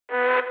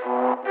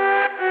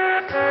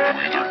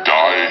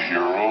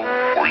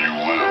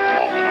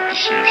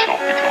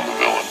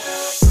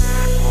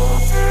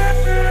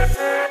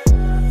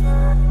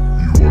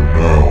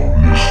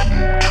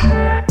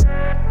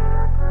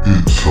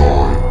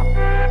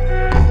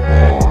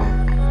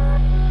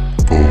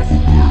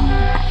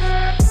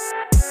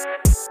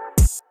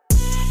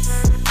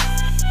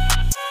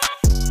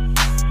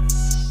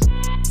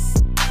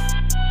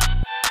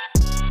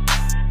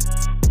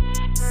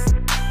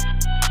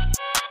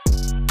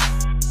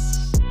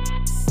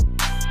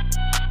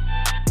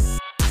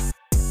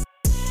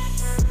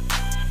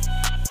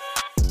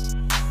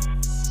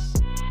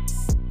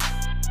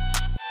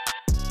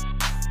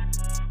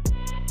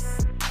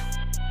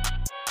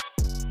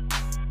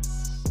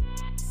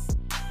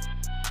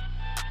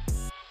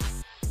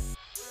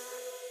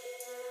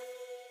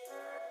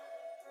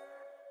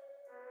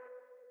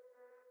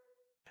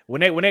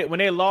when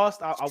they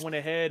lost, I went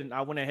ahead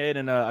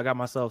and I got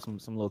myself some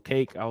little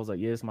cake. I was like,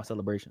 yeah, it's my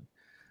celebration.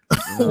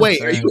 You know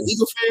Wait, are you an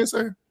Eagles fan,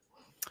 sir?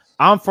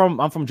 I'm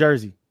from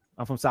Jersey.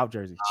 I'm from South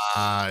Jersey.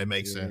 It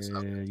makes sense.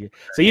 Okay. Yeah.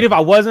 So even if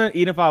I wasn't,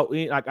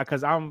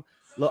 because I'm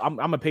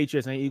a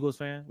Patriots and Eagles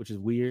fan, which is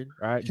weird,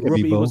 right? Grew up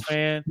an Eagles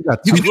fan. You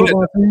got two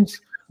football teams.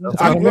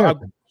 I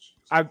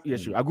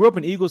grew up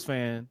an Eagles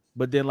fan,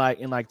 but then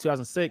in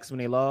 2006 when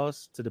they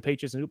lost to the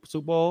Patriots in the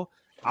Super Bowl,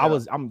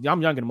 I'm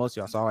younger than most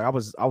of y'all.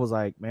 So I was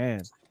like,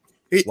 man,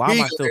 why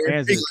am I still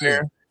fans of this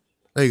team?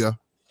 There you go.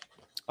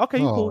 Okay,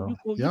 you cool. You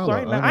cool.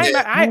 I ain't mad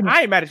at you.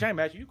 I ain't mad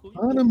at you. You cool.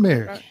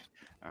 Un-American.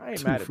 I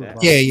ain't mad at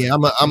that. Yeah.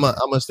 I'm a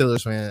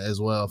Steelers fan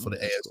as well for the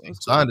AFC,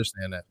 so I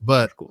understand that.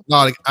 But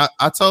no,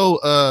 I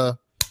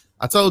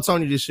told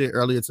Tony this shit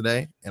earlier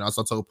today, and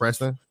also told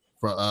Preston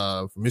for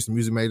Mr.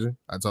 Music Major.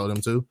 I told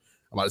him too.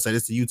 I'm about to say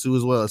this to you too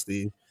as well,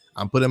 Steve.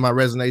 I'm putting my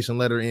resignation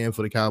letter in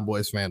for the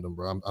Cowboys fandom,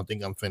 bro. I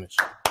think I'm finished.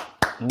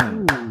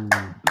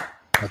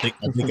 I think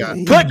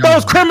put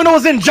those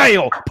criminals in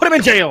jail. Put them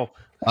in jail.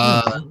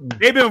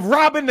 They've been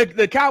robbing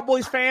the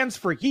Cowboys fans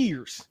for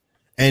years.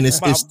 And it's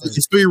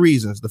three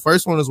reasons. The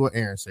first one is what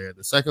Aaron said.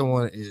 The second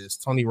one is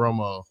Tony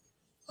Romo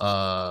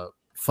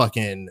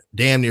fucking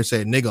damn near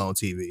said nigga on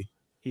TV.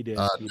 He did.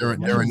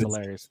 During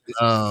hilarious.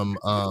 Bengals.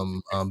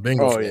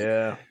 Oh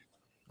yeah.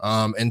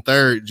 And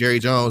third, Jerry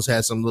Jones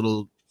had some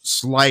little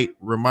slight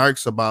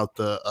remarks about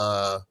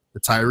the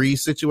Tyree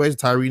situation,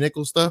 Tyree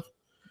Nichols stuff.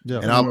 Yeah.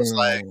 And I was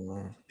like,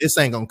 this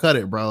ain't gonna cut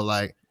it, bro.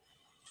 Like,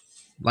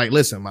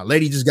 listen, my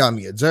lady just got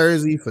me a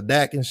jersey for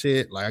Dak and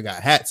shit. Like, I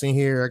got hats in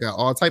here. I got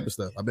all type of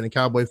stuff. I've been a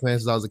Cowboy fan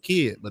since I was a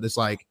kid. But it's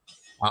like,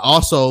 I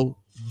also,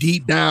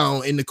 deep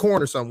down in the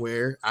corner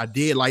somewhere, I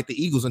did like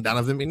the Eagles and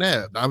Donovan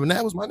McNabb. Donovan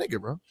McNabb was my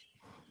nigga, bro.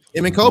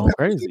 Him and Cole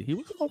crazy. He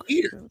was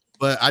here.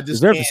 But I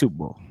just deserved the Super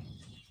Bowl.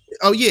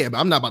 Oh, yeah, but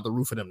I'm not about to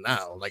root for them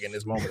now, like in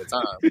this moment of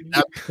time.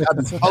 Not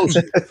this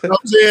potion. You know what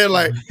I'm saying?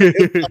 Like,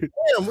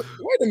 damn,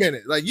 wait a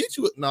minute. Like,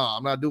 no,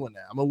 I'm not doing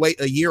that. I'm going to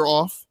wait a year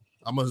off.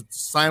 I'm going to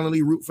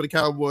silently root for the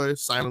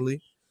Cowboys,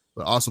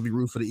 but also be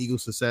root for the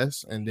Eagles'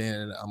 success. And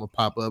then I'm going to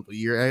pop up a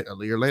year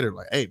later,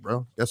 like, hey,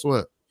 bro, guess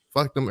what?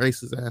 Fuck them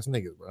racist ass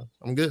niggas, bro.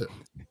 I'm good.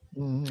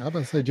 I'm about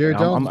to say Jerry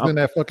Jones in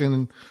that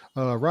fucking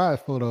ride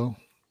photo.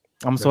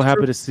 I'm so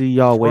happy to see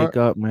y'all wake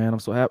up, man. I'm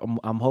so happy.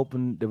 I'm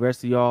hoping the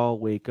rest of y'all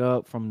wake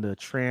up from the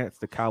trance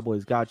the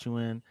Cowboys got you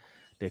in.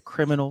 They're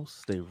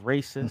criminals. They're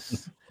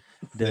racists.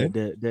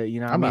 The you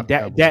know, I mean,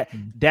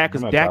 Dak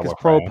is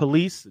pro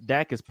police.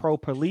 Dak is pro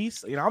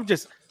police. You know,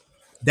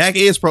 Dak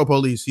is pro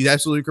police. He's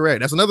absolutely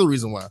correct. That's another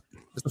reason why.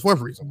 That's the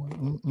fourth reason why.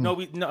 No,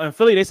 in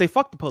Philly they say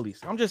fuck the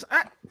police. I'm just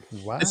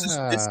wow. This is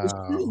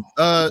true.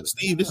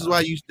 Steve, this is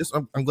why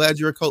I'm glad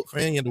you're a Colt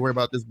fan. You have to worry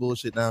about this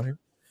bullshit down here.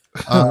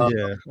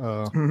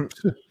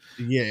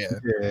 Yeah.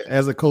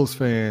 As a Colts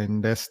fan,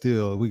 that's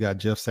still we got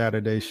Jeff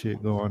Saturday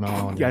shit going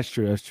on. That's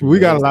true. We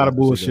got a lot of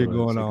bullshit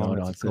going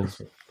on.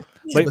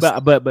 But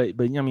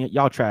I mean,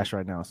 y'all trash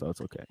right now, so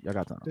it's okay. Y'all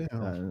got time.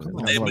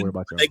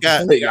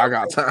 Y'all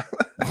got time.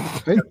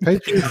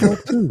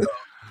 Patriots too.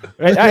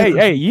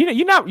 Hey,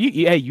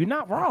 you're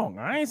not wrong.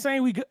 I ain't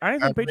saying we good. I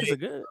ain't saying Patriots are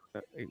good.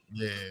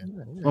 Yeah.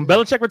 When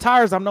Belichick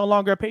retires, I'm no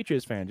longer a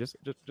Patriots fan. Just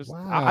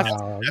wow,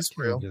 that's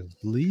real. Just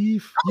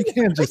leave. You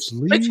can't just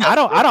leave. I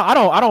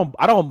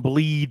don't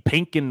bleed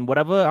pink and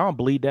whatever. I don't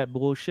bleed that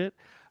bullshit.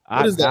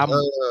 What is that?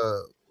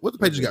 What the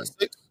Patriots got?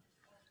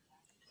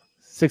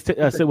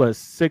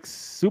 Six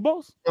Super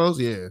Bowls?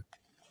 Yeah.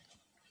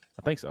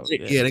 I think so.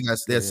 Yeah, they got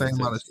that same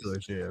amount of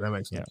Steelers. Yeah, that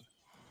makes sense.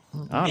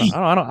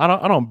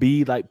 I don't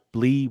bleed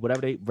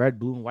whatever they red,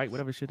 blue, and white,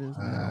 whatever shit is.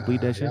 I don't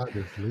bleed that shit.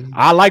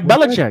 I like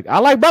Belichick. I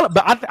like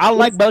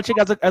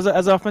Belichick as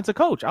an offensive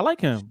coach. I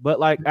like him, but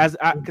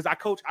because I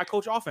coach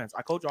offense.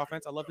 I coach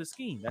offense. I love his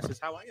scheme. That's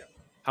just how I am.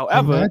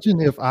 However,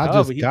 imagine if I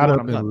just got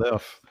up and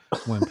left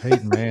when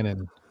Peyton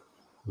Manning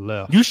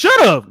left. You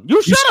should have.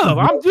 You should have.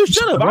 You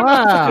should have.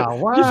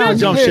 Wow. You should have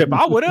jumped ship.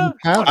 I would have.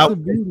 Have to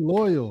be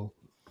loyal.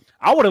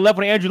 I would have left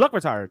when Andrew Luck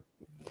retired.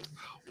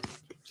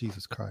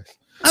 Jesus Christ.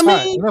 I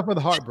mean, enough of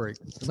the heartbreak.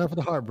 It's not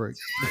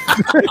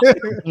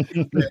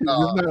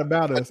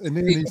about us. And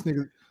then these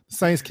niggas,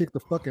 Saints kick the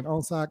fucking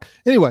onside.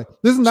 Anyway,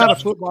 this is not a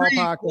football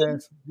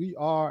podcast. We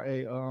are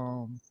a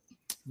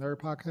nerd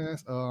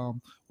podcast.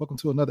 Welcome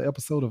to another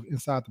episode of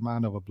Inside the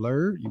Mind of a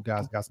Blur. You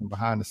guys got some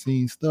behind the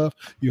scenes stuff.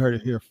 You heard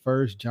it here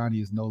first. Johnny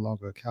is no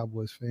longer a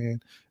Cowboys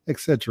fan,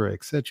 etc.,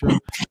 etc.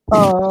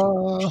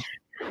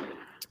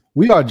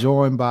 We are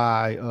joined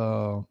by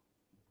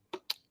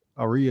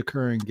a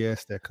reoccurring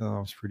guest that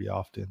comes pretty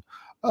often.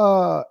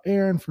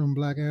 Aaron from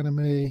Black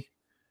Anime.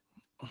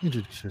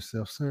 Introduce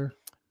yourself, sir.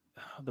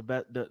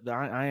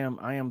 I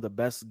am the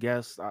best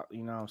guest.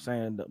 You know what I'm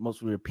saying? The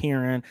most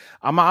reappearing.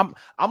 I'm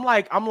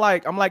like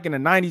in the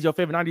 90s, your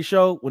favorite 90s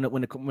show. When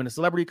the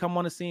celebrity come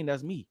on the scene,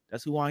 that's me.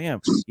 That's who I am.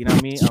 You know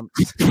what I mean?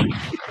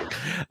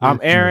 I'm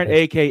Aaron,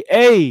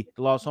 aka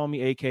the Lost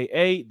Homie,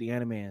 aka the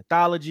Anime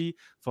Anthology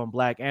from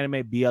Black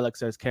Anime,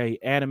 BLXSK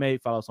Anime.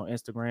 Follow us on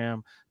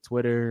Instagram,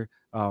 Twitter,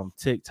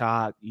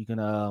 TikTok. You can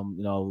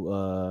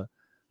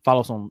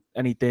Follow us on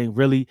anything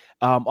really.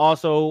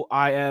 Also,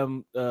 I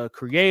am the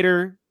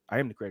creator. I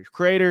am the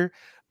creator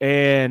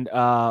and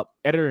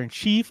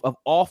editor-in-chief of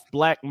Off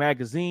Black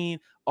Magazine.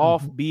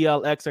 Off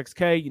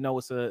BLXXK, you know,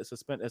 it's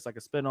like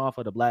a spin-off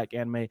of the Black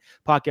Anime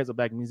Podcast of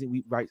Black Music.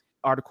 We write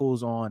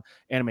articles on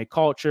anime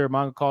culture,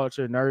 manga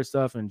culture, nerd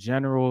stuff in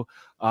general.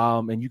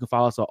 And you can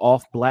follow us at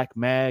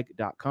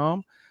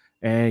offblackmag.com.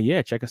 And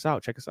yeah, check us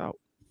out.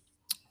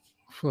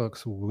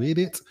 Fucks with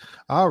it.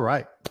 All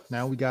right.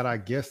 Now we got our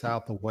guests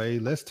out the way.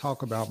 Let's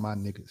talk about my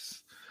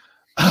niggas.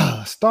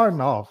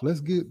 Starting off, let's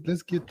get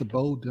the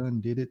Bo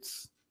Done Did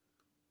It's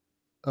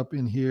up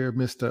in here,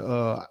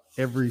 Mr.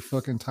 Every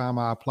fucking time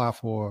I apply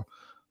for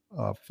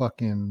a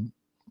fucking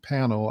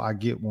panel, I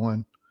get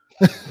one.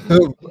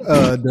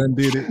 Done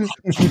did it.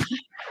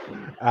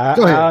 I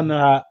don't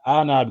know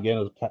how to get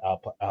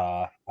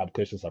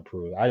applications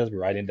approved. I just be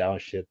writing down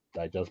shit.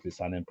 I just be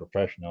sounding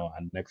professional,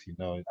 and next you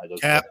know, I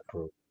just get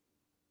approved.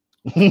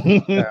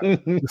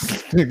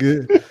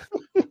 Nigga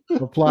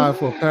apply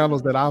for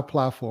panels that I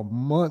apply for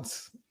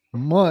months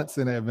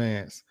in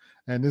advance.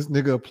 And this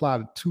nigga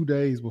applied 2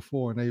 days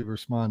before, and they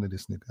responded to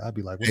this nigga. I'd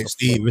be like, "Hey,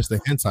 Steve, it's the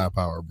hentai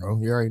power, bro.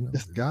 You already know.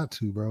 It's got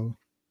to, bro.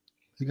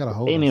 You got to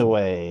hold."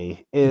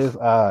 Anyway, is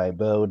I,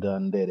 Bo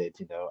Done Did It.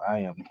 You know, I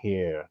am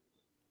here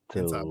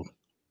to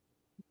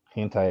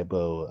Hentai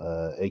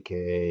Bo,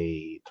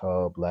 aka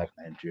Tall Black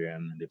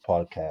Nigerian, the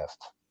podcast,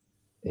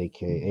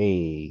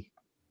 aka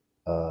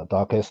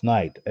Darkest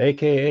Night,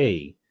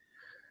 aka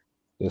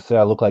they say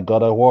I look like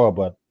God of War,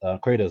 but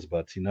Kratos.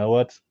 But you know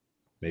what?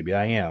 Maybe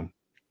I am.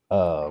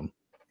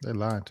 They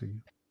lied to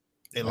you.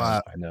 They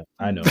lied.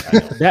 I know.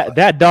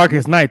 that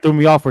Darkest Night threw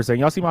me off for a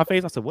second. Y'all see my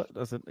face? I said, what?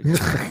 I said,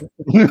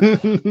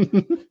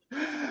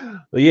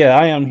 but yeah,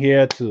 I am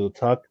here to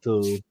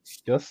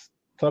just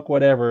talk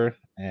whatever,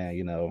 and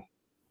you know,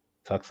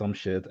 talk some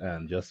shit,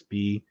 and just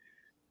be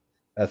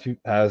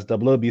as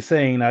Double O be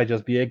saying, I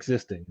just be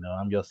existing. You know,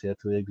 I'm just here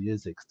to be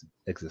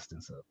existing.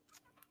 So,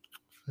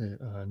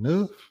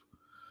 no.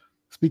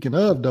 Speaking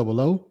of Double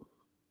O.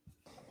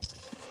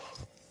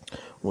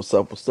 What's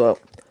up?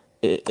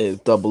 It is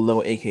Double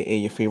O, aka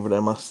your favorite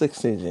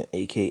MI6 agent,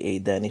 aka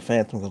Danny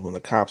Phantom. Because when the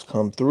cops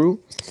come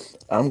through,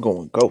 I'm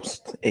going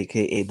Ghost,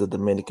 aka the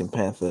Dominican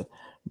Panther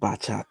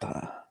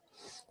Bachata,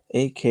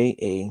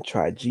 aka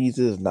Try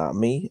Jesus, not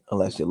me,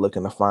 unless you're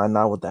looking to find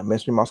out what that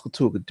mystery Moscow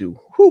 2 could do.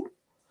 Whew.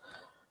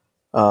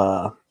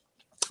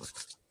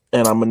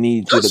 And I'm gonna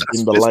need you to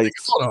dim the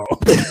lights.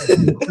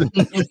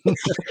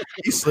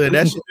 He slid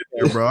that shit in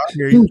there, bro. I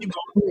hear you. Keep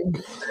going.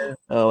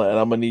 And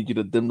I'm gonna need you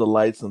to dim the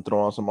lights and throw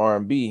on some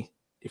R&B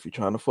if you're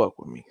trying to fuck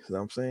with me. See what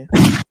I'm saying?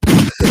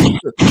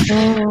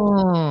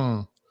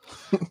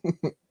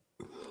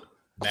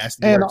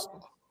 And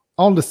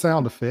on the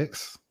sound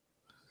effects,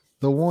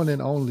 the one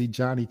and only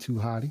Johnny Too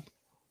Hottie.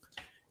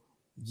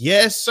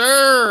 Yes,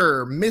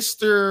 sir.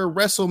 Mr.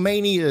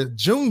 WrestleMania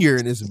Jr.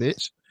 in this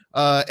bitch.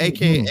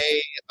 AKA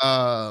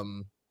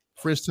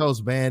French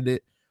Toast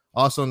Bandit,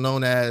 also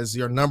known as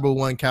your number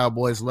one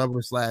Cowboys lover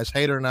 /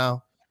 hater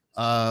now.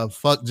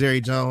 Fuck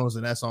Jerry Jones,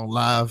 and that's on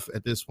live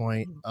at this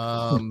point.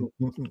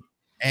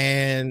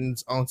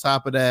 And on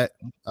top of that,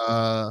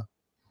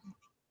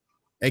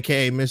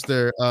 AKA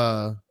Mr.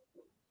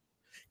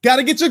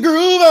 Gotta get your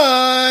groove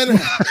on.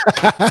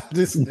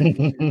 This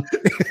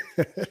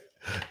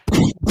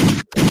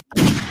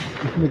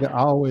nigga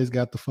always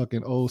got the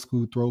fucking old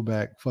school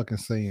throwback fucking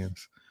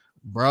sayings.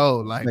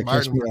 Bro, like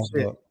Martin,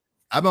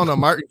 I've been on a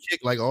Martin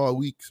kick like all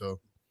week, so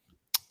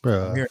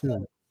bro,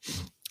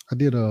 I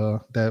did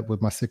that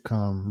with my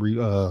sitcom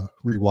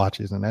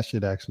rewatches, and that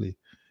shit actually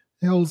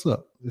it holds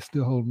up. It's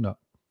still holding up.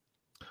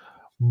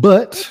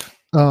 But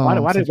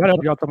why did y'all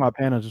talk about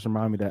panels? Just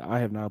remind me that I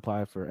have not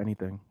applied for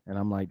anything, and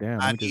I'm like, damn.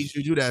 I need you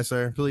to do that,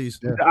 sir. Please.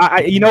 Yeah.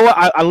 I you know what?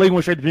 I link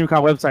one straight to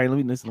DreamCon website. Let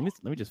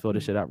me just fill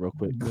this shit out real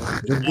quick.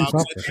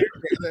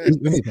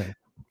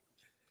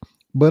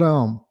 But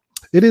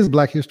it is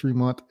Black History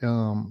Month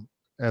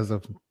as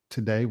of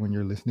today when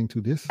you're listening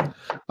to this.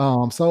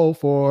 So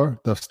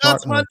for the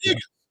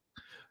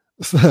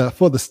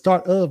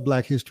start of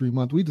Black History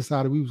Month, we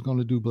decided we was going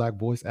to do Black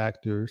voice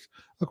actors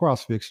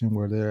across fiction,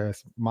 where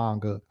there's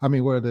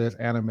where there's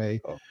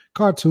anime,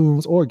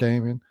 cartoons, or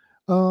gaming.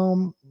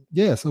 So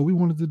we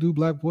wanted to do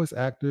Black voice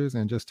actors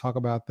and just talk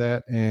about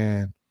that.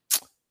 And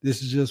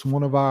this is just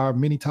one of our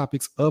mini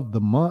topics of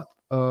the month.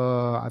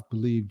 I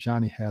believe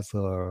Johnny has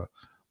a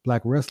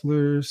Black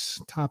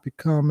wrestlers topic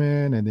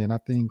coming, and then I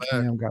think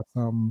Cam got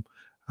some.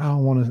 I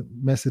don't want to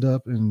mess it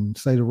up and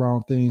say the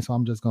wrong thing, so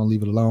I'm just gonna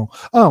leave it alone.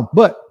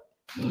 But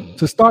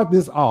to start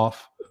this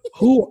off,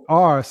 who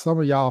are some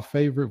of y'all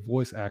favorite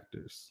voice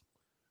actors?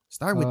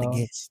 Start with the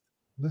guest.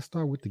 Let's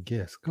start with the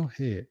guest. Go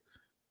ahead,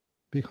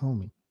 big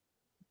homie.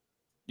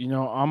 You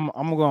know, I'm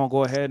gonna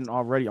go ahead and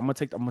already. I'm gonna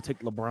take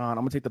LeBron. I'm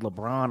gonna take the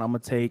LeBron. I'm gonna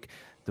take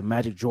the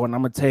Magic Jordan.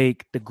 I'm gonna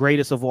take the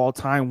greatest of all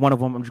time. One of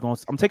them. I'm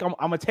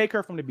gonna take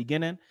her from the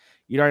beginning.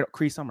 You know,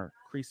 Cree Summer.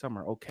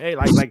 Okay,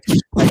 like I'm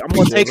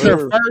gonna take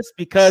her first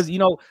because you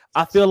know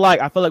I feel like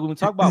when we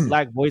talk about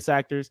Black voice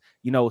actors,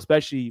 you know,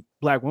 especially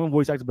Black women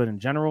voice actors, but in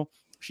general,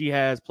 She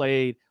has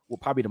played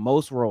probably the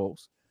most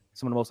roles,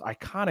 some of the most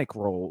iconic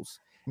roles,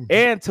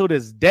 and till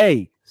this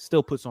day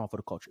still puts on for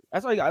the culture.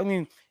 That's like, I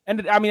mean,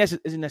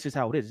 that's just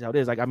how it is. That's how it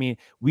is. Like, I mean,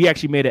 we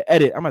actually made an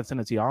edit. I'm gonna send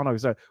it to you. I don't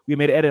know if we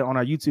made an edit on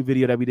our YouTube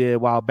video that we did a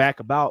while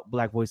back about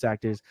Black voice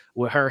actors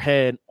with her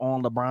head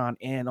on LeBron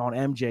and on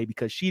MJ,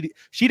 because she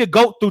the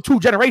GOAT through two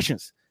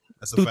generations.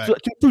 That's a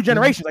fact. Two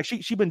generations. Like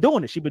she been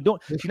doing it. She's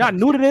not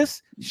new to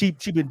this. She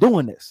been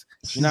doing this.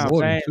 You know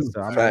what I'm saying?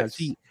 So I'm like,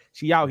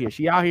 she out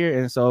here.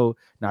 And so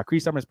now Cree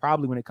Summers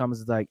probably, when it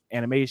comes to like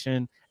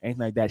animation,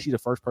 anything like that, she's the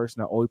first person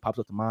that always pops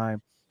up to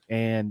mind.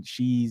 And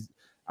she's,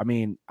 I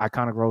mean,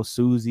 iconic role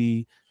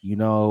Susie, you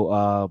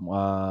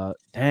know,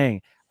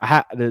 dang. I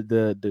had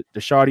the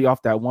shawty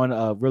off that one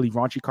really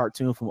raunchy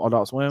cartoon from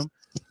Adult Swim.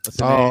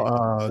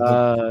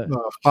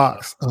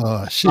 Fox.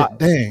 Shit,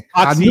 dang.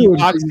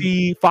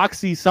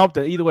 Foxy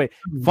something. Either way,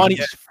 funny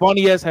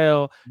as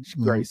hell.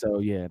 Great. So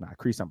yeah,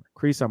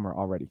 Cree Summer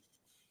already.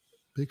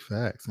 Big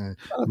facts, and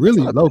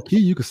really low key,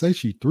 you could say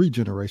she 3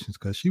 generations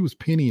because she was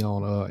Penny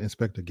on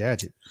Inspector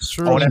Gadget.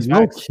 Sure, oh, that's low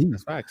facts. Key.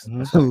 That's facts.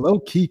 Low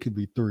key could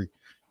be 3.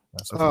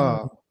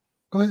 Go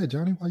ahead,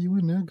 Johnny. While you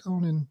in there, go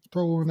on and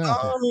throw one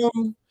out.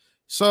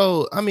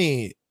 So I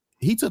mean,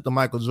 he took the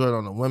Michael Jordan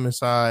on the women's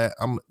side.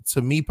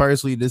 To me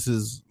personally, this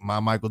is my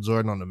Michael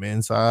Jordan on the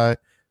men's side.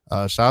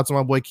 Shout out to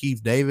my boy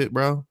Keith David,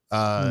 bro.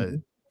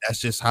 That's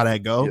just how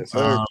that goes.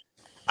 Yes,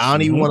 I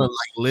don't even want to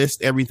like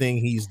list everything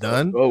he's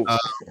done,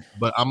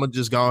 but I'm gonna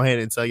just go ahead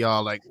and tell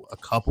y'all like a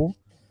couple.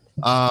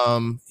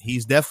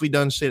 He's definitely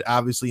done shit,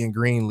 obviously, in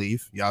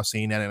Greenleaf. Y'all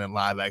seen that in a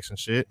live action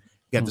shit.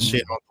 Got the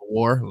shit on the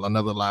War,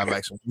 another live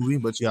action movie.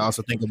 But you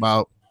also think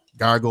about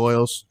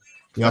Gargoyles.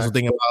 You also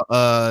think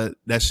about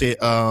that shit.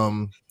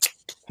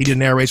 He did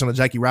narration on the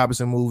Jackie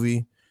Robinson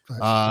movie.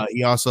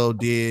 He also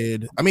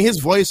did. I mean, his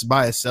voice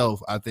by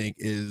itself, I think,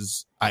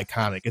 is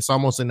iconic. It's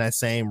almost in that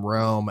same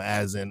realm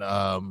as in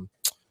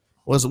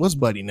what's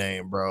buddy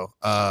name, bro?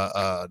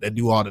 That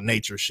do all the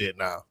nature shit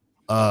now.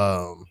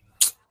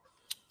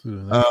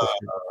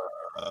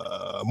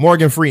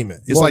 Morgan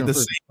Freeman. It's like the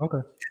same. Okay.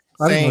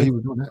 I didn't know he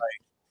was doing that.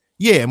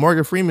 Yeah,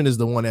 Morgan Freeman is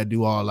the one that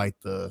do all like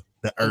the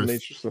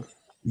earth.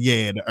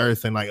 Yeah, the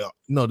earth and like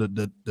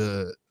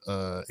the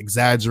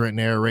exaggerate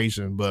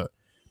narration, but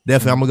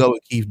definitely I'm gonna go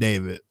with Keith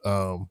David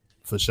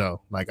for sure.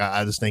 Like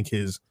I just think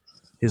his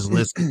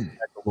list is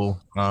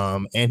impeccable.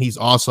 And he's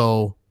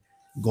also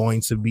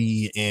going to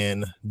be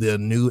in the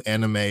new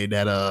anime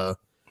that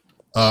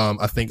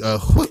I think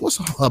what's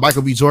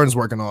Michael B. Jordan's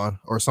working on,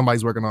 or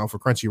somebody's working on for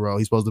Crunchyroll.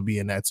 He's supposed to be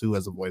in that too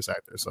as a voice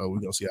actor. So we're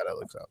gonna see how that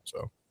looks out.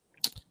 So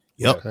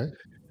yep. Okay.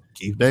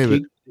 Keith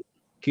David.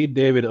 Keith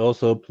David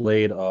also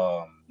played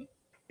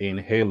in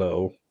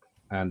Halo,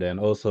 and then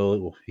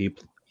also he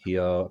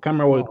I can't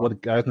remember what the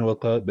guy's name was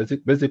called.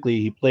 Basically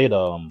he played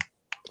was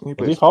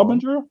he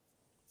Harbinger?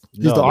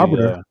 He's the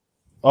Arbiter.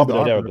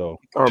 Arbiter, there we go.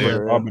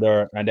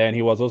 Arbiter, and then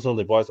he was also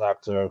the voice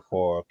actor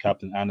for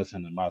Captain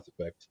Anderson in Mass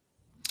Effect.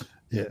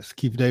 Yes,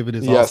 Keith David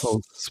is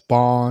also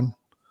Spawn.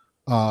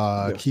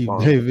 Keith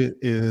Spawn. David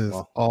is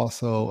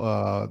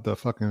also the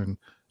fucking,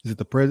 is it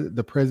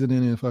the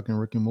president in fucking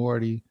Rick and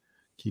Morty?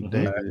 Keith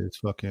David is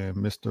fucking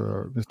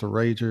Mr.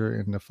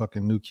 Rager in the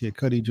fucking new Kid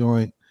Cudi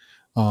joint.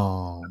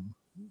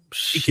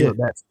 He killed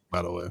that,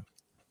 by the way.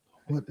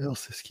 What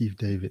else is Keith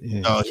David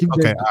in? Oh, Keith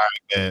okay, David. all right,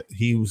 bet.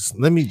 He was.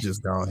 Let me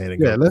just go ahead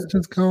and go. Let's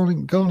just go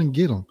and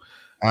get him.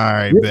 All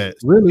right, bet.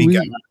 Really,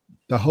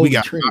 the whole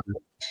trend.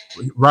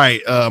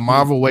 Right,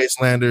 Marvel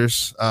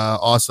Wastelanders,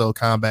 also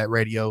Combat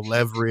Radio,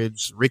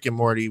 Leverage, Rick and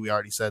Morty. We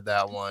already said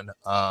that one.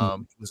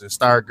 He was in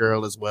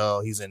Stargirl as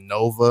well. He's in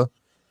Nova.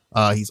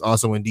 He's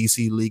also in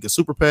DC League of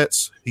Super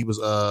Pets. He was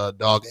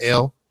Dog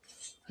L.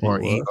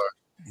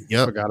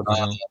 Yep. Forgot about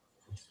him.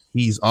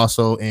 He's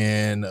also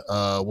in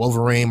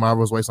Wolverine,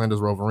 Marvel's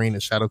Wastelanders, Wolverine,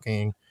 and Shadow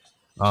King.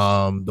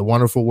 The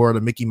Wonderful World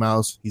of Mickey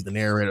Mouse. He's the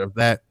narrator of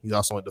that. He's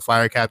also in The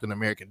Fire Captain,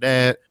 American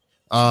Dad.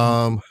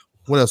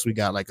 What else we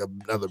got? Like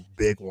another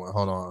big one.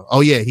 Hold on. Oh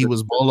yeah, he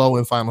was Bolo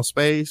in Final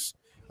Space.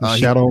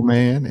 Shadow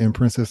Man and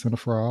Princess and the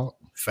Frog.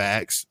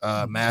 Facts.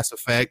 Mass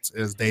Effect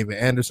is David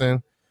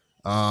Anderson.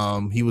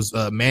 He was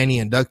Manny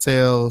in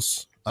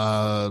DuckTales.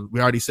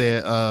 We already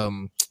said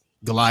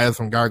Goliath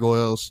from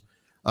Gargoyles.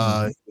 He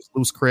was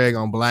Luce Craig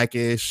on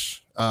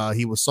Blackish.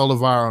 He was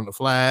Solivar on The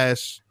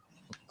Flash.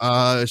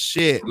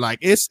 Shit, like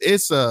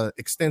it's a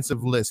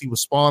extensive list. He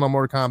was Spawn on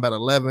Mortal Kombat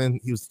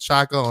 11. He was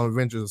Chaka on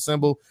Avengers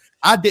Assemble.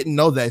 I didn't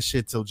know that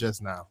shit till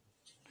just now.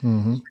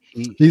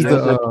 He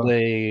also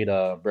played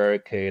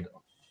Barricade.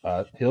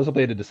 He also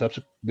played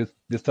the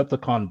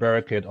Decepticon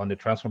Barricade on the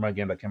Transformer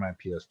game that came out on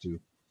PS2.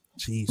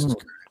 Jesus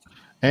Christ.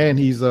 And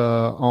he's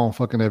on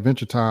fucking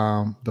Adventure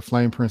Time, the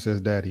Flame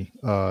Princess Daddy,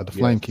 the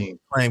Flame King.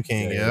 Flame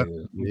King, yeah.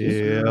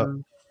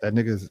 That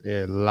nigga's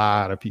a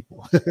lot of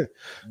people.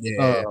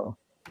 Yeah.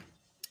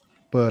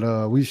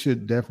 But we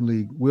should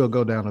we'll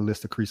go down the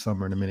list of Cree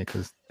Summer in a minute,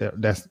 because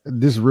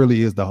this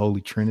really is the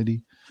holy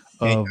trinity.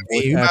 You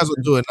might as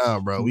well do it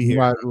now, bro. We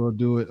might as well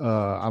do it.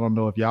 I don't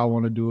know if y'all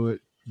want to do it.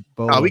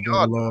 We can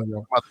all do it.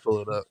 I'm about to pull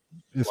it up.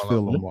 It's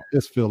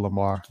Phil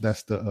Lamar.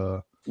 That's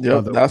the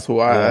Yep, that's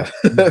why.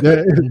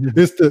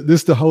 This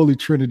the holy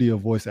trinity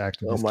of voice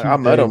acting. Oh my, I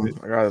met him.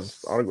 I got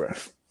his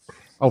autograph.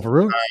 Oh, for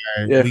real?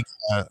 Right, yeah. We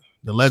got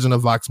The Legend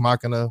of Vox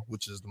Machina,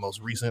 which is the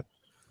most recent.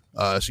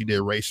 She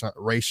did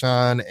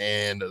Rayshawn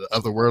and the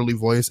Otherworldly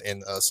voice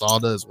and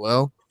Salda as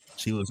well.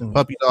 She was in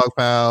Puppy Dog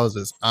Pals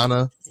as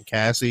Anna and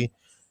Cassie,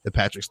 The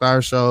Patrick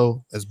Star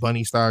Show as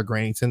Bunny Star,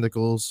 Granny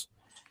Tentacles.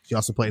 She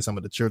also played some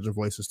of the children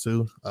voices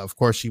too. Of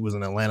course, she was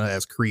in Atlanta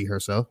as Cree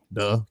herself.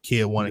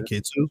 Kid 1 and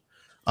Kid 2.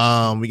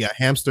 We got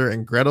Hamster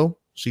and Gretel.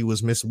 She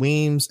was Miss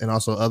Weems and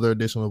also other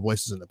additional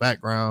voices in the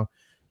background.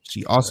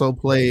 She also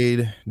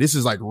played, this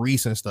is like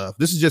recent stuff.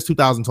 This is just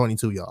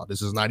 2022, y'all.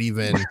 This is not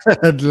even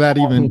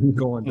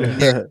going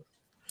down.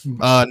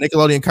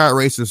 Nickelodeon Kart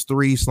Racers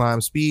 3 Slime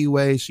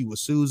Speedway. She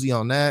was Susie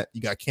on that.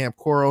 You got Camp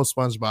Coral,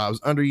 SpongeBob's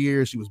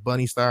Underyear. She was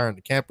Bunny Star and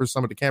the Campers,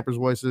 some of the Campers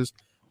voices.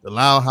 The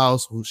Loud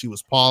House, who she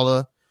was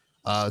Paula.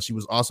 She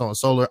was also on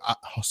Solar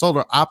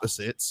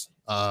Opposites,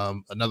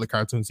 another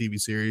cartoon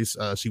TV series.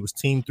 She was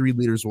Team 3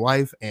 Leader's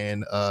wife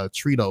and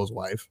Trito's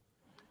wife.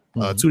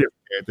 2 different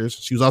characters.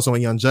 She was also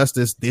in Young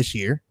Justice this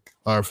year,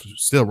 or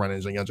still running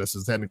as Young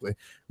Justice technically.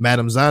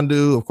 Madame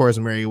Zandu, of course,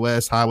 Mary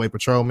West, Highway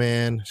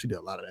Patrolman. She did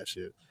a lot of that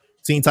shit.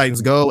 Teen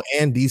Titans Go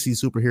and DC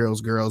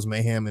Superheroes Girls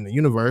Mayhem in the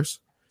Universe.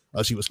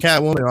 She was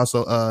Catwoman,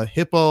 also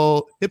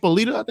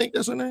Hippolyta, I think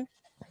that's her name.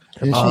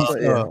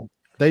 And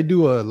they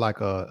do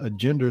a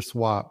gender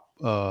swap,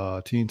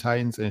 Teen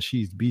Titans, and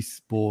she's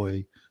Beast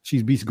Boy,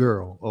 she's Beast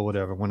Girl or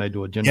whatever when they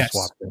do a gender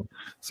swap thing.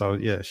 So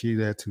yeah, she's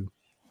there too.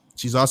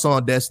 She's also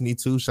on Destiny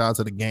 2. Shout out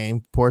to the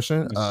game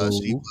portion.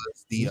 She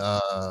was the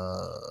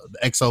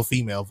XO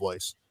female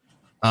voice.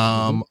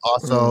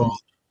 Also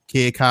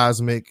Kid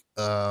Cosmic.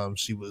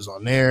 She was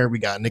on there. We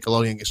got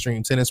Nickelodeon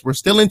Extreme Tennis. We're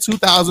still in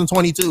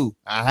 2022.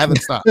 I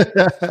haven't stopped.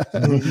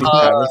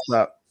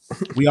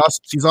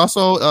 She's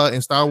also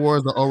in Star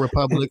Wars: The Old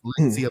Republic,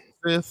 Legacy of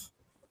the Sith.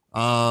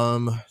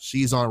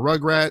 She's on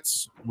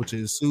Rugrats, which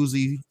is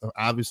Susie,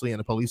 obviously,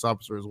 and a police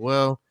officer as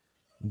well.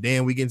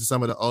 Then we get into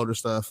some of the older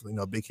stuff,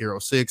 Big Hero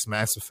 6,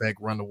 Mass Effect,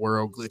 Run the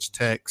World, Glitch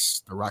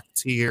Techs, The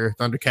Rocketeer,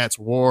 Thundercats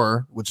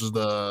War, which is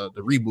the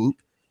reboot.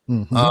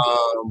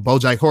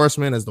 BoJack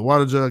Horseman as the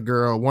Water Jug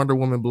Girl, Wonder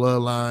Woman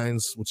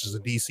Bloodlines, which is a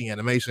DC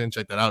animation.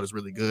 Check that out; it's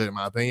really good in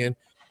my opinion.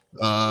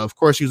 Of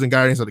course, she was in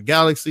Guardians of the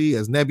Galaxy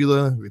as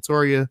Nebula,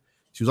 Victoria.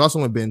 She was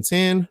also in Ben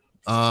 10.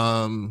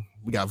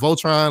 We got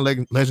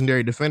Voltron,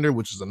 Legendary Defender,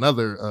 which is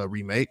another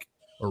remake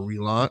or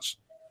relaunch.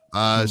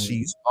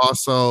 She's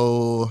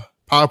also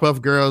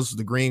Powerpuff Girls,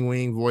 the Green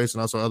Wing voice,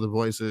 and also other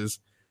voices.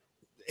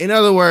 In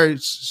other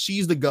words,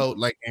 she's the GOAT,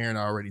 like Aaron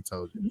already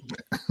told you.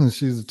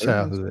 She's a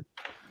childhood.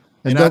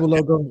 And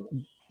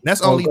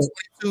that's only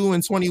 22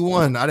 and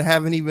 21. I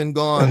haven't even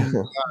gone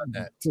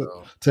that,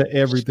 to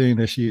everything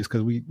that she is,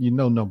 because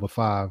number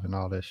 5 and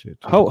all that shit.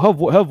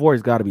 Her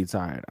voice got to be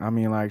tired. I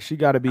mean, like she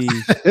got to be.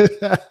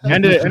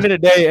 end of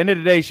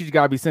the day, she's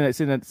got to be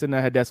sitting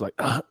at her desk like.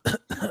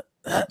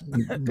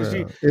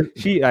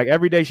 She like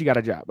every day she got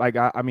a job. Like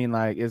I mean,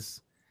 like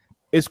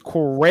it's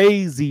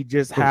crazy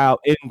just how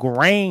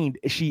ingrained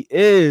she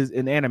is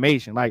in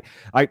animation. Like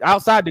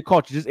outside the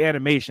culture, just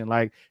animation.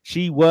 Like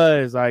she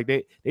was like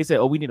they said,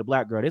 oh, we need a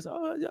black girl. They said,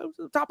 oh,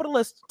 top of the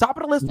list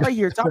right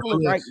here, top of the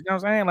list, right? You know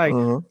what I'm saying? Like,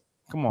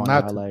 come on,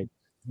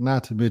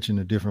 not to mention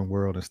a different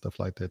world and stuff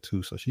like that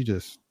too. So she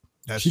just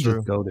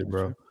goated,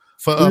 bro.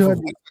 For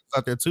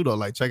out there too, though,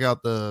 like check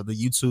out the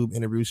YouTube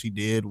interview she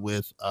did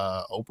with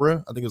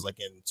Oprah. I think it was like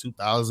in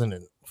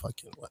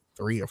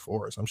 2003 or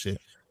 4 or some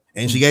shit.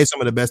 And she gave some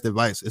of the best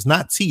advice. It's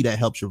not tea that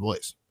helps your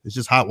voice. It's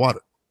just hot water.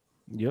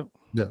 Yep.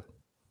 Yeah.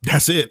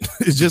 That's it.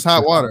 It's just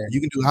hot water.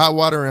 You can do hot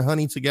water and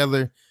honey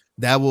together.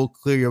 That will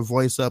clear your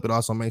voice up. It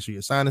also makes sure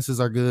your sinuses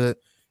are good.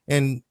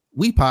 And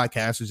we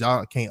podcasters,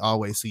 y'all can't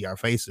always see our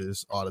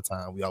faces all the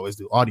time. We always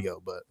do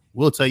audio, but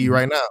we'll tell you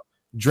right now,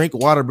 drink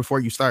water before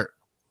you start.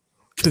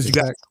 Because you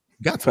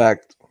got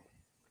fact.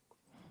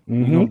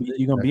 You're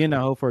gonna be in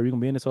that hole for a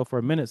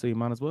minute, so you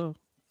might as well.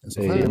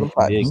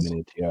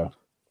 Yeah.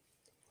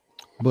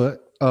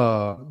 But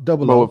I'll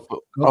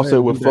say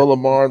with Phil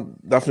Lamar,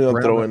 definitely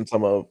I'll throw in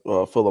some of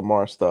Phil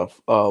Lamar stuff.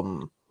 He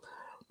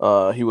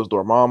was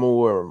Dormammu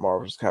or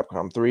Marvel vs.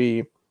 Capcom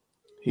 3.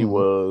 He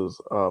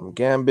was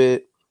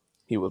Gambit.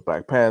 He was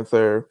Black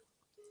Panther.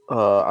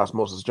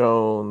 Osmosis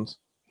Jones.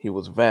 He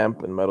was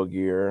Vamp in Metal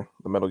Gear,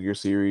 the Metal Gear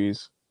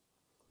series.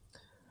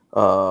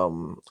 I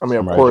mean,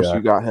 of course,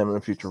 you got him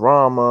in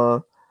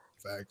Futurama.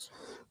 Facts.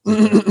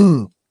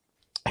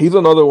 He's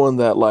another one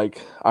that,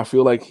 like, I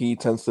feel like he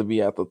tends to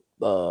be at the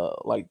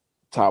like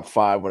top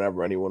 5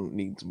 whenever anyone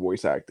needs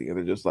voice acting, and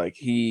they're just like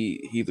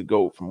he's a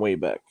GOAT from way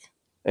back.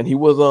 And he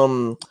was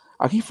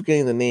I keep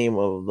forgetting the name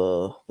of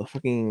the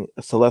fucking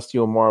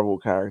Celestial Marvel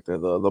character,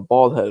 the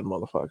bald-headed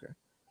motherfucker.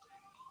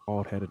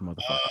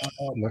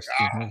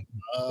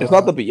 It's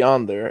not the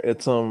Beyonder.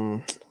 It's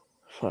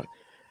fuck.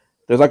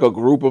 There's like a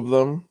group of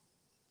them.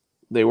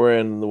 They were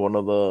in one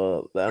of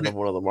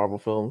the Marvel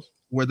films.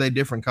 Were they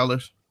different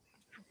colors?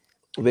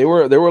 They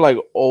were like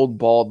old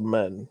bald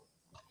men.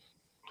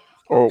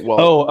 Or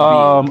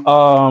well,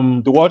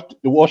 the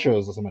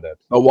Watchers or something like that.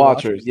 The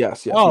Watchers,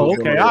 yes. Oh,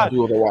 okay. I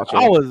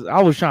was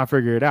was trying to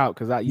figure it out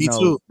because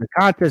too. The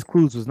contest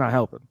clues was not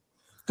helping.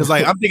 Because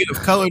like I'm thinking of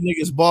colored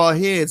niggas bald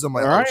heads. I'm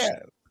like, All right. oh,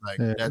 shit. Like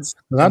that's.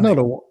 I know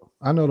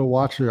the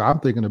Watcher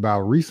I'm thinking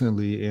about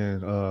recently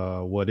in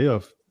What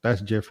If. That's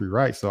Jeffrey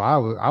Wright. So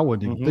I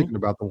wasn't even thinking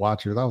about the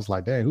Watchers. I was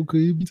like, dang, who could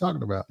you be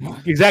talking about?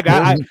 Exactly.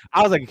 I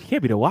was like, it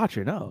can't be the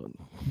Watcher, no.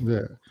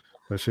 Yeah.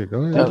 But shit,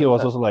 go ahead. I think he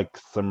was also like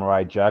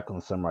Samurai Jack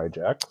on Samurai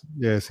Jack.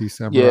 Yes, he's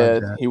Samurai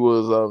Jack. He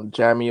was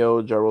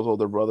Jamio, Gerald's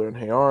older brother, and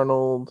Hey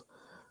Arnold.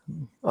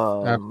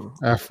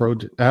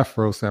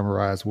 Afro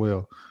Samurai as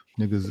well.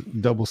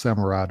 Niggas double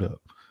samurai'd up.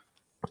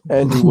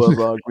 And he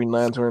was Green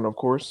Lantern, of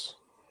course.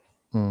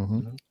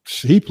 Mm-hmm.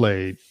 He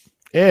played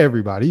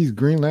everybody. He's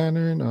Green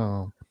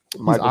Lantern.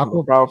 Michael from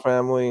the Proud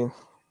Family,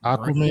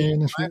 Aquaman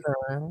and shit.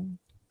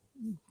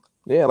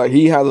 Yeah, like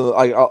he has a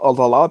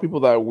lot of people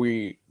that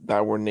we're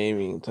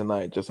naming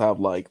tonight just have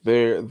like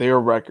their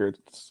record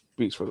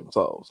speaks for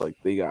themselves. Like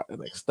they got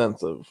an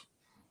extensive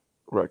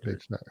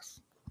record.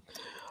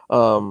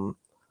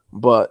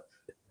 But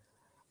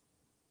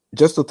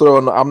just to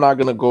throw, I'm not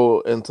gonna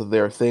go into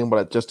their thing,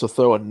 but just to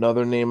throw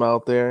another name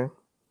out there,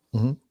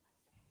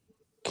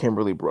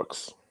 Kimberly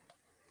Brooks.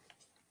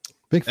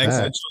 Big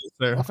fan.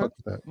 I fuck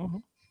with that.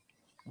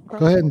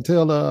 Go ahead and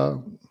tell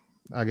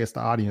I guess the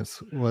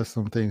audience what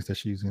some things that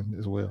she's in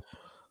as well.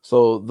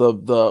 So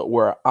the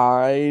where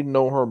I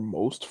know her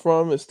most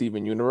from is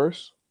Steven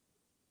Universe.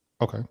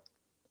 Okay.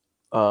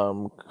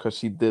 Because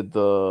she did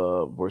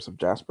the voice of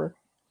Jasper.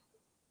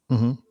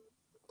 She's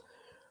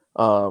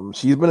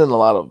been in a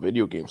lot of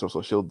video games,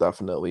 so she'll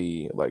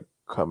definitely like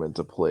come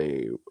into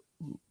play,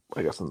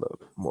 I guess, in the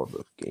more of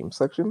the game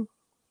section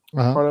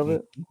part of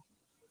it.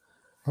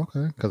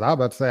 Okay, because I was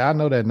about to say I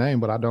know that name,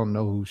 but I don't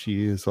know who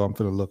she is, so I'm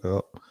gonna look her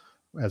up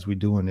as we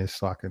doing this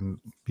so I can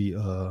be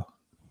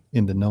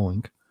in the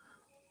knowing.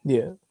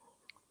 Yeah,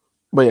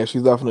 but yeah,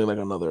 she's definitely like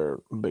another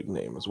big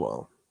name as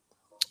well.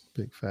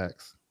 Big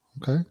facts.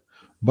 Okay,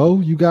 Bo,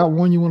 you got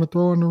one you want to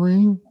throw in the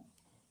ring?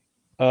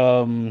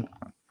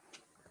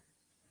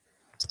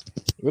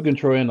 We can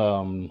throw in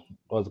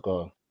what's it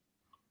called?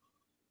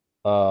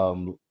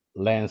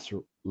 Lance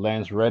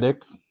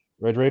Reddick.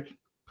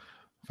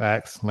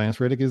 Facts. Lance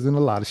Reddick is in a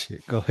lot of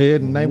shit. Go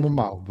ahead and name them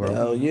out, bro.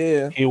 Hell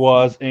yeah. He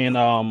was in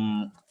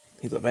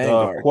he's a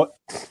Vanguard.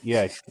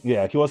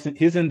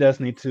 He's in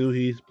Destiny 2.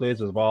 He plays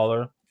as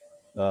Valor,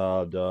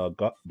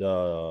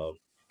 the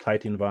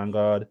Titan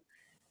Vanguard.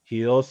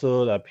 He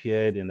also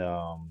appeared in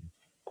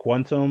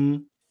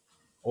Quantum.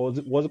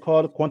 What's it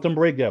called? Quantum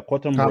Break. Yeah,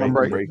 Quantum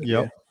Break.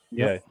 Yep.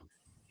 Yeah.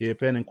 He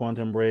appeared in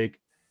Quantum Break,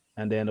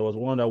 and then there was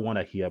one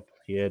that he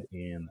appeared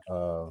in.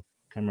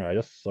 Camera. I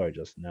just saw it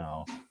just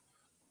now.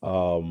 There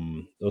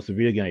was a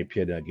video game he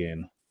appeared in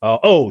again.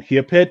 He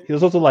appeared. He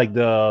was also like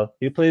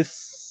he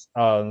plays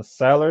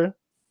Sailor,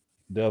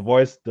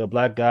 the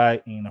black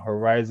guy in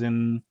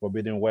Horizon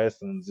Forbidden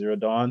West and Zero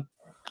Dawn.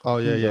 Oh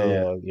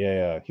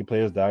yeah. He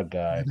plays that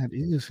guy. That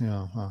is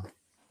him, huh?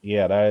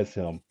 Yeah, that is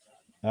him.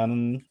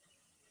 And I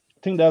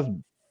think that's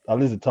at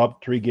least the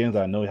top 3 games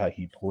I know how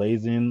he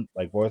plays in,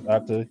 like voice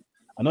actor.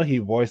 I know he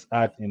voice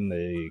act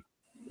in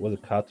was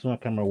it cartoon? I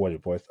can't remember what he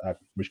voice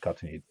act, which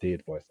cartoon he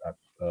did voice act.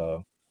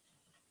 But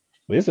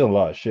he's in a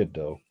lot of shit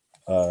though.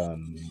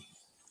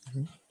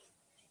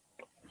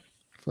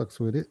 Fucks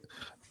with it.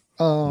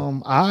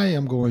 I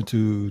am going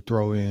to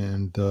throw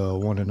in the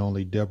one and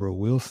only Deborah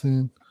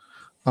Wilson.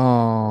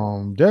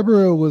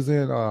 Deborah was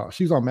in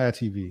she was on Mad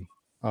TV.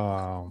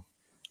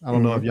 I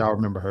don't know if y'all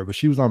remember her, but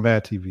she was on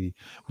Mad TV.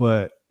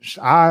 But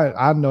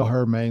I know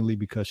her mainly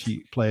because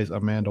she plays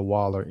Amanda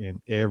Waller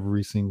in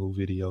every single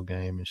video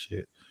game and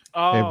shit.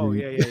 Oh,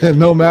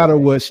 no matter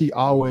what, she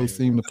always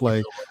seemed to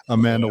play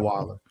Amanda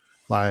Waller.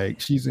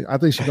 Like I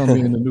think she's gonna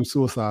be in the new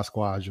Suicide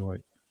Squad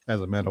joint as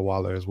Amanda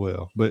Waller as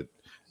well. But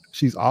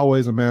she's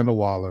always Amanda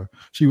Waller.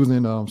 She was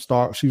in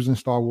Star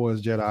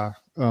Wars Jedi.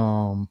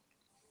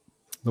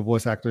 The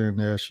voice actor in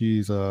there,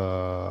 she's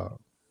who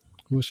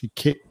is she?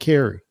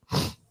 Carrie.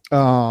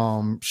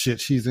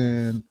 She's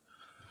in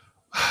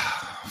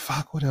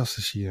fuck, what else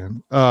is she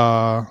in?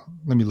 Let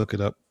me look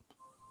it up.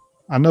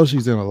 I know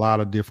she's in a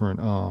lot of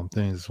different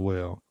things as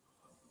well.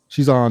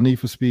 She's on Need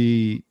for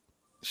Speed.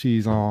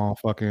 She's on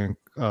fucking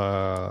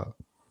World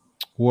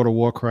of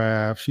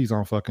Warcraft. She's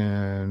on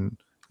fucking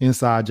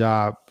Inside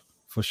Job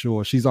for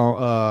sure. She's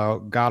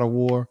on God of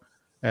War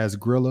as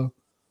Grilla.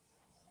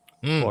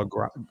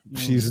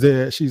 She's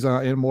there. She's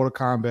in Mortal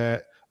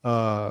Kombat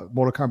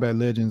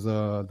Legends,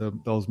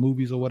 those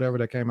movies or whatever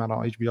that came out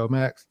on HBO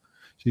Max.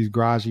 She's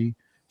Graji.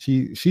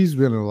 She's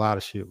been in a lot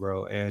of shit,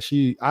 bro. And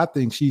I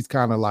think she's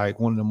kind of like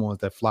one of the ones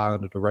that fly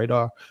under the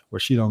radar, where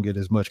she don't get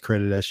as much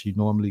credit as she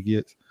normally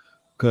gets,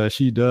 because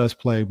she does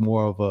play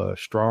more of a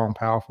strong,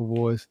 powerful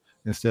voice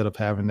instead of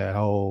having that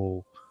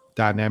whole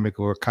dynamic,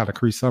 or kind of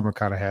Cree Summer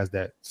kind of has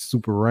that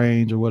super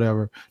range or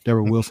whatever.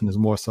 Deborah Wilson is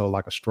more so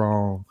like a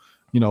strong,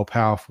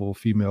 powerful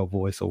female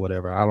voice or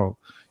whatever.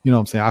 you know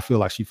what I'm saying? I feel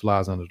like she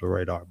flies under the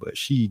radar, but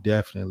she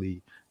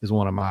definitely is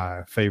one of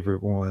my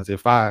favorite ones.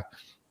 If I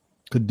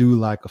could do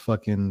like a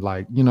fucking,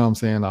 like, you know what I'm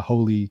saying,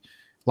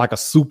 like a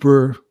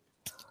super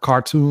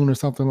cartoon or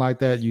something like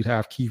that, you'd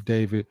have Keith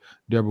David,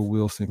 Deborah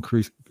Wilson,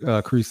 Cree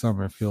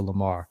Summer, and Phil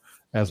Lamar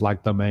as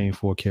like the main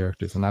 4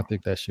 characters. And I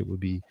think that shit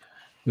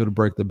it'll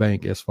break the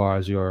bank as far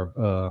as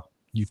your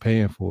you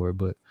paying for it.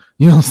 But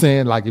you know what I'm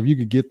saying? Like if you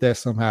could get that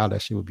somehow,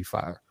 that shit would be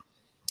fire.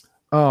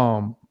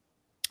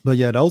 But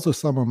yeah, those are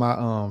some of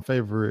my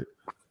favorite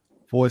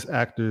voice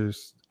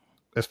actors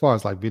as far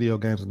as like video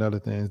games and other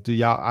things.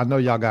 I know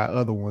y'all got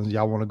other ones.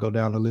 Y'all want to go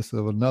down the list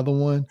of another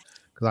one?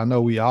 Because I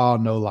know we all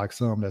know like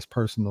some that's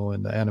personal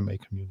in the anime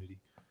community.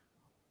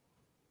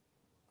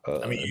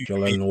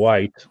 Jalen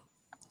White.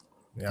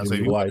 Yeah, so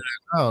White.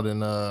 Out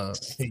and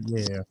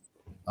yeah.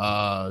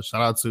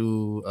 Shout out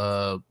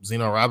to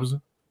Zeno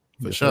Robinson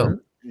for sure.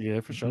 Sir.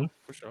 Yeah, for sure.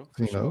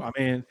 I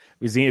mean,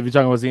 if you're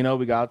talking about Zeno,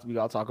 we got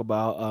to talk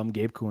about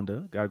Gabe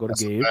Kunda. Gotta go to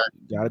Gabe.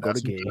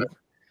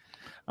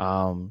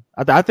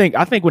 I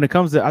think when it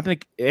comes to, I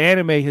think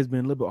anime has been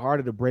a little bit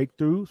harder to break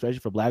through, especially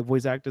for Black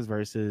voice actors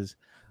versus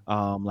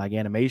like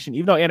animation.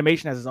 Even though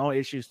animation has its own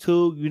issues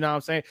too, you know what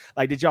I'm saying?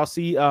 Like, did y'all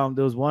see there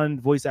was one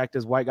voice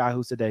actor's white guy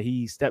who said that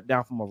he stepped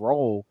down from a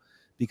role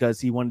because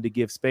he wanted to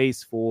give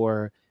space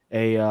for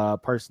a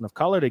person of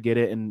color to get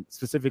it, and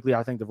specifically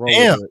I think the role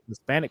was a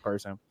Hispanic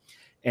person.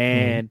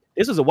 And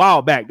this was a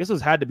while back. This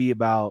had to be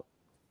about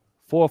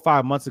 4 or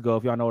 5 months ago,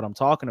 if y'all know what I'm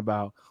talking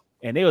about.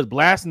 And they was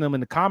blasting them in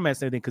the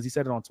comments and everything because he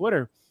said it on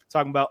Twitter,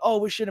 talking about,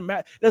 oh, it shouldn't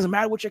matter. It doesn't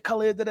matter what your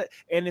color is.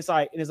 And it's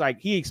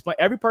like he explained,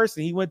 every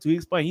person he went to, he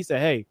explained, he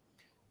said, hey,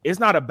 it's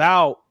not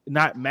about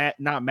not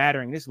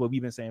mattering. This is what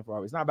we've been saying for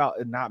always. It's not about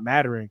it not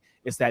mattering.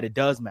 It's that it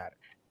does matter.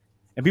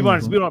 And people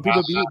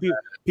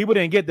people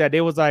didn't get that.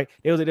 They was like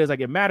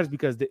it matters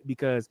because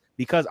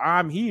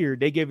I'm here.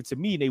 They gave it to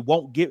me. They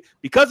won't give,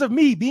 because of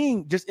me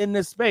being just in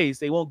this space.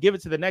 They won't give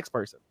it to the next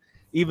person,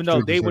 even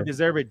though they would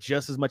deserve it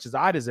just as much as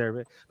I deserve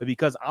it. But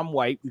because I'm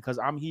white, because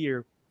I'm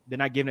here, they're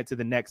not giving it to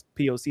the next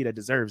POC that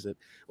deserves it,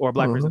 or a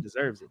Black person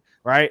deserves it,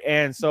 right?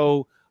 And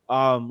so,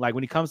 like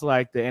when it comes to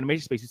like the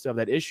animation space, you still have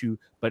that issue.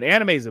 But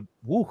anime is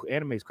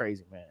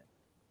crazy, man.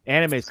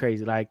 Anime is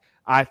crazy. Like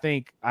I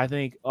think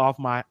off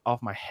my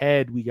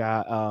head we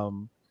got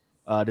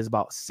there's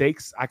about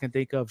 6 I can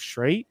think of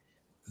straight.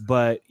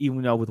 But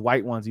even though with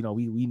white ones, you know,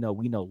 we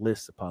know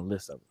lists upon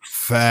lists of them.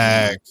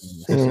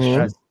 Facts.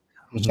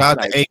 Shout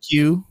out to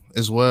AQ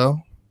as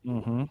well.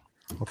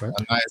 Okay.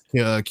 A nice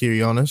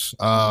Kirionis.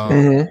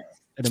 And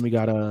then we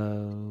got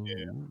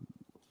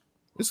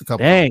Just a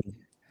couple. Dang.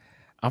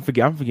 I'm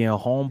forgetting a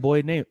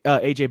homeboy name.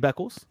 AJ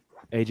Beckles.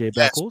 AJ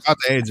Beckles. Shout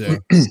out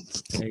to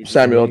AJ.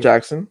 Samuel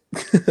Jackson.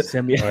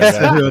 Samuel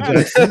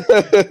Jackson.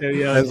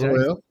 As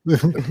well.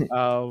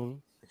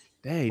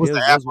 Dang. What's the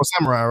Afro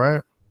Samurai,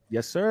 right?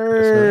 Yes,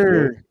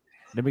 sir.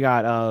 Then we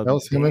got that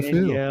was him and Phil.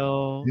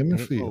 Danielle. Him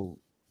and Phil.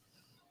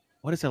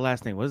 What is her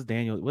last name? What's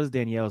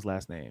Danielle's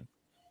last name?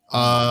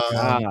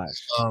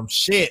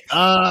 Shit.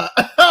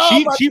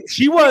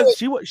 She was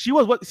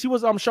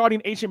Shawty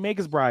in Ancient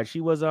Maker's Bride.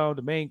 She was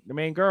the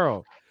main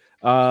girl.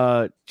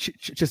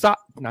 Chisato,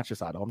 not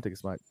Chisato. I'm thinking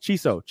it's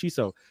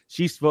Chiso.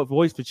 She's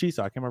voiced for Chiso.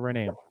 I can't remember her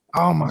name.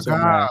 Oh my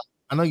god.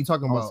 I know you're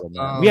talking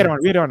about. We had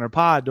her on our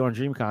pod during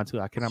DreamCon too.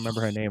 I cannot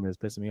remember her name, and it's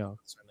pissing me off.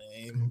 What's her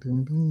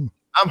name?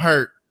 I'm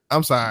hurt.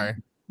 I'm sorry.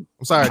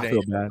 I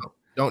feel bad.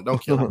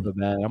 Don't kill her.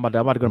 Bad. I'm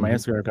about to go to my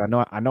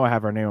Instagram. I know I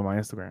have her name on my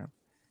Instagram.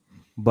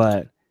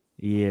 But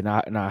yeah,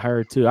 not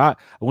her too.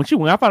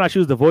 When I found out she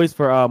was the voice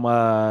for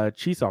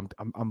Chiso,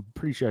 I'm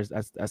pretty sure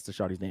that's the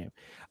shawty's name.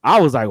 I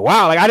was like,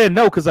 wow, like I didn't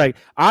know, because like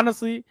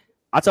honestly,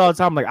 I tell all the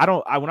time, like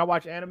when I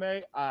watch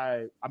anime,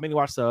 I mainly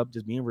watch sub,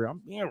 just being real.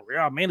 I'm being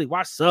real. I mainly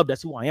watch sub.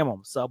 That's who I am.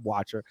 I'm a sub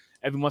watcher.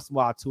 Every once in a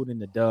while I tune in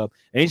the dub.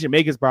 And Ancient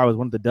Maker's Bride was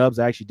one of the dubs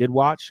I actually did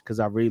watch because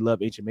I really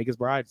love Ancient Maker's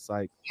Bride. It's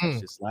like it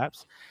just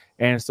slaps.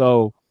 And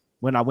so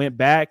when I went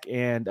back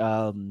and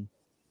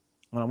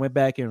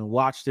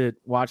watched it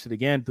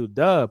again through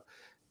dub,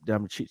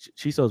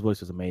 Chiso's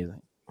voice was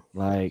amazing.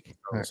 Like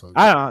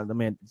I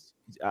mean,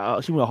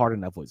 she went harder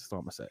in that voice. That's all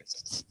I'm gonna say.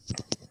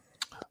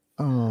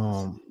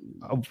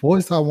 A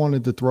voice I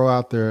wanted to throw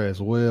out there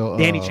as well.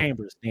 Danny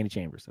Chambers.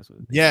 That's what.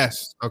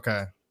 Yes.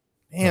 Okay.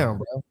 Damn,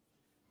 bro.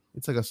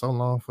 It took us so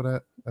long for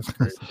that. That's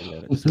crazy.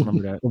 Just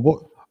remember that. The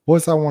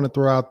voice I want to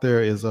throw out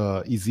there is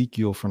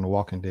Ezekiel from The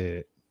Walking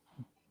Dead.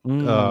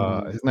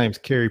 His name's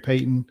Kerry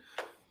Payton.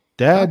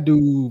 That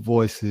dude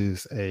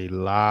voices a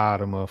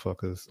lot of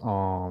motherfuckers.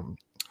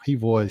 He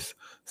voiced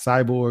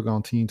Cyborg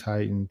on Teen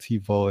Titans. He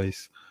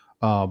voiced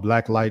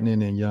Black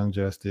Lightning and Young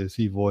Justice.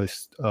 He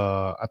voiced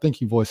I think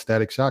he voiced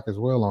Static Shock as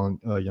well on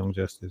Young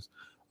Justice.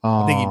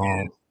 I think he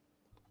did.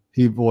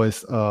 He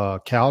voiced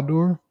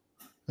Kaldor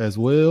as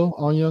well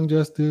on Young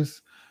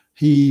Justice.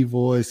 He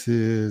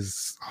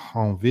voices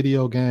on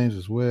video games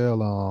as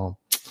well.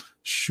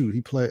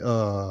 He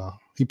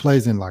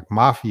plays in like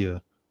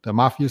Mafia, the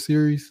Mafia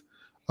series.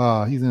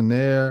 He's in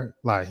there.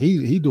 Like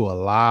he do a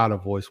lot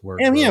of voice work.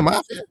 Damn, bro. yeah,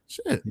 Mafia.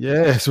 Shit.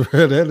 Yes,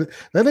 bro. That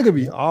nigga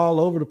be all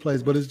over the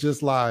place, but it's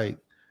just like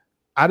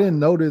I didn't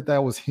know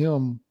that was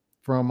him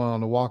from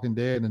The Walking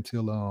Dead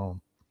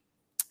until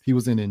he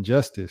was in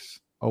Injustice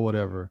or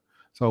whatever.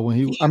 So when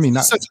he's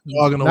such a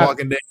dog in The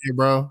Walking Dead,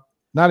 bro.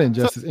 Not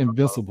Injustice,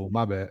 Invincible.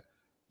 My bad.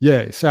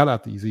 Yeah, shout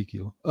out to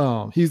Ezekiel.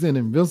 He's in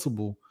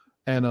Invincible,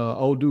 and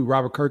old dude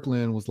Robert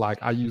Kirkland was like,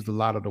 I used a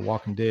lot of the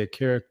Walking Dead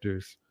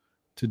characters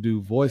to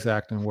do voice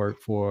acting work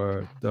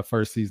for the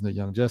first season of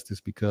Young Justice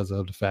because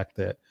of the fact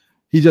that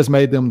he just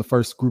made them the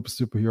first group of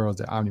superheroes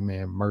that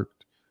Omni-Man murked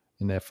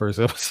in that first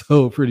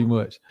episode, pretty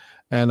much.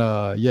 And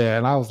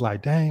and I was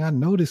like, dang, I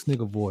know this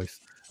nigga voice.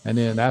 And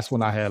then that's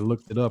when I had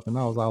looked it up and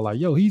I was all like,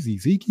 yo, he's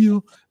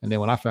Ezekiel. And then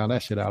when I found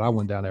that shit out, I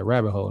went down that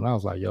rabbit hole and I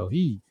was like, yo,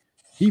 he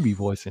be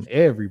voicing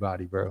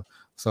everybody, bro.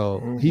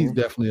 So he's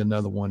definitely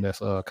another one that's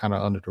kind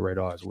of under the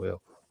radar as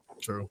well.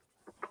 True.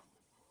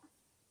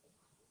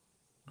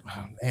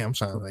 Oh, damn, I'm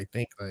trying to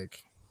think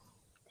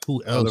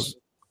who else?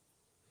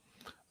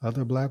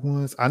 Other black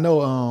ones. I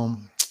know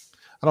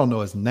I don't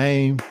know his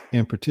name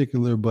in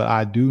particular, but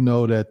I do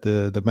know that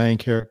the main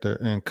character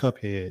in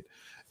Cuphead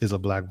is a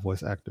black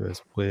voice actor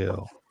as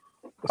well.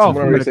 Oh,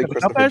 from the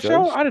Cuphead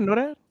show? I didn't know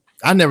that.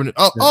 I never knew.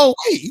 Oh,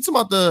 wait, you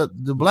talking about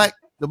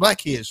the black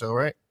kid show,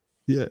 right?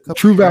 Yeah,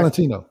 True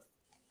Valentino.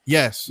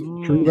 Yes,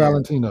 True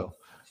Valentino.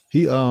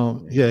 He's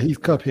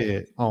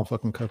Cuphead on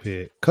fucking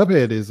Cuphead.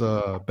 Cuphead is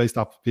based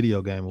off a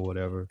video game or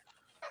whatever.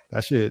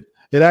 That shit.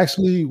 It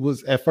actually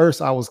was at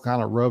first I was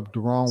kind of rubbed the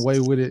wrong way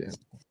with it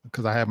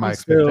because I had my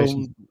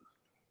expectations.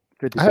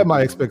 I had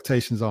my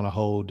expectations on a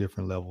whole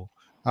different level.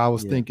 I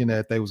was thinking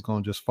that they was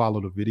gonna just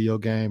follow the video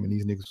game and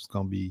these niggas was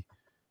gonna be,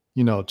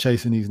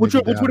 chasing these. Which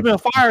would have been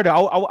fire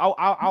though.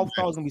 I thought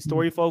it was gonna be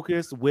story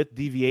focused with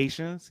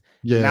deviations,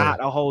 not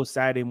a whole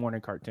Saturday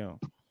morning cartoon.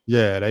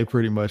 Yeah, they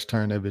pretty much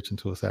turned that bitch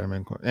into a Saturday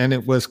morning cartoon.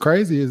 And what's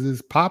crazy is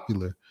it's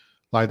popular.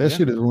 Like that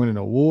shit is winning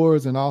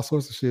awards and all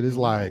sorts of shit. It's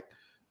like,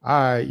 all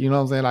right, you know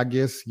what I'm saying? I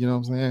guess, you know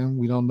what I'm saying?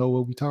 We don't know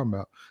what we're talking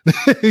about.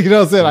 You know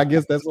what I'm saying? I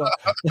guess that's why.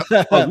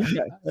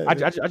 I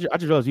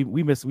just realized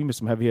we missed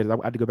some heavy hitters. I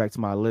had to go back to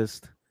my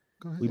list.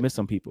 We missed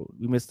some people.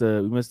 We missed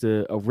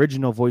the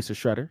original voice of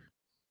Shredder.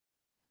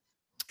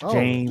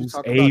 James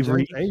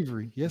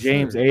Avery. Yes,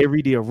 James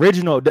Avery, the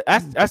original.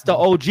 That's the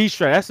OG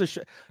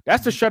Shredder.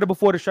 That's the Shredder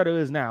before the Shredder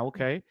is now.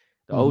 Okay,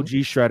 the OG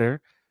Shredder.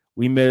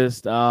 We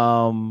missed.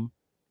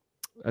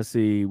 Let's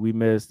see. We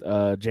missed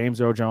James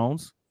Earl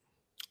Jones.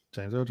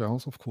 James Earl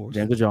Jones, of course.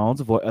 James Earl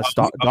Jones,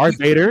 Darth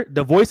Vader,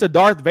 the voice of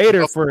Darth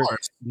Vader for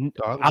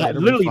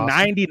literally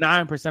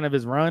 99% of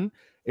his run,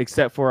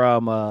 except for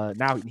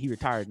now he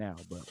retired now,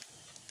 but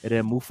and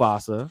then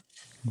Mufasa.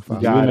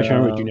 Did we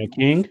mention Regina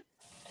King?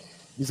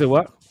 You said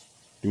what?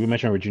 Did we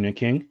mention Regina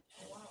King?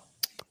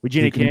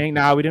 Regina King?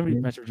 No, we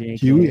didn't mention Regina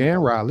King. Huey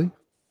and Riley.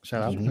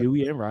 Shout out to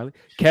Huey and Riley.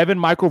 Kevin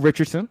Michael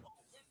Richardson.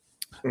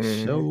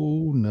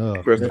 Show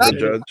enough.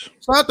 Judge.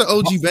 Shout out to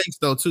OG Banks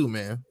though too,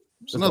 man.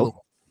 It's another one.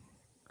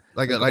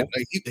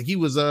 He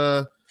was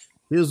the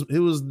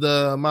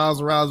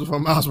Miles Morales before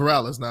Miles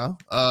Morales now.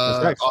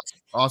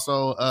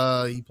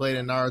 Also he played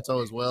in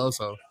Naruto as well,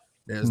 so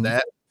there's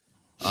that.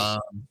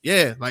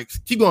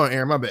 Keep going,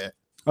 Aaron. My bad.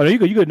 Oh, no,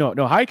 you good. No,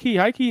 high key.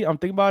 I'm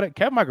thinking about it.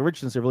 Kevin Michael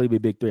Richardson should really be a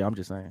big three. I'm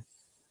just saying.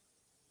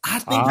 I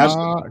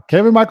think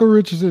Kevin Michael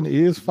Richardson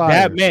is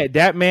fire.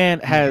 That man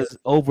has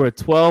over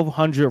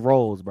 1,200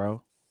 roles,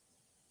 bro.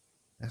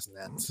 That's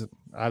nuts.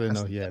 I didn't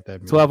know he had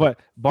that. 12.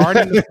 Barney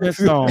and the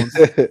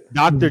Flintstones,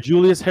 Dr.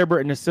 Julius Hibbert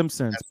and the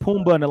Simpsons,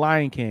 Pumbaa and the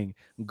Lion King,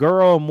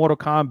 Girl in Mortal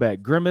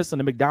Kombat, Grimace and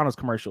the McDonald's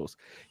commercials.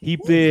 He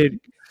did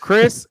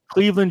Chris,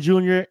 Cleveland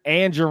Jr.,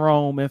 and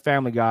Jerome in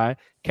Family Guy,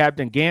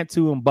 Captain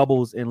Gantu and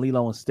Bubbles in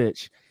Lilo and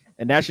Stitch.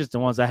 And that's just the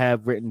ones I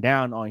have written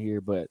down on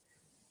here, but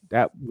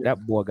that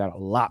boy got a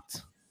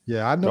lot.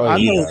 Yeah, I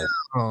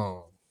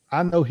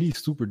know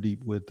he's super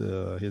deep with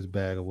his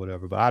bag or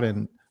whatever, but I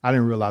didn't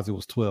realize it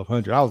was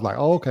 1,200. I was like,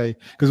 oh, okay.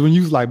 Because when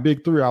you was like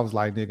Big Three, I was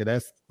like, nigga,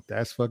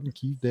 that's fucking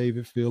Keith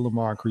David, Phil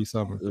Lamar, and Cree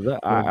Summers.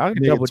 I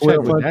can double check,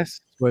 but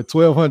that's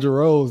 1,200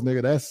 rows,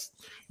 nigga. That's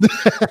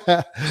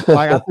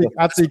like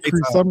I think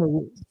Cree Summer.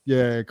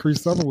 Yeah, Cree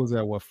Summer was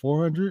at what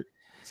 400.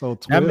 So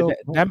 12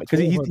 because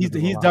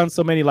he's done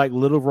so many like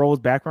little roles,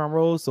 background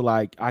roles. So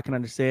like I can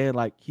understand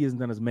like he hasn't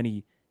done as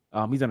many.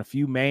 He's done a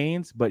few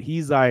mains, but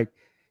he's like.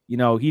 You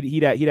know, he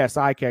that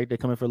side character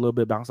coming for a little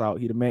bit, bounce out.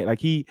 He the man,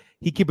 like he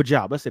keep a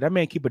job. Let's say that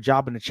man keep a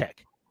job and a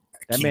check.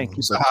 That man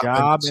keeps a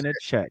job and a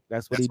check.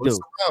 That's what he do.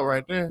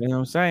 Right there. You know what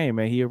I'm saying,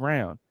 man? He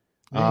around.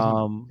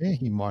 And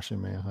he Martian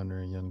Manhunter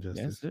and Young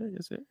Justice.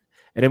 Yes, sir.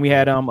 And then we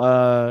had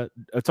talking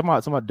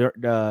about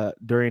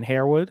Darian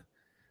Harewood.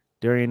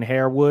 Darian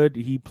Harewood,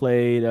 he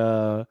played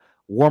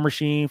War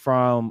Machine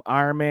from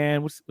Iron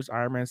Man. Which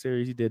Iron Man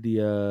series? He did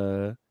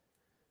the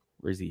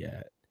where's he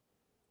at?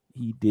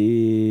 He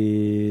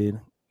did.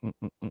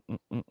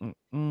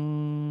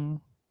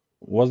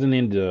 Wasn't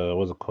in the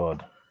what's it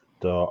called?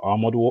 The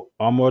armored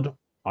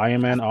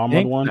Iron Man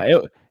armored one.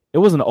 It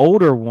was an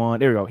older one.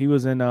 There we go. He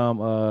was in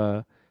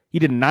He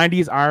did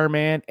 90s Iron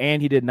Man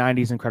and he did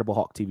 90s Incredible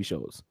Hulk TV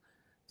shows.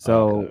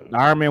 So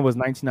Iron Man was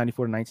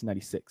 1994 to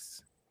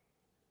 1996.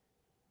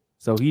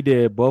 So he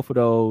did both of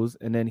those,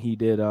 and then he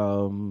did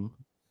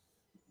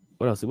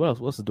what else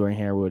was Dorian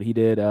Harewood? He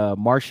did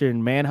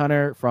Martian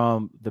Manhunter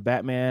from the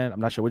Batman. I'm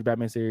not sure which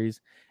Batman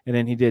series, and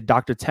then he did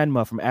Dr.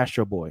 Tenma from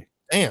Astro Boy.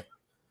 Damn.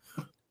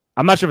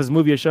 I'm not sure if it's a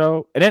movie or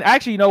show. And then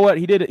actually, you know what?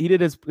 He did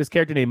his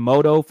character named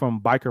Moto from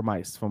Biker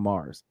Mice from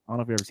Mars. I don't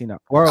know if you've ever seen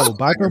that. Bro,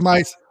 Biker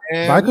Mice.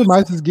 Biker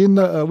Mice is getting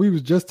the. We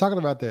was just talking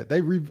about that.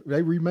 They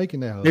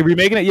remaking that. They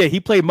remaking it. Yeah, he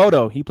played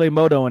Moto. He played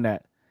Moto in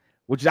that,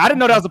 which I didn't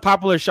know that was a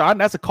popular show.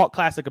 That's a cult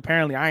classic.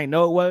 Apparently, I didn't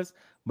know it was,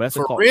 but that's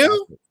for a cult real.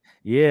 Classic.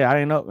 Yeah, I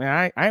didn't know.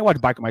 Man, I ain't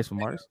watched Biker Mice from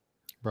Mars.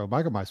 Bro,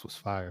 Biker Mice was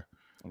fire.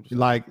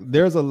 Like,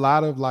 there's a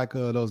lot of like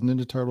those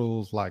Ninja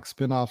Turtles like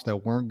spinoffs that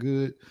weren't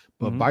good,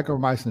 but Biker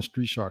Mice and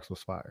Street Sharks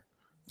was fire.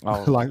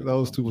 Oh, like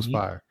those two was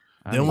fire.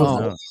 Them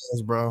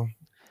was bro.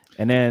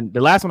 And then the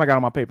last one I got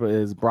on my paper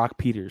is Brock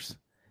Peters.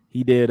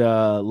 He did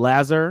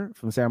Lazar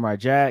from Samurai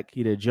Jack.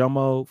 He did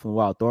Jomo from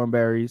Wild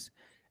Thornberries.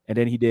 And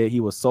then he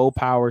was Soul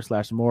Power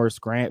 / Morris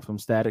Grant from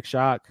Static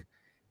Shock.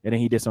 And then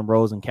he did some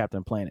roles in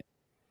Captain Planet.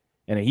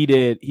 And then he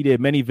did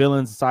many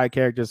villains and side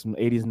characters from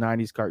 80s and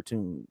 90s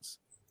cartoons.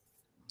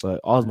 But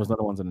Oz was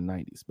another ones in the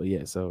 90s. But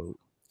yeah, so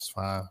it's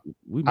fine.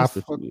 I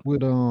fucked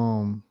with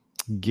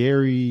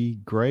Gary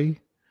Gray.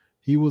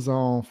 He was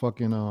on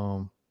fucking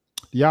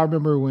y'all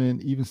remember when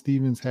Even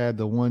Stevens had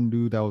the one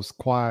dude that was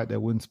quiet that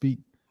wouldn't speak?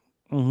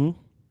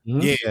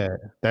 Yeah,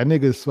 that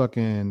nigga's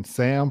fucking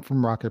Sam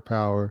from Rocket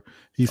Power.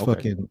 He's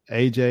fucking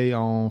AJ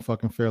on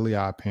fucking Fairly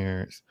Odd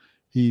Parents.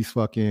 He's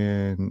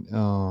fucking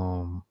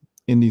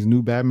in these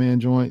new Batman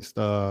joints,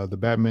 the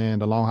Batman,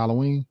 the Long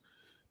Halloween.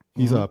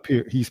 He's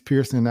he's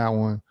Pierce in that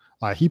one.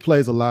 Like, he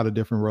plays a lot of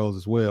different roles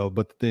as well.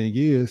 But the thing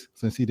is,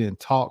 since he didn't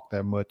talk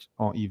that much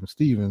on Even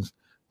Stevens,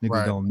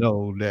 niggas don't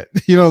know that,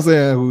 you know what I'm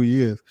saying, who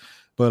he is.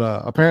 But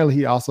apparently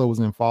he also was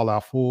in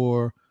Fallout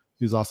 4.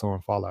 He was also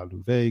in Fallout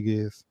New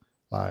Vegas.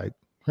 Like,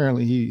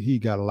 apparently he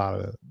got a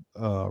lot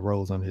of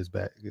roles on his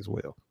back as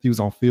well. He was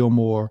on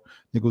Fillmore.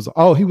 He was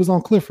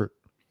on Clifford.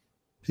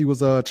 He was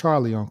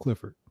Charlie on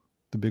Clifford,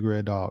 the Big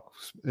Red Dog.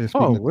 And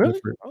speaking of really?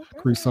 Clifford,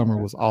 Cree Summer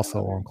was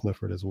also on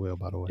Clifford as well,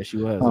 by the way. Yes, she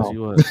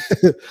was.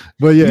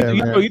 But yeah,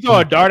 you throw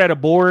a dart at a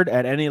board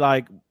at any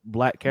like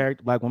black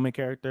woman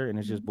character, and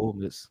it's just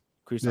boom. It's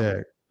Cree Summer.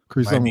 Yeah,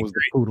 Cree Summer was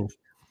the poodle.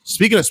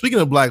 Speaking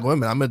of black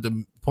women, I meant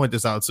to point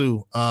this out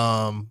too.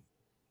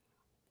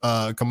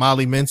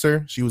 Kamali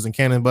Minter, she was in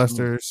Cannon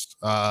Busters.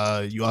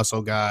 You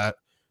also got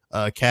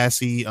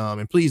Cassie,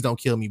 and please don't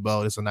kill me,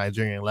 Bo. It's a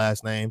Nigerian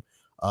last name.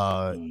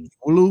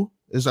 Ulu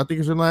is, I think,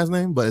 is her last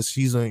name, but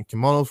she's in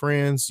Kimono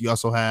Friends. You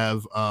also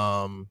have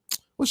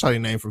what's her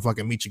name from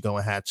fucking Michiko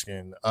and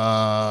Hatchin?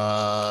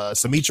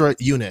 Samitra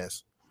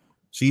Yunez.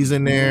 She's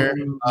in there.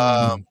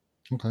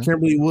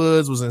 Kimberly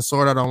Woods was in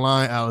Sword Art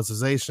Online,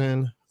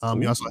 Alicization.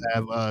 You also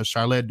have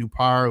Charlotte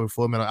Dupar with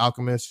Full Metal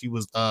Alchemist. She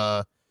was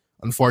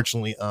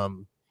unfortunately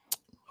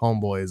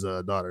Homeboy's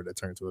daughter that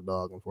turned to a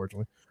dog,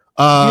 unfortunately.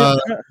 You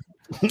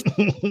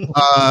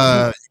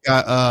got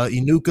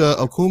Inuka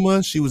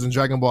Okuma. She was in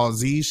Dragon Ball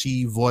Z.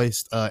 She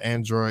voiced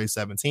Android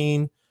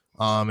 17,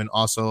 and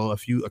also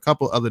a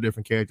couple other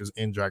different characters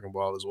in Dragon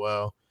Ball as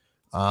well.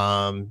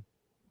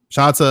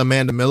 Shout out to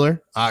Amanda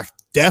Miller. I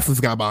definitely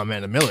forgot about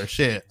Amanda Miller.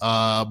 Shit.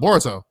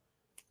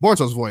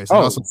 Boruto's voice. And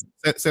also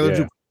Sailor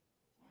Jupiter.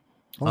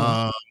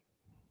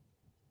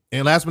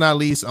 And last but not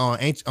least, on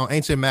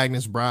Ancient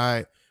Magnus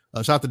Bride,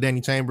 shout out to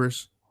Danny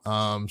Chambers.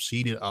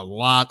 She did a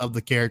lot of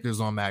the characters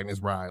on Magnus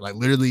Bride, like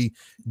literally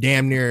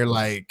damn near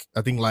like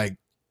I think like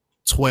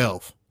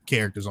 12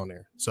 characters on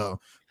there. So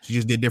she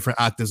just did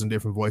different actors and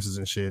different voices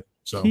and shit.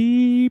 So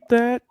keep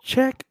that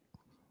check.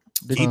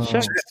 The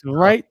checks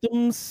write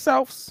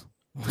themselves.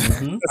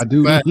 I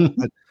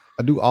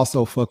do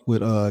also fuck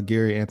with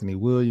Gary Anthony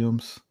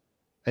Williams,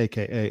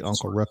 aka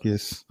Uncle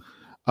Ruckus.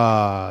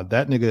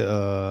 That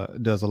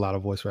nigga does a lot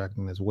of voice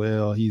acting as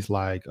well. He's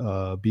like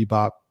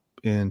Bebop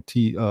in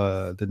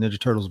the Ninja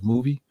Turtles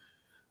movie.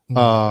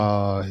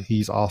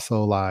 He's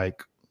also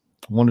like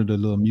one of the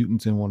little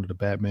mutants in one of the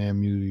Batman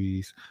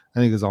movies. I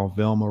think it's on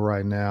Velma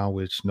right now,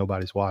 which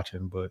nobody's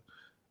watching, but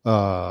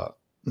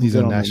he's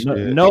in that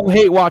shit. No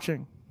hate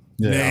watching.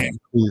 Yeah,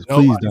 please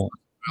don't.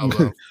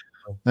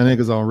 That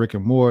nigga's on Rick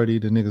and Morty.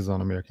 The nigga's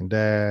on American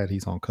Dad.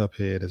 He's on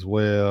Cuphead as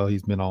well.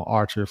 He's been on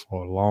Archer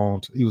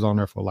for he was on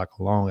there for like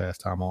a long ass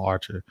time on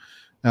Archer.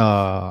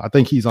 I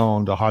think he's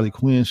on the Harley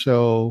Quinn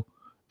show,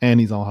 and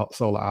he's on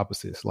Solar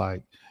Opposites.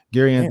 Like,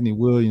 Gary Anthony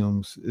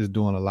Williams is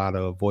doing a lot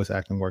of voice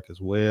acting work as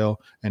well.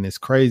 And it's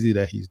crazy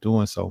that he's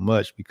doing so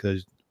much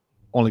because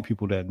only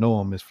people that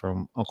know him is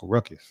from Uncle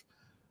Ruckus.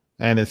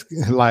 And it's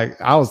like,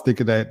 I was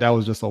thinking that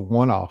was just a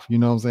one-off, you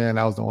know what I'm saying?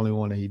 That was the only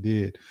one that he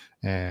did.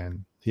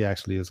 And he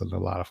actually is in a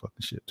lot of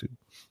fucking shit too.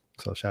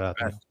 So shout out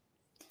to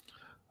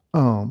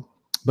him.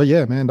 But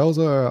yeah, man, those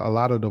are a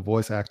lot of the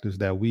voice actors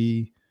that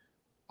we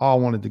all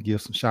wanted to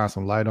shine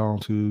some light on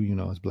to. You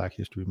know, it's Black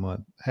History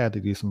Month. Had to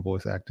get some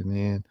voice acting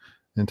in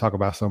and talk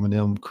about some of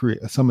them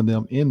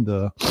in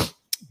the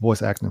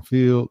voice acting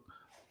field.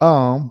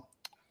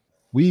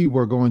 We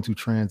were going to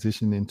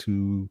transition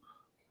into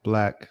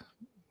black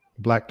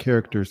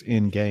characters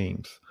in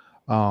games.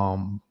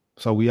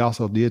 So we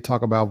also did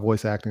talk about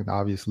voice acting.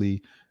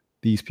 Obviously,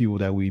 these people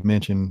that we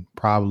mentioned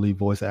probably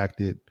voice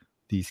acted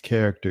these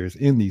characters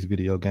in these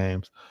video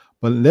games.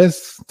 But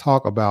let's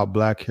talk about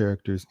black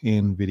characters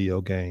in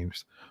video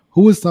games.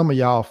 Who is some of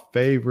y'all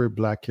favorite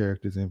black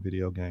characters in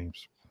video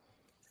games?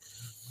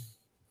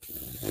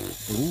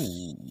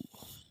 Ooh.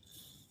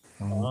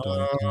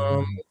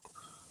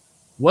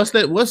 What's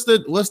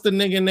the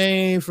nigga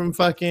name from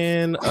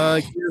fucking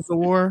Gears of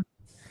War?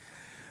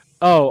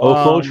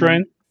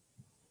 Coltrane.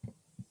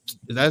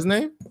 Is that his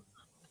name?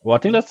 Well, I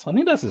think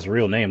that's his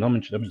real name. Let me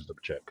just double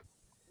check.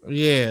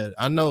 Yeah,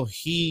 I know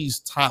he's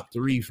top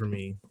 3 for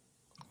me.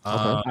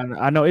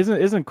 I know.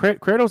 Isn't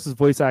Kratos'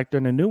 voice actor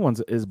in the new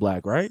ones is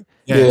black, right?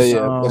 Yes.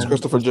 Yeah. That's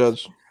Christopher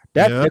Judge.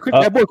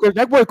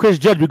 That boy Chris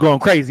Judge be going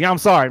crazy. I'm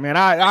sorry, man.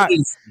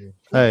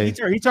 Hey,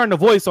 he turned the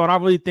voice on. I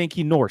really think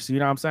he Norse. You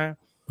know what I'm saying?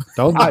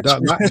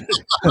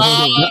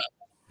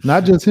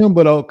 Not just him,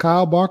 but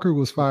Kyle Barker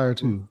was fired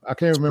too. I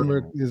can't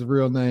remember his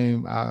real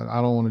name.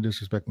 I don't want to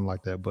disrespect him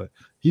like that, but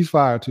he's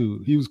fired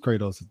too. He was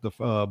Kratos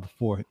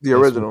before The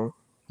original.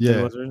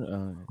 Yeah,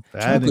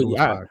 I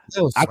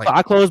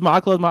closed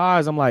my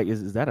eyes. I'm like,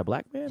 is that a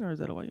black man or is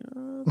that a white?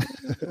 I'm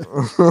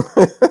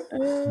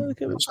trying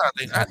to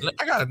think.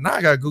 I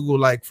gotta Google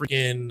like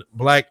freaking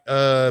black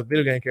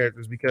video game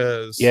characters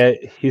because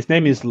his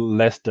name is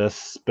Lester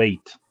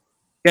Spate.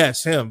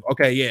 Yes, him.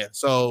 Okay, yeah.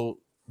 So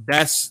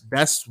that's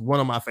one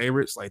of my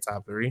favorites, like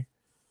top 3.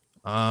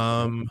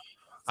 I'm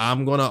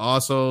gonna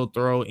also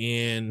throw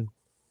in.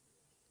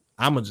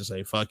 I'm gonna just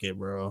say fuck it,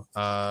 bro.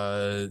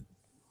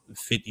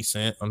 50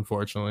 Cent,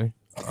 unfortunately.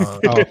 From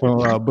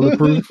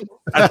Bulletproof.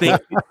 I think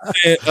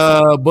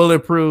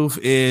Bulletproof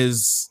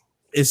is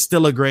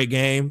still a great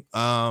game.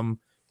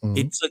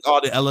 It took all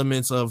the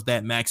elements of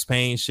that Max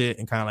Payne shit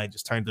and kind of like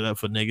just turned it up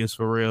for niggas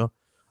for real.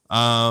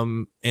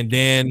 And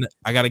then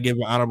I gotta give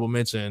an honorable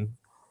mention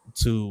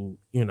to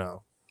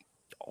CJ,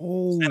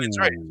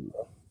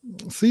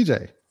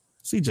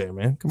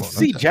 man. Come on.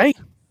 CJ.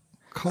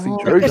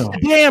 That's the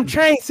damn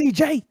train,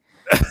 CJ.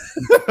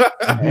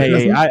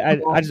 hey,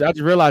 I just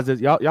realized that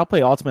y'all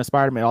play Ultimate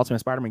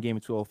Spider-Man game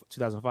in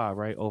 2005,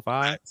 right?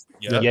 05?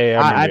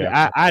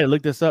 Yeah. I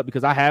looked this up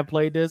because I have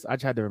played this. I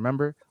just had to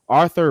remember.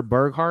 Arthur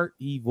Burkhart,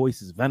 he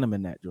voices Venom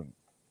in that joint.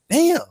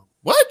 Damn.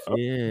 What?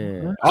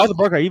 Yeah. Arthur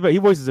Burkhart, he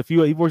voices a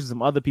few. He voices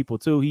some other people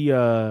too.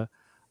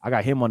 I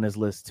got him on this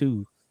list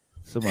too.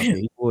 He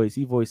voiced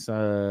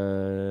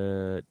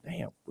damn,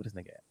 what is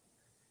nigga at?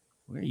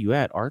 Where are you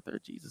at, Arthur?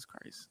 Jesus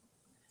Christ.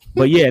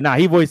 But yeah,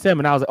 he voiced him,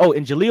 and I was like,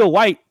 and Jaleel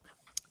White.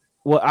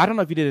 Well, I don't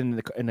know if he did it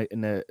in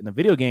the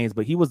video games,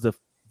 but he was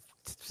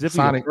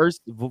specifically the first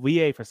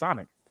VA for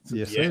Sonic.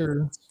 Yes,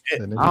 sir. I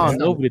don't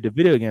know if he did the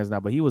video games now,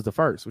 but he was the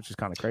first, which is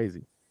kind of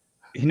crazy.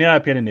 He never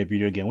appeared in the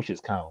video game, which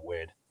is kind of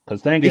weird.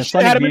 Because Sonic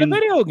had him in the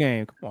video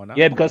game. Come on, now.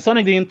 Yeah, because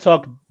Sonic didn't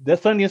talk.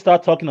 Sonic didn't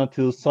start talking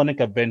until Sonic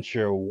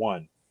Adventure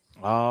 1.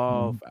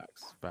 Oh,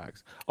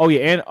 facts. Oh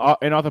yeah, and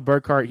Arthur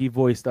Burkhart, he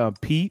voiced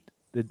Pete.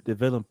 The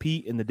villain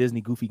Pete in the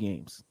Disney Goofy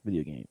games,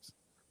 video games.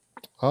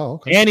 Oh,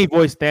 okay. And he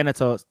voiced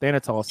Thanatos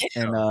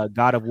and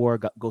God of War,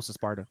 Ghost of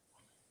Sparta.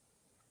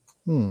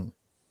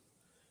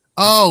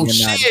 Oh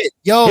shit,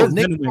 yo, his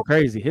Venom went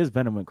crazy.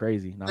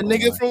 The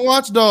nigga from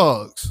Watch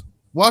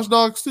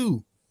Dogs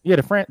 2. Yeah,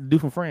 the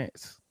dude from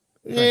France.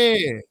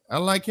 Yeah, I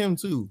like him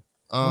too.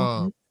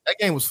 That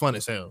game was fun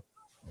as hell.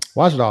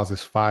 Watch Dogs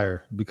is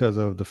fire because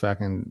of the fact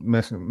and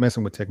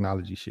messing with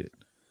technology shit.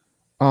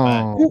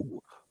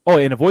 And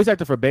the voice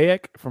actor for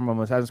Bayek from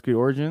Assassin's Creed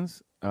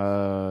Origins.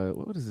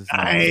 What is this?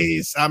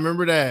 Nice. I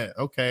remember that.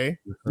 Okay.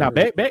 Now,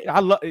 I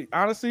love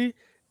honestly.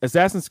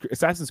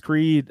 Assassin's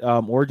Creed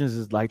Origins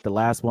is like the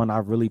last one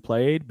I've really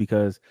played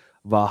because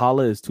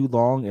Valhalla is too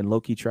long and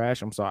low-key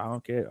trash. I'm sorry, I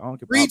don't care.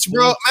 Reach,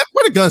 bro. Man,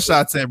 where the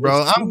gunshots at,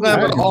 bro? I'm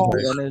glad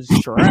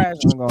it's trash.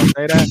 I'm gonna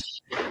say that.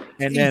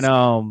 And then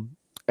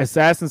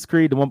Assassin's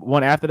Creed, the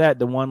one after that,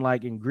 the one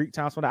like in Greek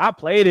Towns. I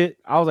played it.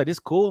 I was like, this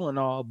cool and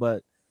all,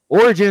 but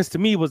Origins to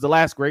me was the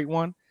last great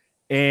one,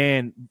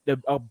 and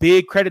a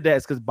big credit to that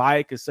is because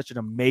Bayek is such an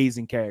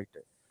amazing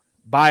character.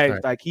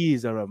 Bayek, like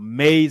he's an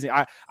amazing.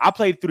 I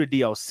played through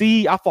the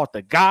DLC. I fought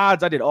the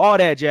gods. I did all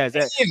that jazz.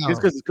 Just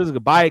because of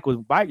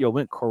Bayek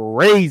went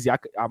crazy. I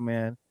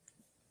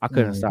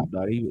couldn't stop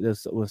that. It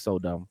was so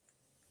dumb.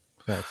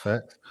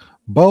 Facts.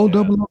 Bo,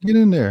 double get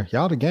in there.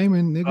 Y'all the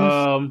gaming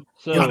niggas.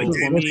 So for me,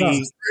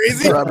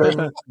 crazy.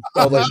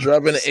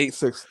 Dropping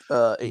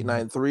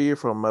 893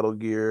 from Metal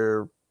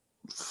Gear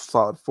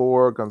Solid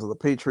 4, Guns of the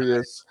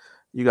Patriots.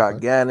 You got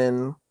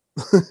Ganon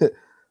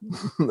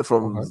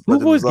from who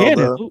was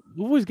Ganon?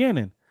 Who was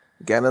Ganon?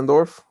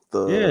 Ganondorf,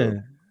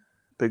 the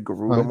big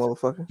Garuda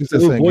motherfucker. You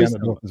just saying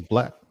Ganondorf is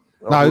black.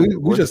 No,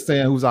 we're just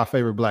saying who's our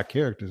favorite black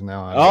characters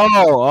now. I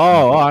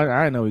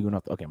didn't know we were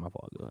going to. Okay, my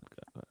fault. Go ahead.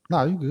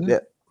 No, you good. Yeah.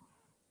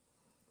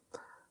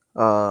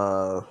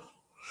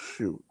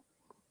 Shoot.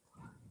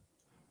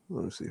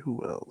 Let me see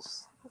who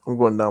else. I'm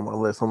going down my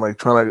list. I'm like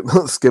trying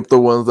to skip the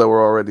ones that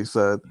were already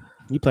said.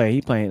 He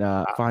playing find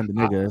the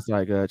nigga. It's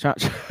like find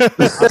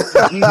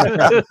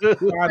the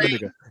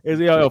nigga. Is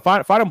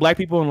finding black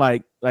people in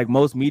like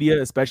most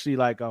media, especially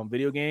like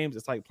video games.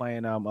 It's like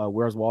playing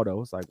Where's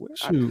Waldo. It's like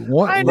shoot,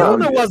 I know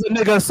there was a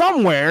nigga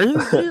somewhere.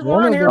 He's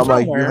around here I'm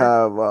like, somewhere. you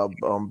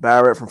have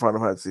Barrett from Final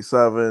Fantasy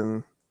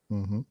 7.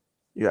 Mhm.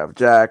 You have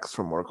Jax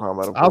from Mortal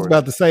Kombat. I was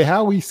about to say,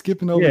 how are we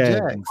skipping over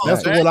Jax?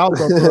 That's what I was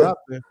going to throw out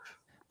there.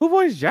 Who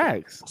voiced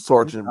Jax?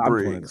 Sergeant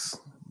Briggs.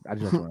 I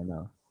just want to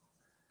know.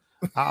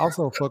 I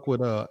also fuck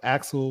with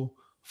Axel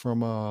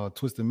from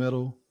Twisted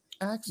Metal.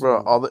 Axel.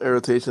 Bro, all the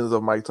irritations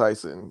of Mike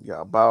Tyson. You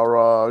got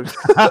Balrog.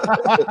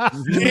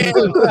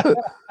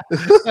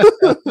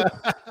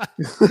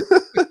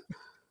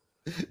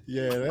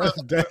 Yeah,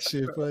 that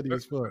shit funny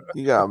as fuck.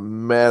 You got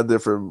mad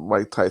different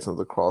Mike Tysons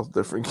across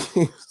different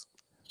games.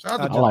 Shout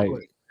out I to like-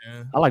 Blake,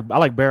 man. I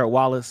like Barrett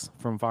Wallace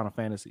from Final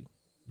Fantasy.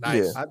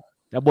 Nice. Yeah.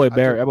 That boy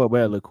Barrett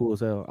look cool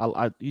as hell.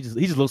 He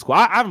just looks cool.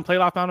 I haven't played a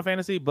lot of Final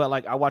Fantasy, but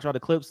like I watch all the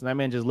clips and that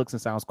man just looks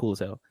and sounds cool as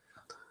hell.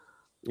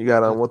 You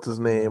got what's his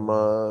name?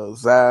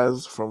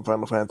 Zaz from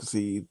Final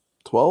Fantasy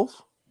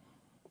 12?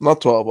 Not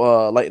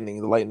 12,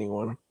 Lightning, the Lightning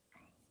one.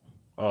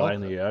 Oh, I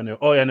know.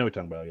 Oh, yeah, I know what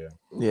you're talking about. Yeah,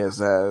 Yeah,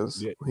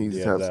 Zaz. Yeah, He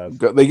yeah, has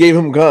Zaz. they gave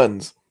him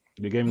guns.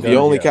 the game. The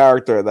only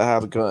character that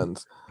has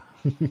guns.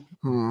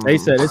 They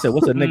said, what's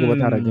a nigga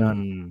without a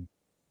gun?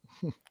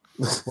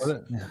 What's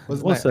a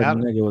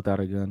nigga without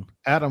a gun?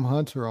 Adam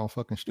Hunter on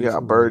fucking Street. Yeah,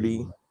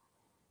 Birdie.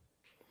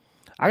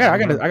 I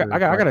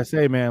gotta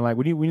say, man, like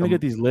when you look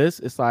at these lists,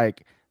 it's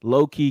like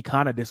low key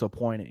kind of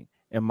disappointing,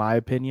 in my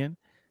opinion,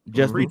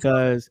 just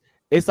because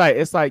it's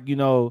like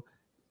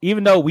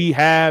even though we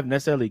have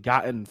necessarily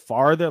gotten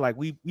farther, like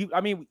we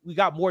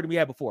got more than we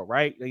had before,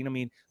 right? You know what I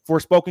mean?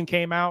 Forspoken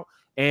came out,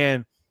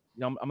 and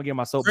I'm gonna get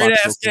my soapbox. Great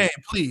ass game,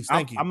 please.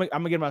 Thank you. I'm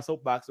gonna get my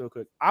soapbox real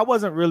quick. I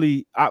wasn't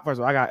really first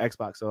of all, I got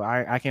Xbox, so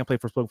I can't play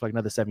Forspoken for like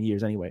another 7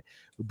 years anyway.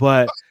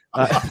 But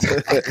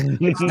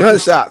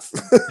Gunshots.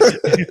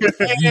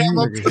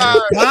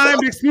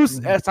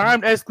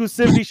 timed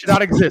exclusivity should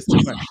not exist.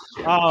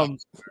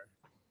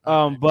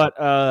 But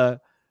I'm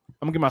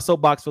gonna get my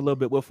soapbox for a little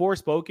bit. With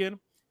Forspoken,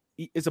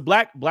 it's a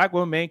black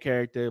woman main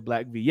character,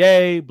 black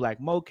VA, black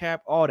mocap,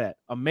 all that.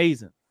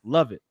 Amazing.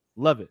 Love it,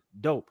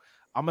 dope.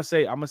 I'm gonna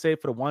say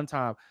it for the one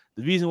time.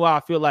 The reason why I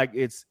feel like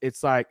it's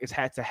a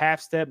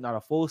half step, not a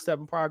full step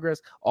in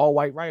progress. All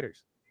white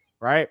writers,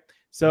 right?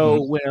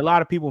 So when a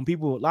lot of people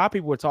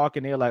were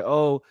talking, they're like,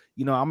 "Oh,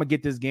 I'm gonna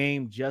get this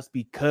game just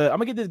because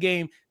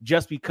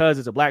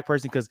it's a black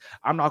person, because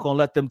I'm not gonna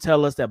let them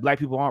tell us that black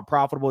people aren't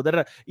profitable."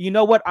 You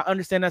know what? I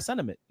understand that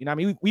sentiment. You know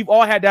what I mean? We've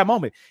all had that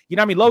moment. You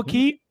know what I mean? Low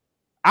key,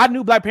 I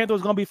knew Black Panther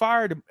was gonna be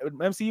fired. The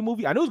MCU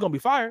movie, I knew it was gonna be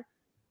fired.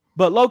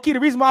 But low key, the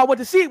reason why I went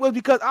to see it was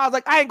because I was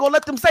like, I ain't gonna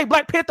let them say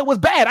Black Panther was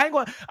bad. I ain't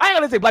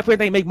gonna say Black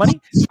Panther ain't make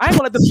money. I ain't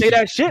gonna let them say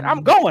that shit.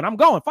 I'm going.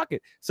 Fuck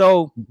it.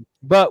 So,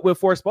 but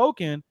with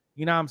Forspoken,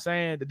 you know what I'm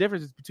saying? The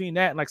difference is between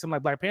that and like something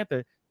like Black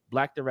Panther,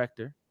 black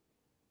director,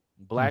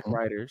 black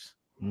writers,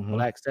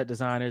 black set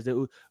designers,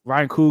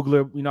 Ryan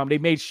Coogler, they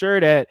made sure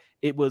that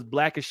it was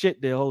black as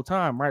shit the whole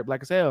time, right?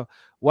 Black as hell.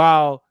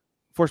 While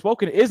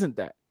Forspoken isn't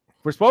that.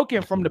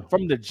 Forspoken from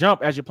the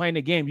jump, as you're playing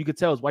the game, you could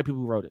tell it's white people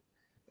who wrote it.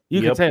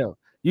 You can tell.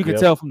 You can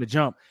tell from the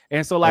jump.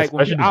 And so like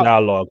especially the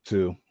dialogue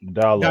too.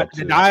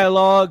 The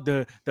dialogue,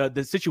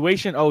 the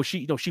situation. Oh,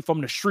 she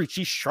from the street,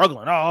 she's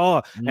struggling.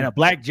 And a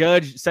black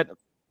judge said,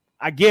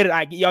 I get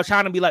it. Y'all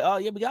trying to be like, oh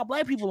yeah, we got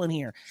black people in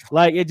here.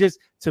 Like it just,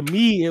 to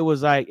me, it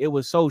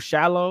was so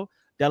shallow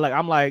that like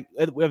I'm like,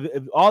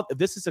 if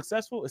this is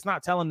successful, it's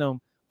not telling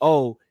them,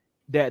 oh,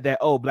 that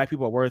black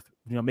people are worth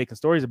making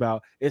stories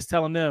about. It's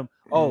telling them,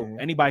 oh,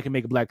 anybody can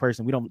make a black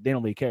person. They don't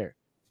really care.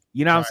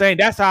 You know what I'm saying?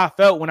 That's how I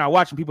felt when I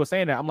watched people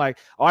saying that. I'm like,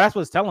 oh, that's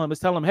what it's telling them.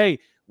 It's telling them, hey,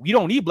 we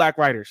don't need black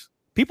writers.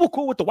 People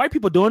cool with the white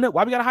people doing it.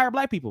 Why we gotta hire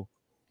black people?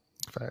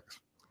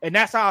 Facts. And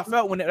that's how I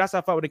felt when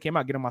it came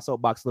out. Getting my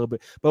soapbox a little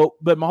bit,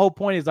 but my whole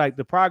point is like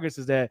the progress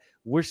is that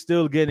we're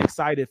still getting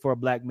excited for a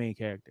black main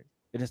character.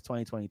 It is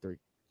 2023,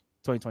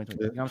 2023.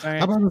 You know what I'm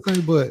saying? I'm about to say,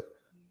 but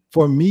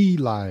for me,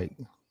 like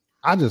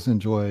I just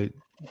enjoyed.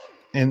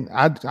 And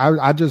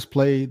I just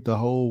played the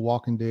whole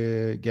Walking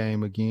Dead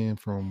game again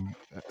from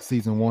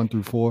season 1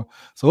 through 4.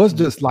 So it's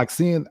just like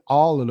seeing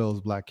all of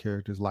those black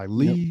characters. Like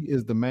Lee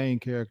is the main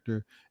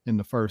character in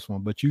the first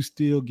one, but you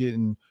still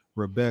getting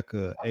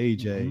Rebecca,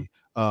 AJ,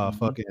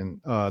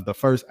 the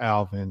first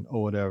Alvin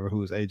or whatever,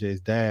 who's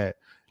AJ's dad.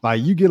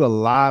 Like you get a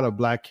lot of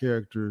black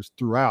characters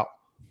throughout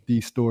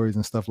these stories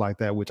and stuff like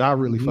that, which I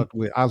really fucked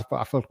with. I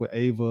fucked with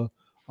Ava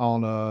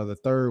on the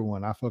third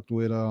one. I fucked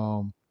with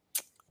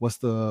what's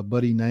the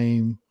buddy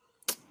name?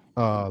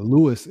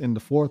 Lewis in the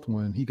fourth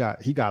one. He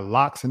got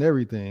locks and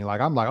everything. Like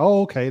I'm like,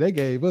 oh, okay, they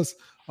gave us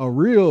a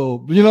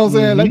real, you know what I'm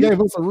saying? They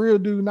gave us a real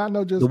dude, not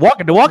no just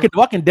the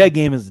Walking Dead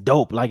game is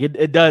dope. Like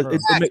it does,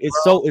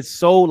 it's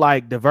so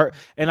like diverse,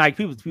 and like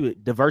people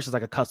diverse is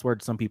like a cuss word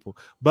to some people,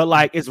 but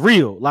like it's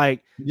real.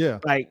 Like yeah,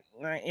 like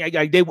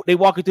they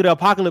walking through the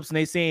apocalypse and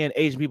they saying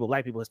Asian people,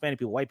 black people, Hispanic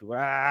people, white people.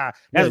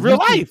 That's real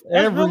life.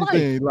 That's real life.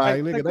 Everything.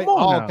 Like they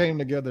all came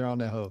together on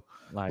that hoe.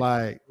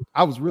 Like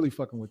I was really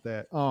fucking with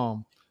that.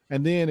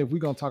 And then if we're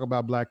gonna talk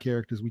about black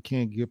characters, we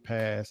can't get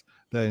past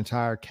the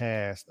entire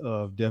cast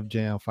of Def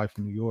Jam Fight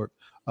for New York.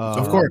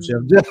 Of course,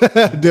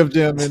 Def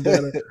Jam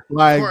Vendetta.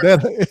 Like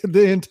that,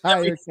 the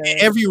entire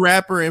every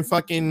rapper in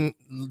fucking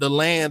the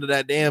land of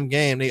that damn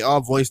game, they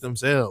all voice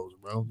themselves,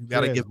 bro. You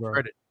gotta give them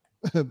credit.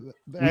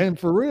 And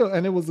for real,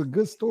 and it was a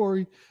good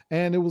story,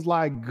 and it was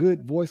like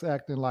good voice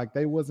acting. Like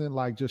they wasn't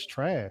like just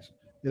trash.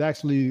 It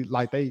actually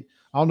like I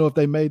don't know if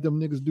they made them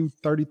niggas do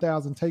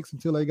 30,000 takes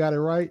until they got it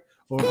right,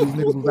 or if these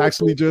niggas was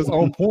actually just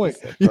on point.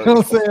 You know what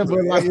I'm saying?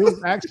 But like it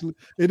was actually,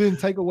 it didn't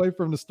take away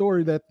from the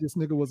story that this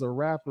nigga was a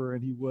rapper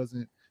and he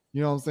wasn't,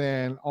 you know what I'm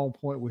saying, on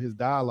point with his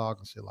dialogue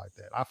and shit like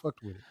that. I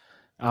fucked with it.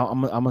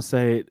 I'm gonna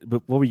say,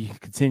 before we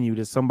continue,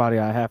 there's somebody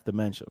I have to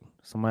mention.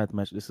 Somebody I have to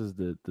mention. This is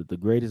the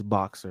greatest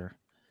boxer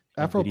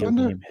Afro in video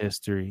Thunder game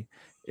history.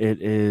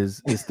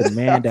 It's the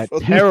man that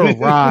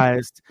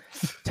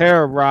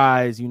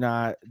terrorized, you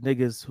know,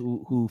 niggas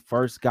who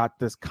first got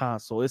this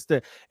console. It's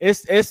the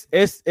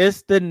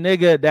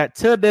nigga that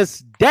to this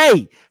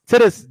day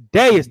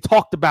is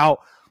talked about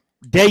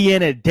day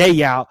in and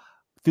day out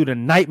through the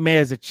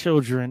nightmares of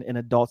children and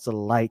adults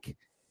alike.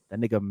 That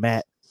nigga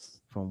Matt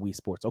from Wii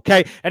Sports,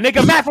 okay? And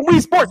nigga Matt from Wii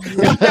Sports,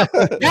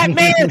 that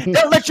man,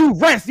 they'll let you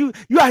rest. You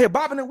out here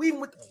bobbing and weaving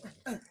with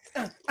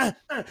and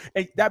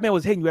that man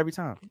was hitting you every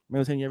time. It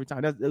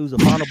was a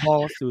final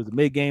boss. It was a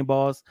mid-game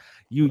boss.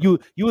 You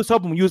was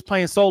hoping when you was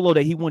playing solo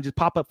that he wouldn't just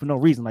pop up for no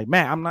reason. Like,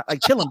 man, I'm not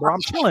like chilling, bro. I'm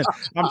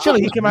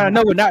chilling. He came out of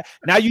nowhere.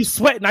 Now you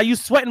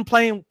sweating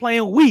playing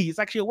Wii. It's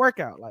actually a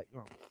workout. Like,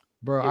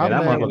 bro,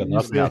 that motherfucker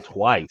knocked me out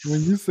twice.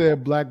 When you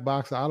said black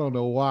boxer, I don't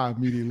know why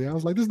immediately. I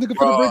was like, this nigga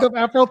finna bring up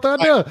Afro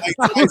Thunder.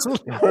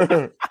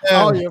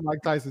 Oh yeah, Mike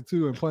Tyson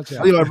too, and Punch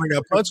Out. You want to bring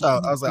up Punch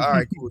Out? I was like, all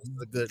right, cool.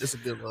 This is a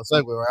good little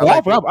segue.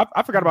 Right?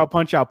 I forgot about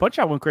Punch Out. Punch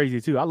Out went crazy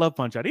too. I love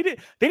Punch Out.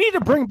 They need to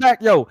bring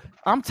back.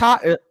 I'm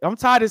tired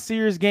of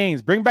serious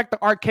games. Bring back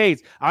the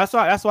arcades. That's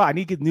why I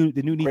need to get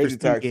the new Need for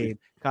Speed game.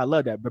 I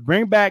love that, but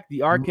bring back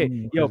the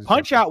arcade.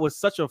 Punch Out was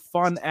such a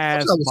fun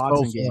ass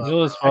boxing game. It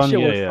was fun. That shit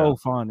was so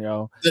fun,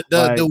 yo.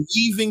 The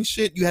weaving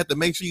shit, you had to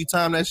make sure you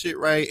time that shit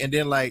right, and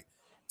then like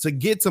to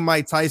get to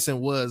Mike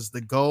Tyson was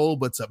the goal,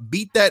 but to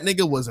beat that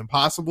nigga was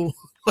impossible.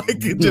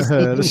 Like it just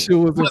the shit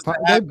was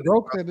impossible. They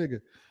broke that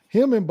nigga.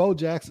 Him and Bo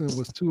Jackson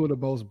was two of the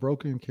most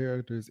broken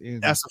characters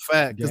in. That's a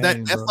fact, because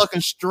that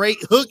fucking straight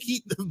hook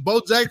Bo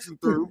Jackson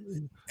threw,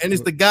 and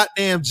it's the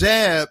goddamn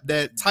jab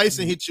that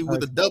Tyson hit you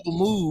with a double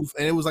move,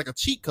 and it was like a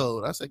cheat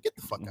code. I said, get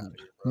the fuck out of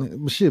here,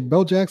 bro. Shit,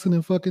 Bo Jackson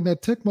and fucking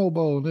that Tecmo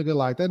Bowl, nigga,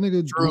 like that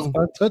nigga was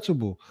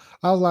untouchable.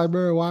 I was like,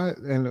 bro, why?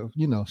 And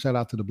shout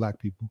out to the black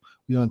people.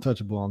 We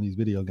untouchable on these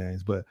video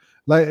games, but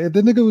like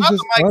the nigga was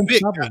just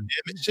unstoppable.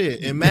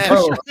 Shit, and man,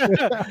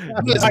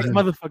 like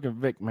motherfucking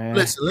Vic, man.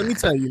 Listen, let me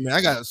tell you, man.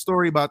 I got a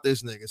story about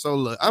this nigga. So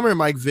look, I remember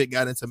Mike Vick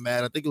got into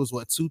Madden. I think it was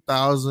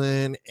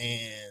 2005.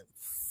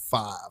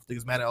 I think it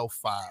was Madden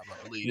 05,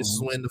 I believe. This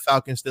is when the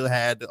Falcons still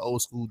had the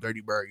old school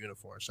Dirty Bird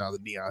uniform. Shout out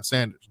to Deion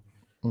Sanders.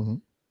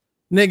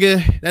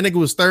 Nigga, that nigga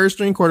was third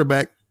string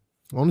quarterback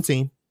on the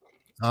team.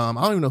 I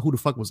don't even know who the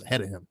fuck was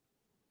ahead of him.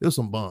 There was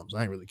some bums.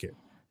 I ain't really care.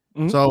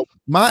 So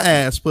my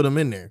ass put him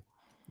in there.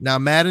 Now,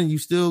 Madden, you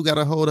still got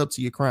to hold up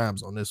to your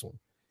crimes on this one.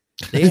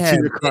 They had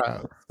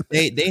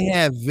they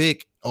had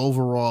Vic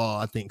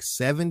overall, I think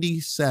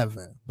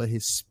 77, but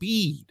his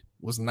speed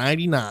was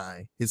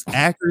 99. His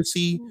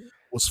accuracy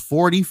was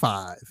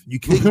 45. You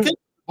couldn't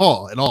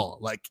ball at all.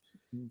 Like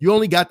you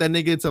only got that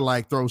nigga to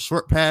like throw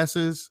short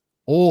passes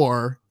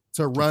or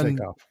to run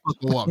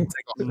walk and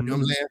take off. You know what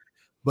I'm saying?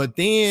 But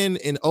then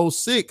in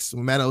 06,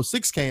 when Madden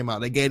 06 came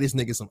out, they gave this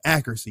nigga some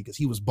accuracy because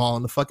he was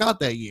balling the fuck out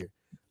that year.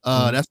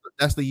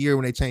 That's the year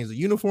when they changed the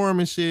uniform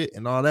and shit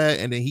and all that,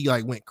 and then he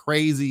like went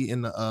crazy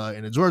in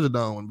the Georgia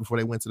Dome before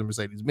they went to the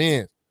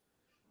Mercedes-Benz.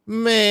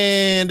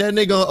 Man, that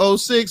nigga on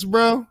 06,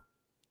 bro.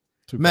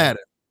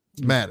 Madden.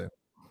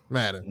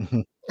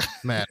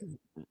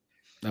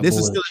 This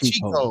is still a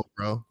cheat code,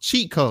 bro.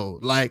 Cheat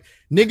code. Like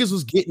niggas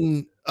was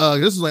getting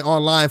this was like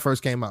online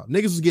first came out.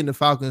 Niggas was getting the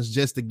Falcons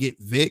just to get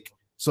Vic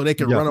so they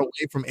can run away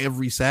from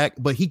every sack,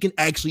 but he can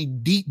actually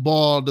deep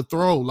ball the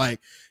throw.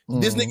 Like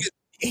this nigga,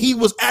 he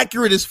was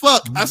accurate as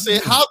fuck. I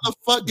said, how the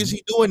fuck is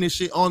he doing this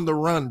shit on the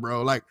run,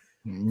 bro? Like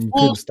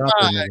full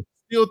stride,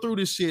 still through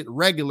this shit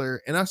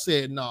regular. And I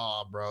said,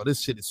 nah, bro,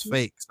 this shit is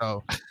fake.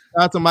 So shout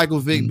out to Michael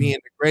Vick being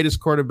the greatest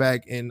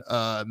quarterback in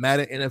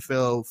Madden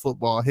NFL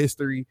football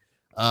history.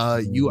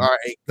 You are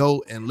a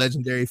GOAT and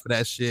legendary for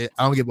that shit.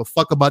 I don't give a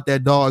fuck about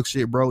that dog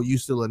shit, bro. You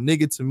still a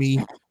nigga to me.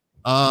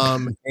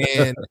 And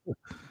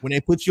when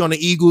they put you on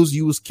the Eagles,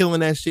 you was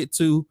killing that shit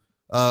too.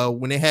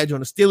 When they had you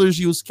on the Steelers,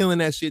 you was killing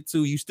that shit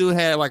too. You still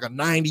had like a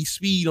 90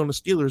 speed on the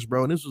Steelers,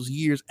 bro. And this was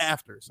years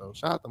after. So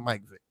shout out to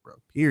Mike Vick, bro.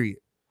 Period.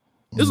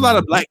 There's a lot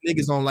of black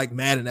niggas on like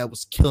Madden that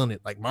was killing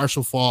it, like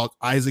Marshall Faulk,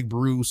 Isaac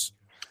Bruce.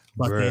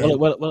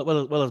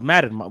 Well, it's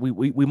Madden.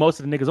 We most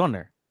of the niggas on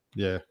there.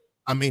 Yeah,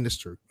 I mean it's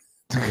true.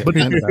 But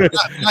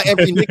not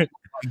every nigga was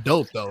like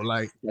dope though.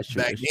 Like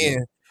back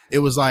then, it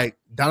was like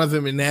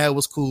Donovan McNabb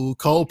was cool.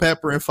 Cole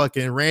Pepper and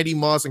fucking Randy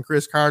Moss and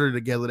Chris Carter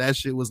together. That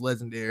shit was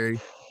legendary.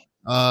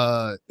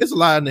 It's a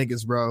lot of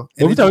niggas, bro.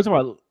 What we talking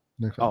about?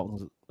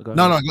 Oh,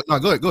 no,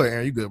 go ahead,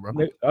 Aaron. You good, bro?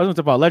 I was gonna talk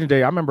about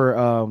legendary. I remember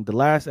the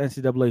last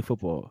NCAA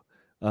football.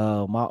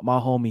 My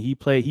homie, he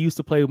used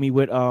to play with me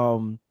with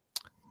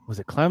was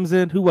it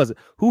Clemson? Who was it?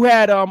 Who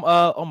had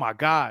oh my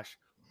gosh,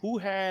 who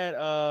had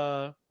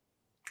the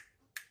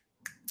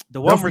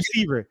one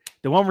receiver?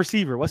 The one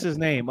receiver. What's his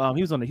name?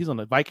 He was on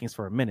the Vikings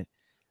for a minute.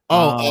 You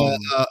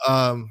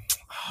know,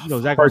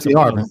 Percy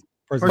Harvin.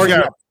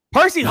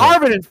 Percy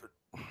Harvin.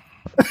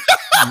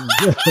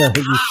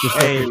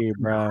 Hey,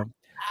 bro.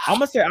 I'm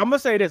gonna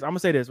say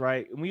this,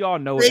 right? And we all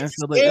know it.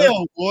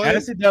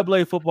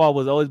 NCAA football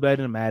was always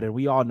better than Madden.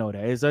 We all know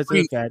that. It's a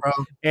fact.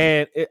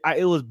 And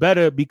it was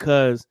better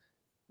because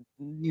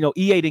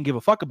EA didn't give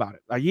a fuck about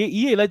it. Like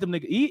EA let them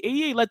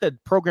EA let the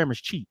programmers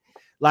cheat.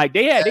 Like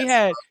they had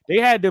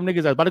them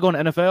niggas that was about to go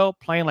in the NFL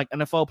playing like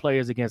NFL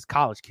players against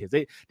college kids.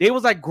 They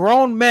was like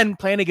grown men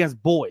playing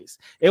against boys.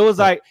 It was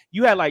like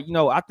you had like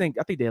I think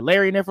they had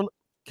Larry in there for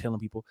killing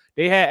people.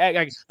 They had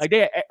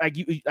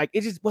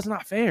it just was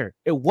not fair.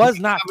 It was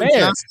not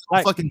fair.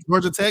 Like fucking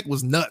Georgia Tech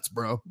was nuts,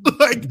 bro.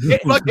 they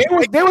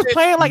was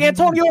playing like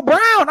Antonio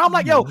Brown. I'm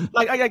like, yo,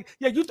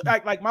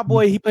 like my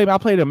boy. I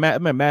played a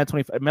Madden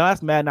 25. My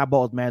last Madden I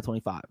bought was Madden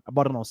 25. I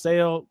bought it on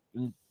sale.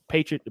 The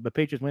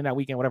Patriots win that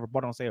weekend, whatever,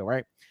 bought on sale,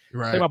 right?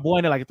 Right. My boy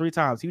in there like 3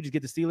 times. He would just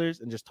get the Steelers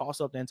and just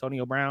toss up to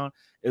Antonio Brown.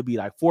 It would be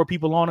like 4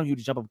 people on him. He would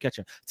just jump up and catch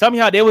him. Tell me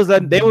how they was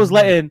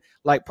letting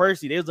like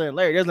Percy, they was letting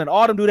Larry, they was letting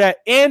all them do that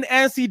in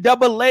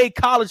NCAA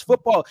college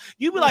football.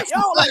 You'd be like,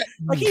 yo,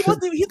 like he's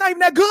not even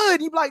that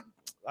good. You'd be like,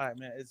 all right,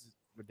 man, it's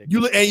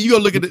ridiculous. You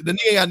gonna look at the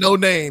nigga ain't got no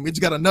name. It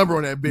just got a number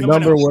on that bitch.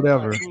 Number,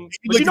 whatever.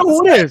 But you know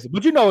who it is.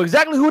 But you know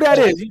exactly who that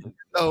is.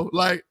 No,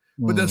 like.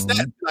 But the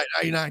stats like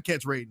 99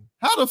 catch rating.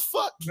 How the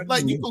fuck?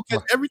 Like you gonna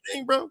catch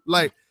everything, bro?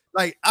 Like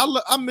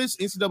I miss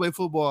NCAA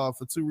football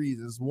for 2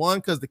 reasons. One,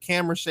 because the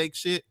camera shake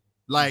shit.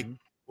 Like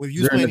when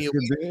you was playing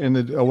in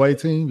the away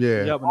team,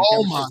 yeah.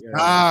 Oh my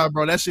god,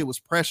 bro, that shit was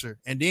pressure.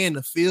 And then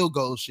the field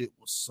goal shit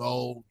was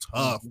so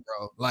tough,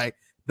 bro. Like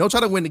don't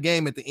try to win the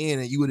game at the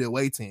end and you were the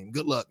away team.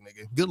 Good luck,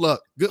 nigga. Good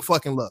luck. Good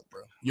fucking luck,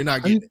 bro. You're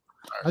not getting it.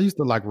 I used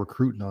to like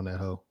recruiting on that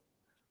hoe.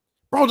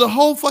 Bro, the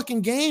whole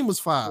fucking game was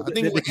fire. I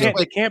think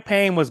the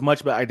campaign was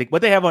much better. I think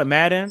what they have on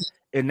Madden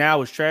and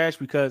now is trash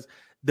because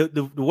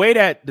the way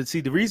that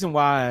the reason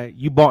why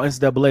you bought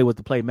NCAA was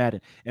to play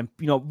Madden, and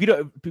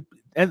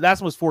and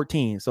that was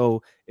 14.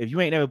 So if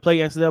you ain't never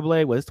played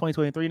NCAA, well, it's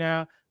 2023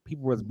 now.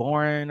 People was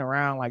born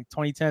around like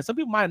 2010. Some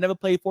people might have never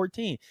played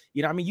 14.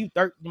 You know, what I mean, you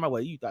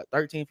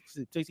 13,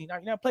 16, you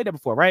never played that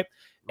before, right?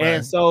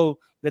 And so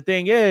the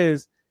thing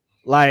is,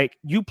 like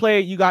you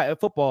got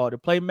football to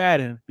play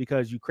Madden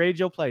because you created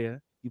your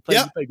player. You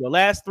played your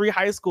last 3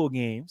 high school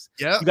games.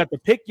 Yeah. You got to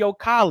pick your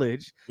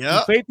college. Yeah.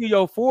 You played through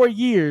your 4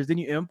 years. Then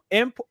you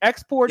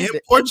export your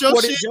shit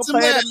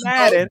to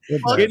Madden,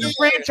 get in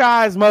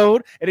franchise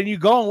mode, and then you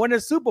go and win a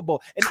Super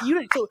Bowl.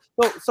 And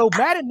so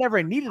Madden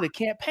never needed a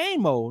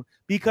campaign mode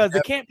because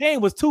the campaign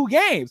was 2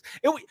 games.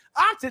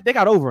 They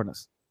got over on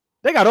us.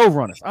 They got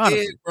over on us,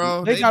 honestly.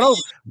 Bro. They got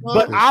over.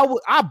 But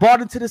I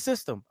bought into the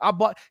system.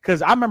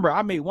 Because I remember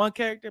I made one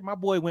character. My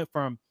boy went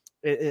from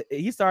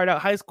he started out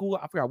high school.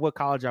 I forgot what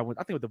college I went.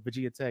 I think with the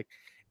Virginia Tech.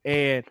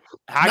 And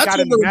I got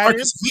into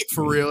Madden.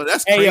 For real.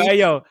 That's crazy. Hey,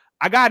 yo.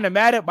 I got into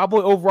Madden. My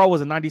boy overall was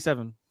a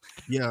 97.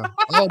 Yeah.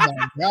 Oh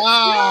my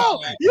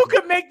god. Yo, you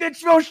could make the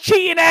most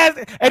cheating ass,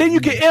 and then you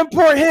can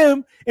import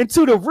him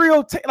into the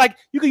real like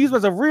you can use him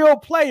as a real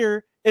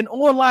player in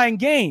online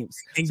games.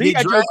 And so you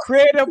got your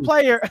creative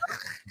player.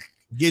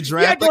 Get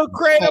drafted. You got your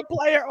creative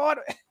player on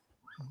it.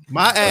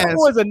 My ass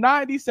was a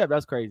 97.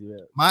 That's crazy, man.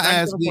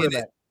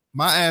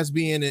 My ass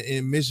being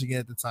in Michigan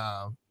at the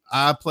time.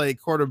 I played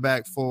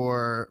quarterback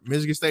for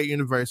Michigan State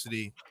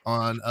University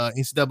on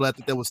NCAA. I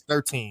think that was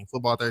 13,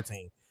 football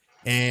 13.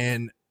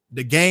 And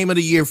the game of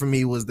the year for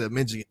me was the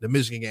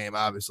Michigan game,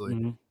 obviously.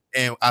 Mm-hmm.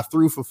 And I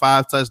threw for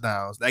 5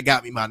 touchdowns. That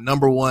got me my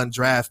number 1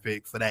 draft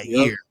pick for that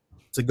year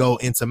to go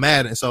into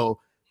Madden. So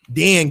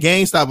then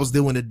GameStop was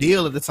doing a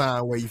deal at the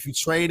time where if you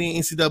trade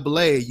in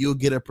NCAA, you'll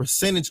get a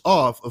percentage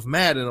off of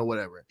Madden or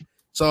whatever.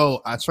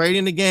 So I trade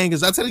in the game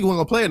because I tell you, we're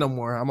gonna play it no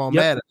more. I'm on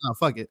Madden. Oh,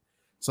 fuck it.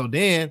 So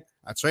then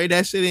I trade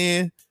that shit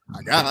in.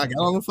 I got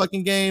on the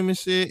fucking game and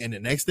shit. And the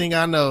next thing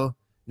I know,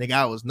 nigga,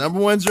 I was number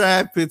 1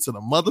 draft pick to the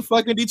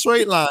motherfucking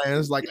Detroit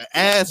Lions, like an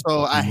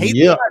asshole. I hate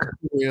that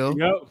real.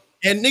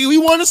 And nigga, we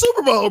won the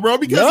Super Bowl, bro,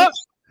 because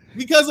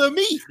of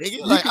me.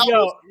 Nigga. Like,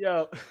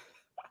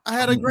 I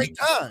had a great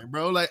time,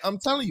 bro. Like I'm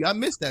telling you, I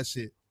missed that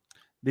shit.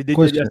 Man,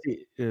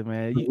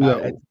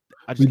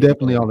 we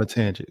definitely on a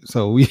tangent,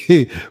 so we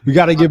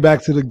got to get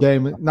back to the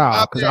game.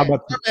 Nah, because I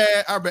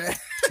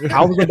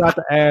was about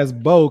to ask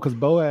Bo because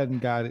Bo hadn't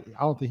got it.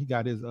 I don't think he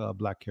got his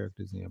black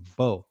characters in.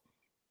 Bo,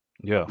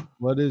 yeah.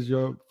 What is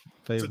your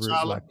favorite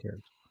black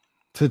character?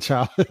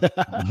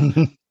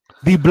 T'Challa,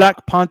 the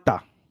Black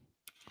Panther.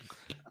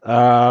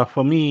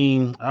 For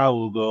me, I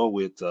will go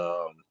with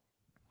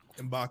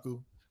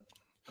M'Baku.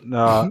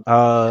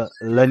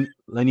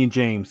 Lenny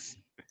James.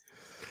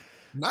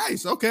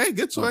 Nice. Okay,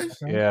 good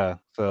choice. Yeah.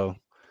 So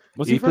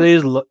What's he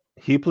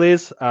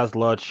plays as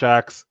Lord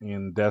Shaxx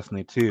in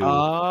Destiny 2.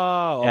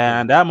 Oh, okay.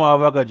 And that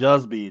motherfucker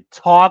just be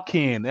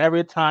talking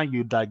every time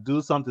you like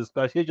do something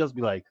special. He just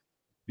be like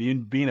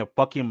being a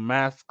fucking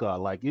mascot.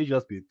 Like he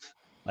just be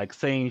like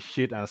saying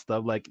shit and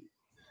stuff. Like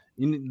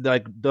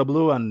like the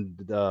Blue and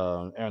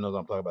Aaron knows what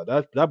I'm talking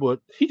about. That boy,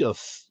 he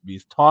just be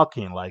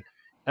talking like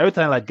every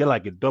time like get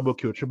like a double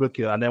kill, triple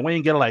kill, and then when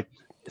you get like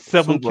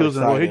 7 Super kills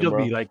in a row, he exciting, just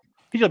bro. be like.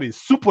 He just be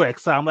super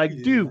excited. I'm like,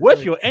 dude,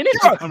 where's your energy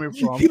coming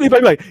from? He be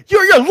like,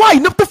 you're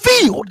lighting up the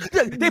field.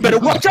 They better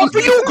watch out for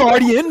you,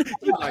 Guardian.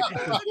 You like,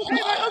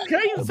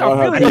 okay, you start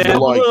I feeling have it a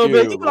people like little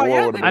bit. you. You be The like, war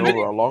yeah, would have been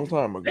over a long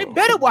time ago. they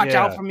better watch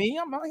Yeah. out for me.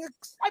 I'm like,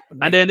 sniping.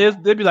 And then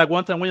they'd be like,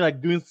 one time when you're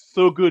like doing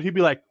so good, he'd be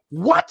like,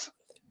 what?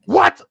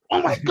 What?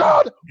 Oh my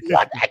god!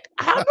 What? I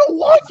have no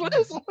words for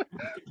this.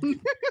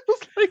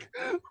 It's like,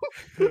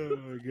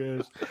 oh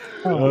gosh.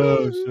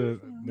 Oh shit.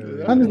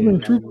 Honestly,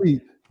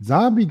 truthfully,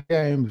 zombie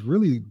games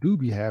really do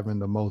be having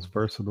the most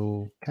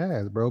versatile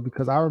cast, bro.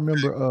 Because I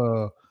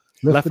remember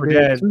Left 4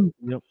 Dead 2.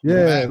 Yep.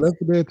 Yeah, Left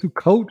 4 Dead 2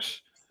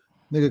 Coach.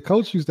 Nigga,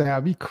 Coach used to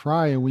have me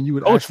crying when you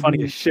would Coach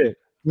funny as shit.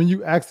 when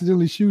you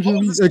accidentally shoot him.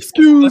 was he, the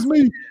excuse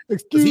me, Was he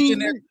excuse in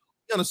me. there?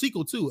 He on a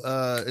sequel too.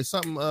 It's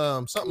something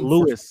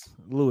Lewis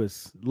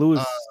is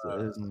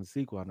in the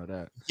sequel. I know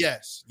that.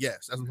 Yes,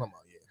 that's what I'm talking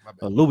about. Yeah, my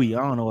bad. Louis,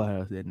 I don't know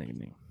how that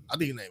name. I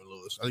think his name is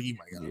Lewis. I think you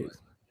might got it right.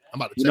 I'm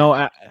about to You check. know,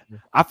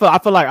 I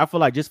feel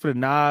like just for the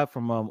nod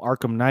from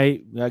Arkham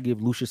Knight, I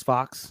give Lucius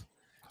Fox.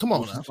 Come on,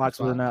 Lucius now. Fox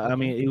was in that. I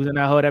mean, he was in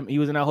that whole. He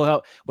was in that whole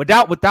help.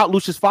 Without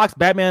Lucius Fox,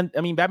 Batman.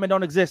 I mean, Batman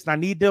don't exist. And I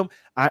need them.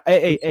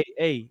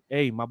 Hey,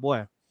 my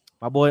boy,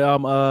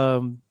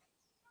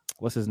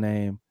 what's his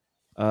name?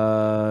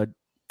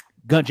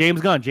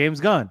 James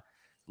Gunn.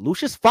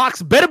 Lucius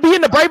Fox better be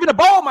in the Brave and the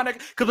Bold, my nigga.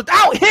 Because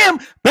without him,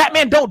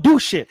 Batman don't do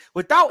shit.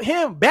 Without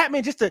him,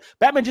 Batman just a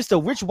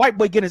rich white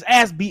boy getting his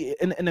ass beat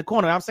in the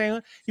corner. I'm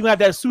saying you gonna have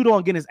that suit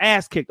on, getting his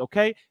ass kicked.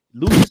 Okay,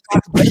 Lucius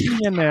Fox better be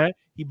in there.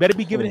 He better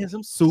be giving him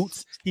some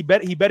suits. He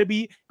better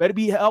be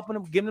helping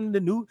him, giving him the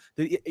new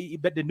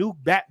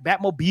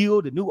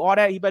Batmobile, the new all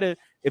that. He better,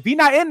 if he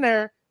not in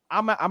there,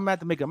 I'm gonna have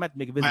to make a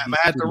visit. I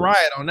had to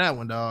riot on that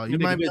one, dog. You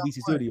might be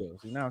DC Studios.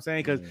 You know what I'm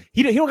saying? Because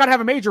he don't gotta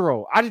have a major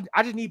role. I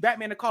just need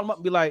Batman to call him up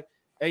and be like,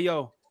 hey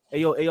yo,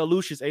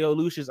 Lucius,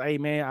 hey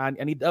man,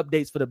 I need the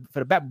updates for the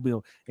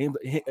Batmobile. And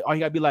all you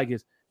gotta be like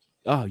is,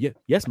 oh yeah,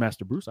 yes,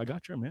 Master Bruce, I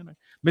got you, man.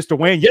 Mr.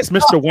 Wayne, yes,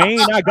 Mr. Wayne,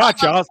 I got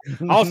you.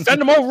 I'll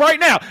send them over right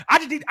now. I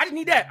just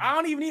need that. I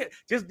don't even need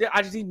it.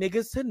 I just need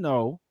niggas to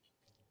know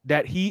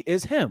that he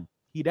is him.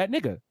 He that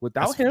nigga.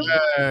 Without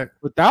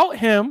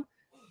him,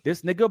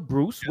 this nigga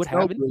Bruce would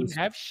have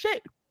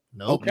shit.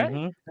 Nope.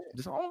 Okay,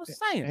 that's all I'm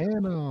saying.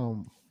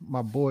 And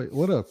my boy,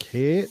 what up,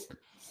 kid?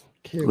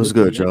 What's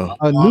good, y'all?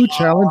 A new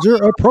challenger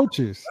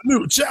approaches.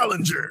 New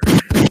challenger.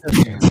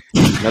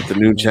 Not the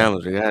new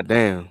challenger. God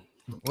damn.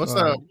 What's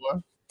up, boy?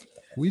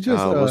 We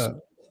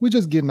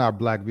just getting our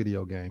black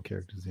video game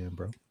characters in,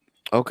 bro.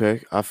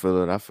 Okay, I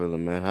feel it,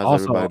 man.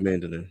 How's everybody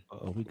been today?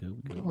 Oh, we good.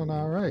 Doing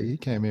all right. He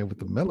came in with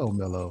the mellow.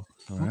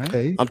 All right.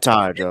 Okay. I'm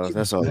tired, y'all.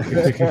 That's all.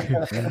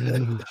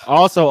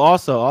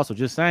 Also,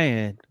 just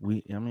saying,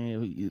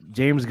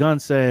 James Gunn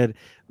said,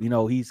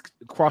 he's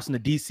crossing the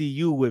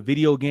DCU with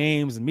video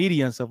games and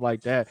media and stuff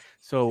like that.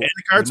 So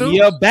give me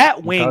a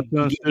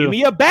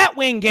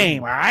Batwing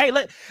game. All right,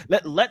 let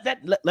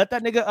that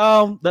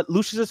nigga let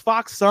Lucius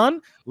Fox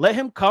son, let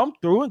him come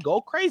through and go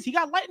crazy. He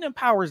got lightning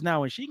powers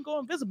now, and she can go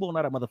invisible and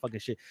all that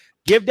motherfucking shit.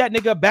 Give that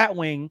nigga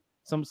Batwing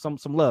some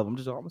love. I'm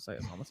gonna say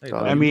it.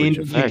 I mean,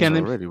 he can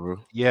already, bro.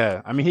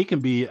 Yeah, I mean, he can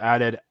be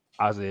added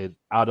as a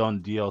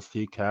add-on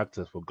DLC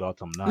characters for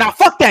Gotham Knights. Nah,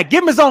 fuck that.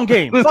 Give him his own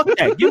game. Fuck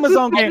that. Give him his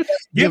own game.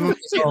 Give him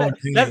his own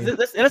game.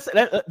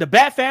 The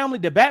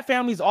Bat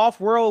Family's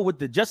off-world with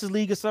the Justice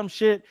League or some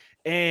shit,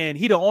 and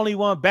he the only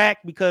one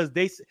back because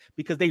they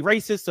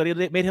racist, so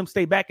they made him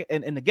stay back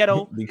in the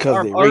ghetto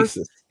because they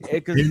racist.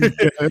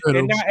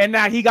 and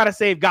now he gotta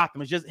save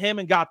Gotham. It's just him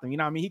and Gotham. You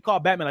know what I mean? He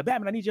called Batman like,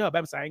 Batman, I need your help.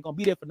 Batman said, I ain't gonna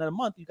be there for another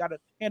month. You gotta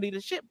handle the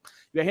shit.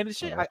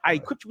 I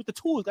equipped you with the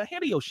tools. Gotta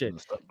handle your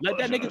shit. Let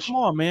that nigga come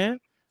on, man.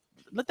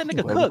 Let that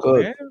nigga cook,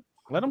 man.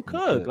 Let him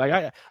cook.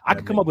 Like I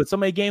could come up with so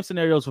many game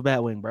scenarios for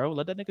Batwing, bro.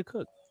 Let that nigga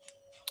cook.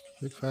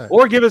 Big fact.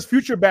 Or give us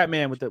future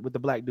Batman with the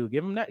black dude.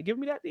 Give him that. Give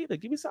me that either.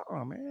 Give me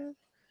something, man.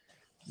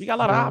 We got a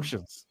lot of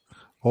options.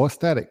 Or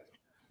static.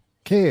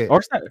 Kid.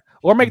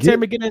 Or make Terry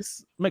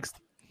McGinnis mixed.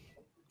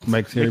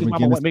 Make Terry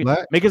McGinnis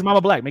black. Make his mama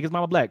black. Make his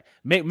mama black.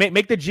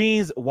 Make the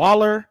jeans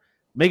Waller.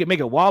 Make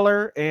it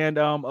Waller and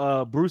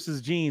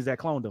Bruce's jeans that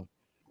cloned him.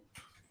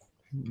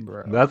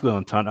 Bro. That's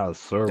gonna turn out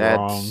so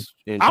wrong.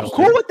 I'm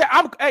cool with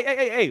that.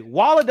 Hey,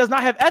 Waller does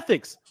not have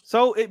ethics,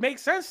 so it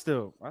makes sense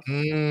still. That's what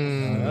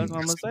I'm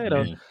gonna say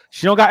though.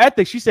 She don't got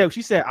ethics. She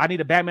said I need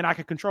a Batman I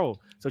can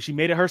control, so she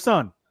made it her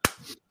son.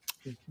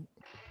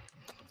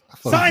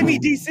 Sign me,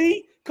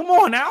 DC. Come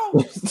on now.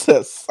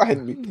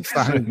 Sign me.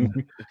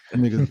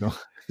 Niggas go.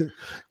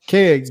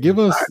 Keg, give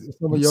us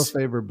some of your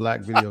favorite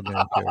black video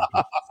game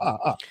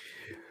characters.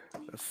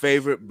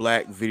 Favorite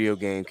black video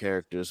game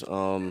characters.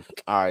 All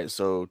right.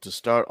 So to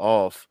start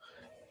off,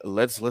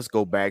 let's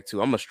go back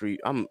to I'm a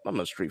Street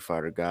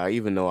Fighter guy.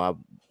 Even though I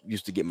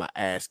used to get my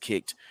ass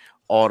kicked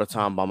all the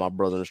time by my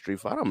brother in Street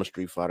Fighter, I'm a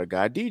Street Fighter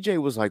guy.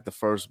 DJ was like the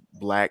first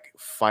black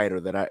fighter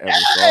that I ever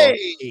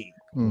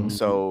saw.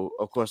 So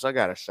of course I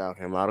gotta shout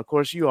him out. Of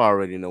course, you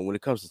already know when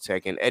it comes to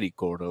Tekken, Eddie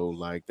Gordo.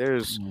 Like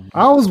there's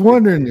I was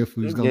wondering if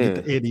we was gonna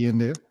get the Eddie in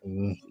there.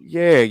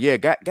 Yeah,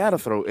 gotta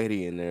throw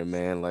Eddie in there,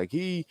 man. Like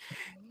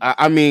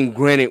I mean,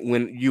 granted,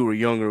 when you were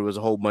younger, it was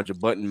a whole bunch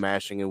of button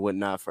mashing and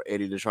whatnot for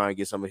Eddie to try and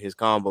get some of his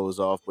combos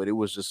off, but it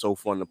was just so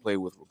fun to play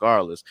with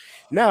regardless.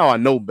 Now I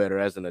know better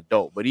as an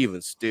adult, but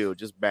even still,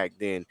 just back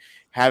then,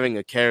 having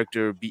a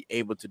character be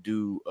able to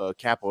do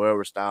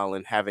capoeira style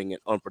and having an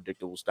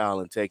unpredictable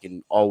style and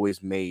Tekken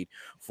always made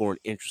for an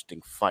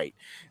interesting fight.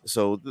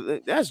 So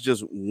that's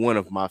just one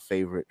of my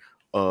favorite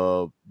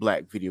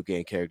black video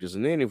game characters.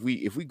 And then if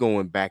we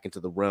going back into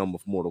the realm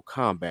of Mortal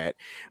Kombat,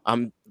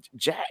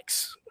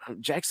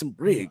 Jackson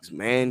Briggs,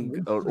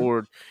 man,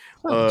 or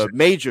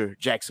Major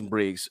Jackson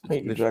Briggs,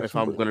 if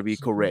I'm going to be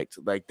correct.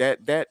 Like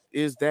that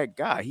is that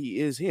guy. He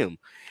is him.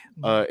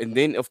 And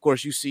then of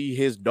course you see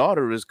his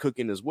daughter is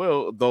cooking as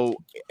well, though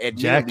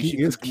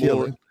Jackie is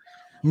killing.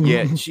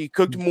 Yeah, she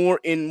cooked more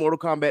in Mortal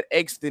Kombat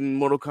X than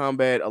Mortal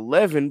Kombat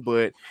 11,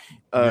 but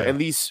at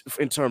least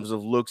in terms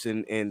of looks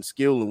and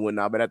skill and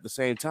whatnot. But at the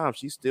same time,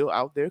 she's still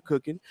out there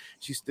cooking.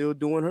 She's still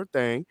doing her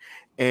thing.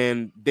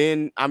 And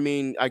then, I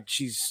mean,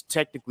 she's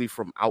technically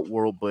from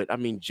Outworld, but I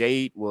mean,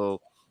 Jade,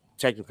 well,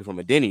 technically from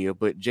Edenia,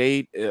 but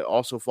Jade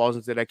also falls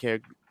into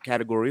that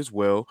category as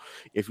well.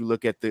 If you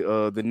look at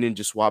the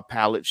Ninja Swap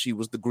palette, she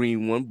was the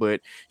green one, but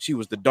she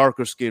was the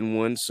darker skinned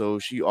one, so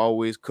she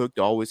always cooked,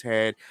 always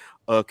had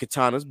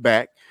Katana's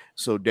back.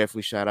 So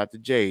definitely shout out to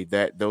Jade.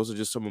 Those are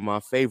just some of my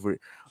favorite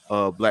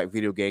black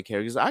video game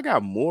characters. I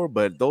got more,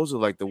 but those are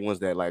like the ones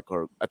that like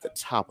are at the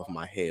top of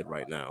my head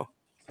right now.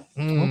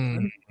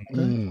 Okay.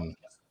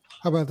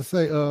 How about to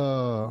say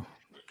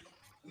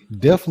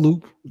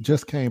Deathloop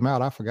just came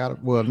out. I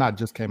forgot. Well, not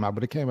just came out,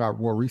 but it came out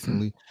more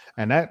recently.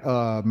 And that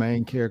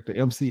main character,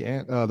 MC,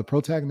 and the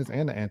protagonist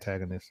and the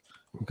antagonist,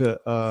 because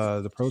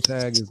the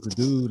protag is the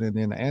dude, and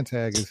then the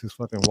antag is his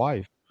fucking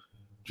wife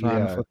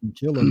trying to fucking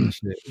kill him and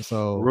shit.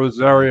 So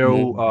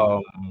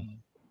Rosario,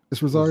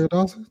 it's Rosario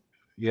Dawson.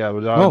 Yeah,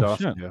 Rosario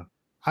Dawson. Shit. Yeah,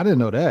 I didn't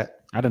know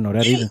that. I didn't know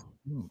that either.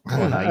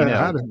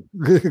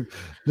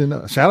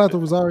 Shout out to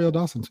Rosario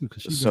Dawson too.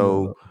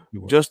 So,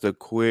 just a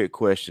quick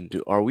question: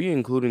 are we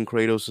including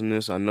Kratos in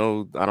this? I don't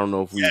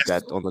know if we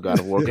got on the God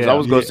of War, because I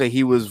was gonna say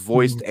he was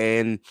voiced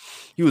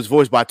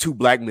by two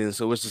black men.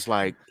 So it's just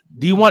like,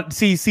 do you want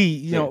see?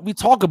 You know, we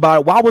talk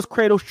about it. Why was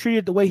Kratos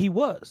treated the way he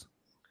was?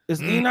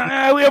 You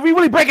know, if we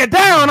really break it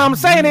down, I'm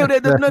saying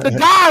the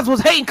guys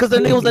was hating because the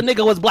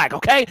nigga was black.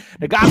 Okay,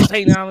 the guys was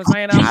hating. I'm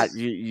saying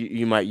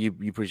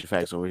you preach your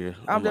facts over here.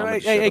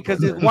 Because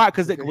why?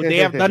 Because would they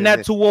have done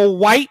that to a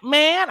white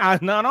man? I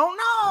don't know.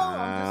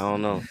 I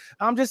don't know.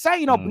 I'm just saying,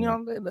 you know.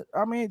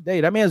 I mean,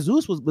 that man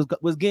Zeus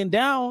was getting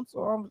down.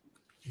 So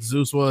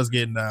Zeus was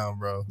getting down,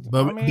 bro.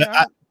 But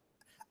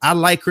I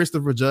like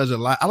Christopher Judge a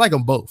lot. I like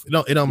them both.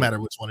 It don't matter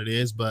which one it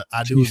is, but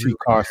I do agree.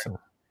 Carson.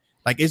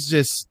 Like it's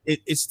just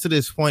it's to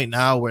this point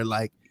now where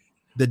like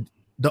the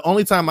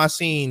only time I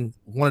seen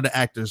one of the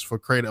actors for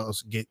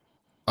Kratos get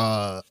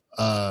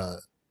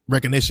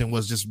recognition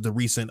was just the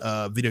recent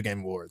video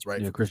game awards,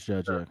 right? Yeah, Chris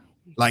Judge. Yeah.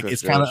 Like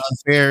it's kind of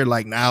unfair,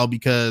 like now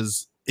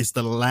because it's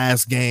the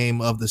last game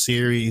of the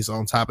series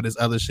on top of this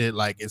other shit.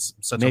 Like it's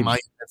such a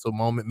monumental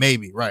moment.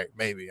 Maybe. I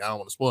don't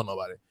want to spoil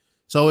nobody.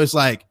 So it's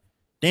like,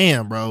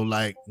 damn, bro.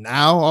 Like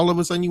now all of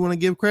a sudden you want to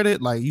give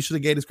credit? Like you should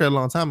have gave this credit a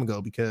long time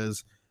ago,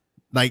 because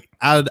like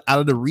out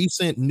of the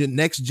recent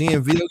next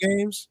gen video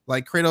games,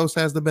 like Kratos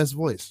has the best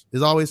voice.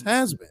 It always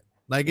has been.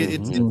 Like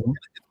it's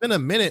been a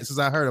minute since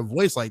I heard a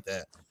voice like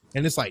that,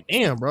 and it's like,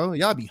 damn, bro,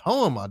 y'all be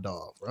hoeing my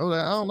dog, bro.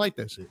 I don't like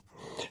that shit.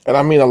 And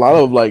I mean, a lot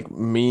of like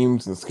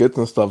memes and skits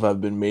and stuff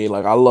have been made.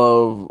 Like I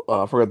love,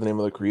 I forgot the name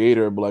of the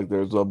creator, but like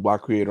there's a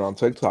black creator on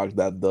TikTok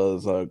that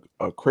does a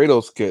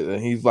Kratos skit,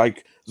 and he's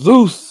like,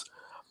 Zeus,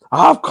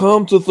 I've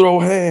come to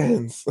throw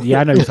hands. Yeah,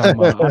 I know you're talking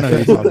about.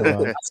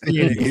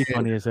 He's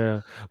funny as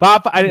hell.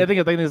 But I think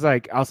the thing is,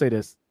 like, I'll say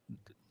this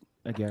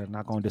again. I'm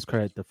not going to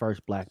discredit the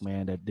first black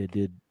man that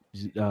did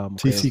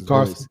TC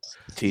Carson.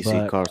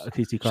 TC Carson.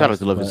 Shout out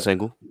to Living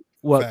Single.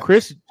 What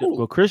Chris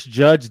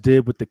Judge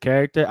did with the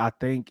character, I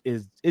think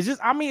it's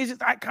just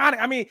iconic.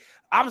 I mean,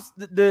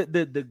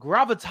 the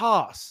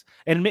gravitas,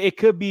 and it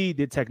could be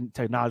the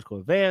technological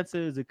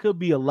advances. It could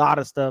be a lot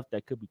of stuff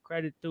that could be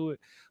credit to it.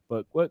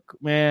 But what,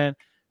 man?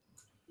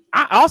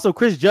 Also,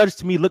 Chris Judge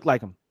to me looked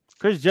like him.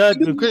 Chris Judd,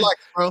 bro.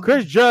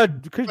 Chris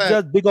Judd,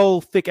 big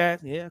old thick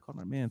ass. Yeah, I call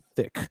my man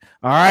thick.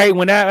 All right,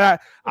 when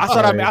that I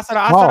saw that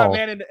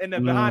man in the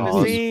behind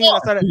the scenes. I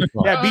saw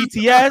that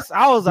BTS.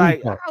 I was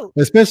like,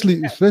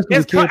 especially I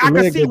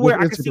can see where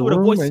the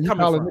voice is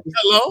coming from.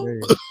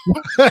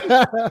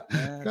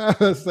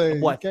 Hello,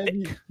 say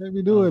can't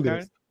be doing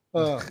this.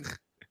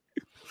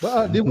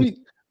 But did we?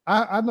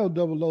 I know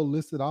Double O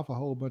listed off a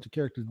whole bunch of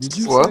characters. Did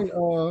you say?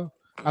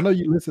 I know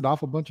you listed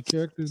off a bunch of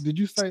characters. Did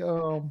you say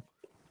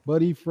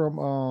Buddy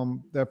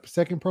from that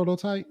second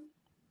Prototype?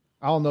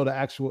 I don't know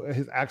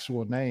his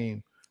actual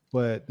name,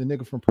 but the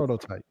nigga from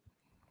Prototype.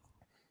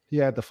 He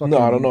had the fucking. No,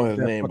 I don't know his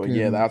name, but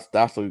yeah,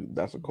 that's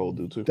a cold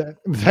dude too. That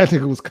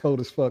nigga was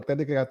cold as fuck. That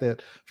nigga got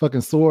that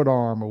fucking sword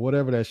arm or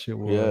whatever that shit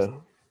was. Yeah.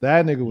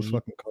 That nigga was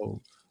fucking cold.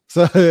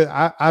 So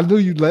I knew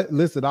you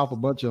listed off a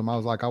bunch of them. I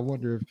was like, I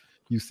wonder if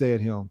you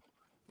said him,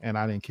 and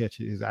I didn't catch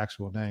his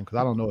actual name because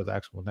I don't know his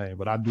actual name,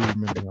 but I do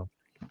remember him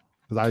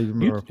because I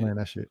remember playing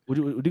that shit. What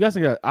do you guys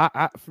think?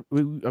 I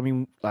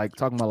mean, like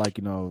talking about like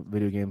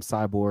video game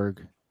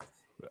Cyborg.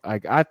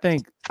 Like I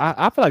feel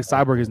like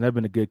Cyborg has never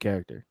been a good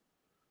character,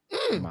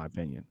 in my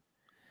opinion.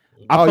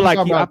 I feel like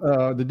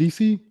the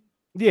DC.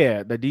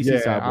 Yeah, the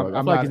DC Cyborg.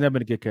 I feel like he's never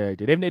been a good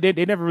character.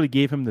 They never really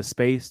gave him the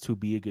space to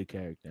be a good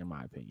character, in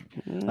my opinion.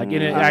 Like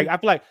I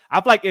feel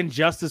like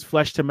Injustice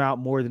fleshed him out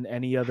more than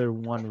any other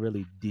one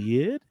really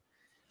did.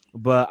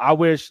 But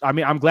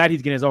I'm glad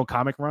he's getting his own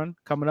comic run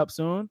coming up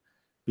soon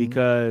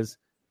because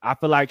I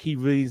feel like he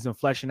really needs some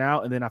fleshing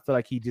out, and then I feel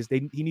like he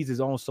needs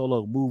his own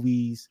solo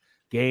movies,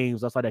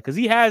 games, stuff like that, because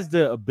he has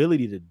the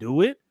ability to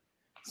do it.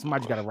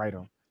 Somebody's got to write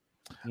him.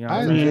 You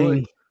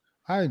know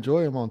I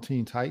enjoy him on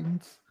Teen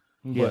Titans.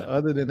 Yeah. But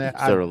other than that,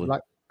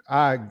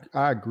 I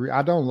agree.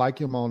 I don't like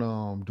him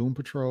on Doom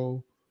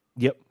Patrol.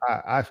 Yep.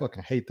 I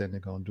fucking hate that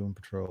nigga on Doom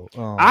Patrol.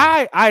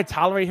 I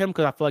tolerate him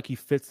because I feel like he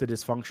fits the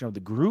dysfunction of the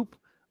group.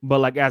 But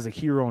like as a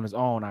hero on his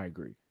own, I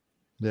agree.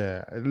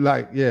 Yeah.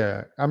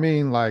 I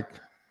mean, like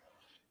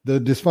the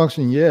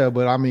dysfunction,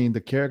 but I mean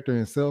the character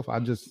himself,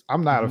 I'm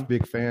not a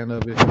big fan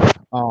of it.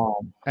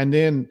 And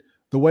then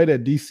the way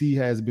that DC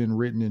has been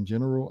written in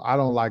general, I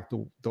don't like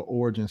the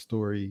origin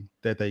story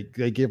that they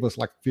give us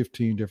like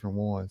 15 different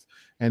ones.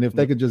 And if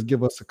they could just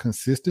give us a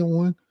consistent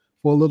one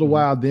for a little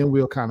while, then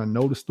we'll kind of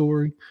know the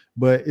story.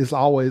 But it's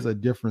always a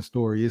different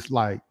story. It's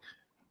like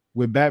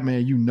with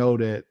Batman, you know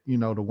that, the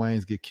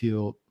Waynes get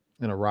killed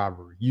in a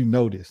robbery. You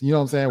know this. You know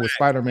what I'm saying? With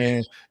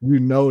Spider-Man, you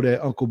know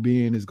that Uncle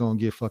Ben is going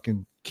to get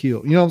fucking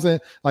killed. You know what I'm saying?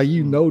 Like,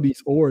 you know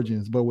these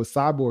origins. But with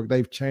Cyborg,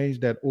 they've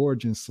changed that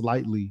origin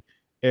slightly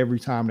every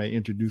time they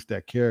introduce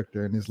that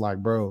character, and it's like,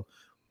 bro,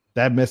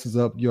 that messes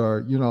up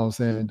your, you know what I'm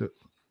saying,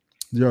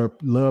 your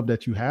love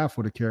that you have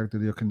for the character,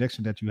 your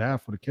connection that you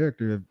have for the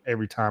character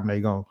every time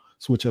they gonna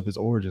switch up his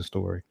origin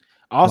story.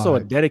 Also,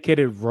 a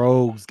dedicated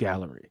rogues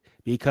gallery,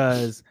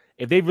 because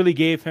if they really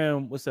gave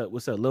him what's up,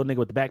 little nigga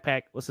with the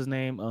backpack, what's his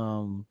name?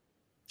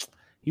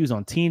 He was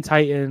on Teen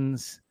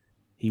Titans.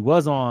 He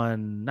was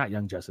on not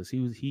Young Justice.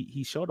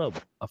 He showed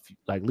up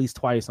at least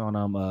twice on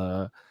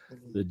the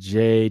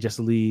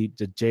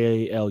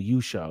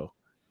JLU show,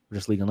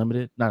 Just League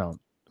Unlimited. No,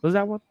 was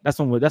that one? That's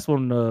one. No. Yeah,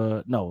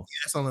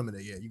 that's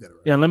Unlimited. Yeah, you got it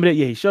right. Yeah, Unlimited.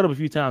 Yeah, he showed up a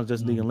few times.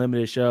 Just League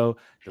Unlimited show.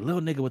 The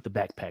little nigga with the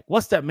backpack.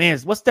 What's that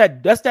man's? What's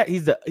that? That's that.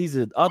 He's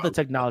the other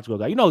technological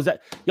guy. You know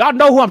that. Y'all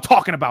know who I'm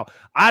talking about.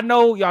 I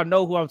know y'all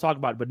know who I'm talking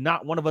about, but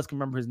not one of us can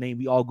remember his name.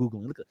 We all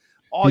Googling. Look at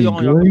all y'all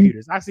on your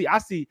computers. I see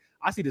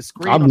the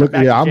screen on the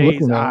back of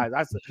Jay's eyes.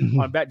 I see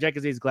on back Jack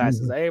Jay's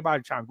glasses.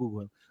 Everybody trying to Google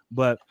him,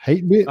 but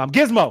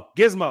Gizmo.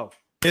 Gizmo.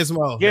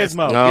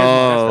 Gizmo.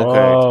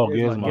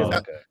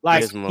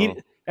 Like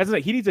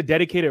he needs a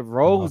dedicated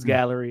rogues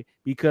gallery,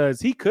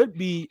 because he could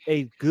be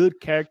a good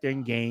character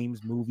in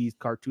games, movies,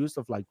 cartoons,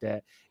 stuff like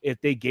that.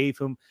 If they gave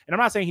him, and I'm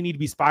not saying he need to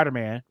be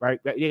Spider-Man, right?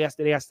 They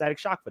got Static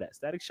Shock for that.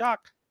 Static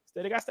Shock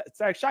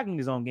in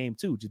his own game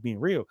too, just being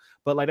real.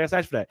 But like that's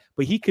actually for that.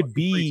 But he could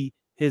be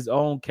his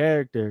own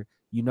character.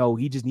 He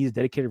just needs a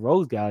dedicated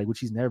rogues gallery, which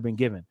he's never been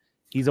given.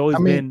 He's always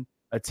been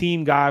a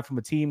team guy, from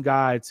a team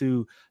guy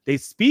to they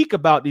speak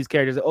about these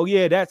characters. Oh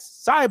yeah,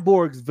 that's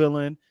Cyborg's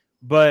villain,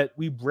 but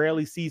we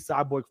rarely see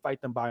Cyborg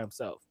fight them by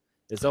himself.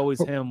 It's always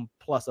him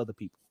plus other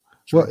people.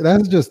 Well,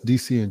 that's just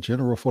DC in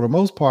general. For the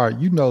most part,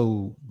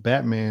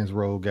 Batman's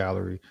rogue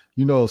gallery,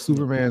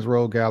 Superman's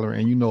rogue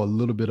gallery, and a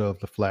little bit of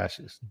the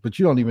Flash's, but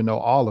you don't even know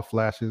all the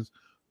Flash's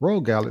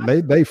rogue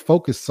gallery. They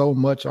focus so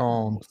much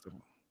on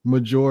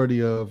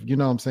majority of,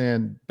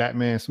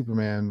 Batman,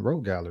 Superman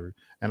rogue gallery.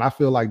 And I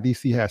feel like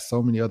DC has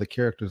so many other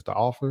characters to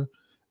offer,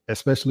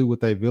 especially with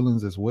their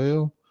villains as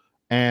well.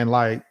 And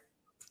like,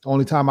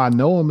 only time I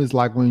know them is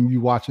like when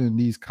you watching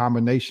these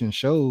combination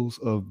shows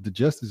of the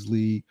Justice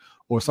League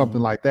or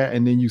something like that,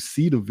 and then you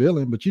see the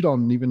villain, but you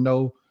don't even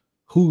know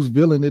whose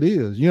villain it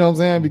is. You know what I'm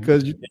saying?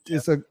 Because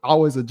it's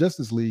always a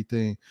Justice League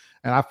thing.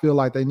 And I feel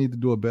like they need to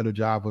do a better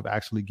job of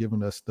actually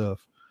giving us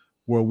stuff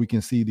where we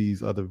can see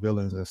these other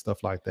villains and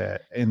stuff like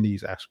that in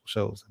these actual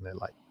shows, and they're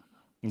like.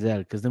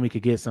 Exactly, because then we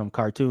could get some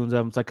cartoons of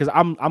them. It's like, because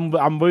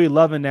I'm really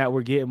loving that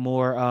we're getting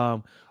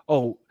more.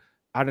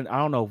 I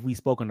don't know if we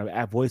spoken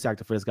to a voice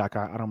actor for this guy.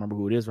 I don't remember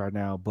who it is right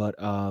now, but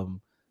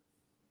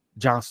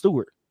Jon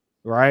Stewart,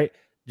 right?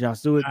 Jon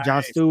Stewart,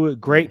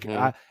 great.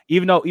 Mhm.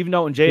 Even though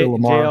in Phil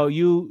Lamar.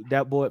 JLU,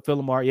 that boy Phil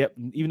Lamar, yep.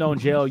 Even though in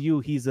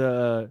JLU he's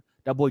that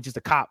boy just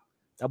a cop.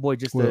 That boy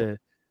just a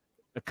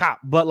cop.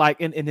 But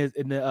like in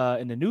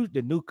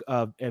the new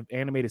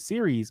animated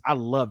series, I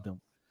loved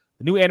him.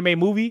 The new anime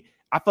movie,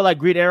 I feel like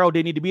Green Arrow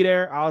didn't need to be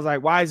there. I was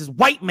like, why is this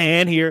white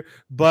man here?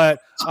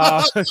 But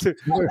this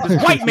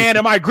white man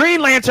in my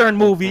Green Lantern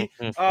movie.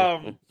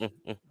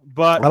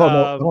 But I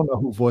don't know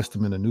who voiced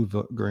him in the new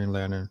Green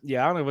Lantern.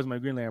 Yeah, I don't know if it was my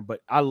Green Lantern, but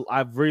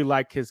I really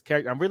like his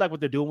character. I really like what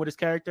they're doing with his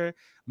character,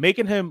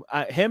 making him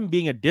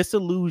being a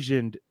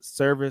disillusioned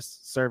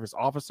service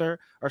officer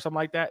or something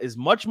like that is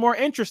much more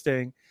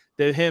interesting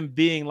than him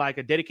being like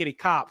a dedicated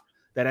cop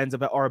that ends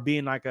up or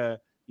being like a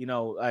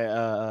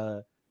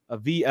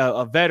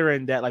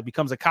veteran that like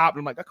becomes a cop. And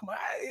I'm like, oh, come on,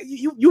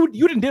 you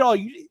didn't did all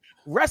you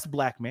rest,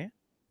 black man,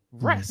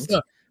 rest,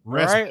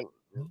 right?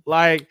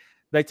 Like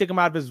they take him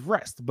out of his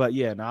rest. But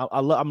yeah, now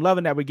I'm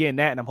loving that we're getting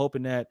that, and I'm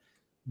hoping that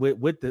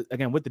with the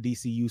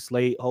DCU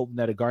slate, hoping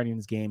that a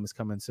Guardians game is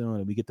coming soon,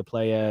 and we get to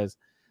play as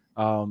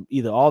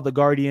either all the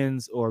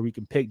Guardians or we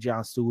can pick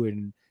Jon Stewart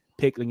and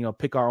pick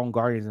our own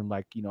Guardians and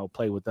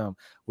play with them.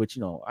 Which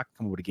I can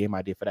come up with a game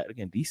idea for that.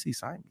 Again, DC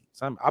sign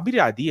me. I'll be the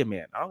idea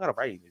man. I don't gotta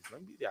write anything.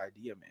 Let me be the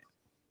idea man.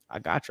 I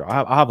got you.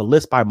 I'll have a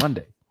list by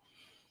Monday.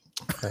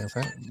 Okay,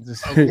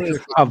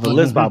 I'll have a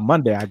list by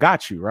Monday. I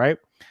got you right.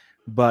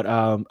 But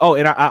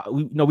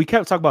we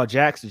kept talking about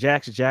Jax.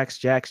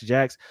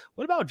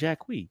 What about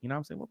Jack Wee? You know what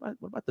I'm saying?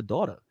 What about the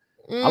daughter?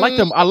 I liked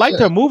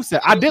her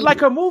moveset. I did like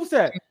her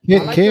moveset.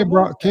 Ken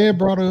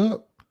brought her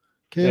up.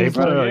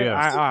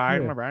 I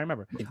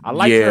remember. I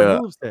liked her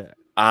moveset.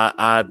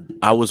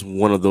 I was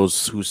one of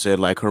those who said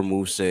like her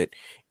moveset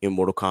in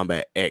Mortal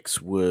Kombat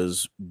X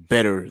was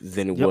better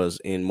than it was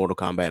in Mortal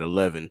Kombat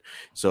 11.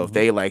 So if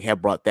they like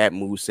had brought that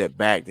moveset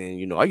back,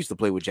 then I used to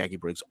play with Jackie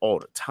Briggs all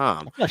the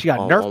time. Yeah, she got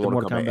nerfed in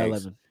Mortal Kombat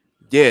 11.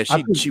 Yeah,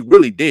 she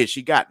really did.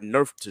 She got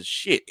nerfed to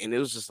shit, and it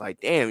was just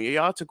like, damn,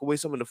 y'all took away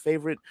some of the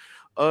favorite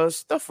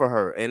stuff for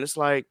her, and it's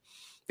like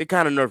they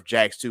kind of nerfed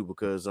Jax too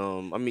because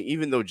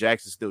even though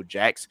Jax is still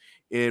Jax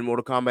in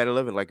Mortal Kombat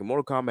 11, like in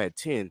Mortal Kombat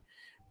 10,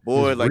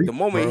 boy, like the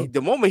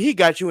moment he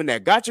got you in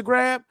that gotcha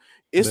grab.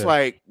 It's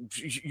like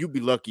you'd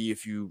be lucky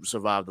if you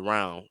survived the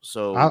round.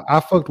 So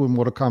I fucked with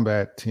Mortal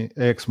Kombat 10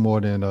 X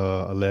more than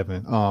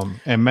 11,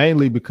 and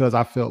mainly because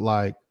I felt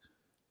like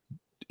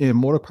in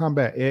Mortal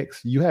Kombat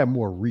X you had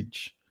more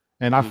reach,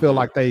 and I feel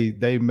like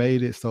they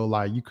made it so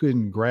like you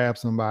couldn't grab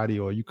somebody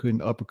or you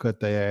couldn't uppercut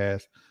their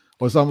ass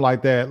or something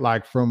like that,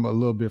 like from a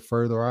little bit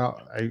further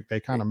out. They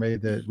kind of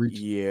made that reach.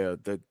 Yeah,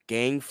 the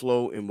gang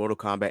flow in Mortal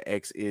Kombat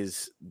X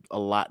is a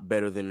lot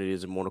better than it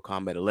is in Mortal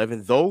Kombat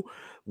 11. Though,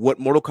 what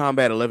Mortal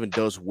Kombat 11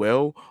 does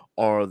well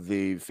are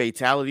the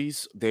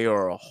fatalities. They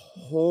are a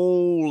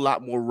whole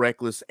lot more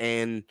reckless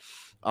and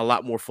a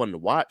lot more fun to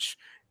watch.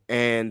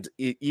 And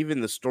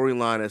even the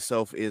storyline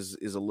itself is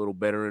a little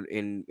better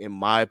in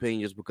my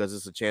opinion, just because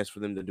it's a chance for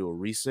them to do a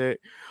reset.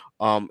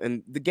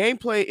 And the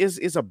gameplay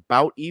is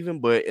about even,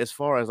 but as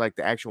far as like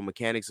the actual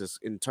mechanics is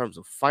in terms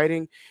of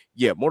fighting,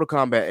 yeah, Mortal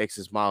Kombat X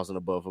is miles and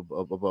above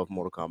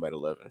Mortal Kombat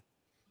 11.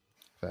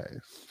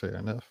 Fair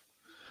enough.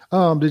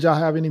 Did y'all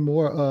have any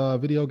more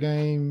video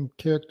game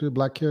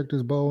black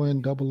characters,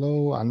 Bowen,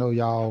 00? I know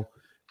y'all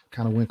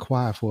kind of went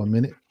quiet for a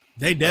minute.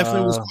 They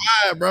definitely was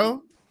quiet,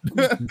 bro.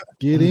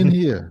 Get in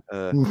here.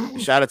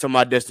 Shout out to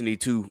my Destiny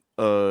 2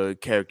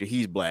 character.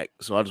 He's black,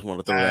 so I just want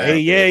to throw that. Hey,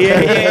 yeah.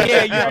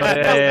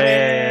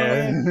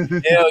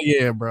 Hell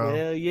yeah, bro.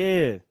 Hell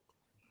yeah.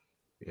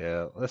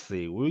 Yeah, let's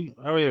see. We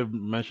already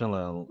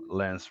mentioned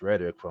Lance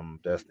Reddick from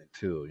Destiny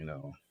 2,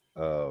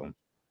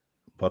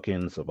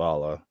 Bucking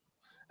Zavala,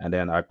 and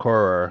then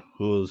Ikora,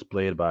 who's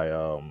played by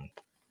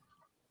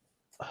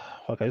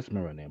I just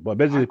remember her name, but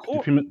basically,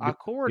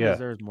 Ikora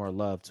deserves more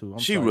love too.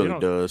 She really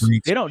does.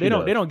 They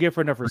don't give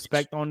her enough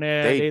respect on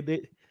there.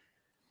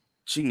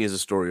 She needs a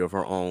story of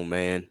her own,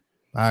 man.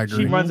 I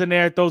agree. She runs in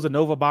there, throws a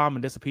Nova bomb,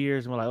 and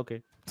disappears, and we're like,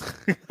 okay.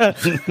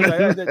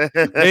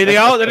 Anything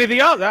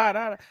else?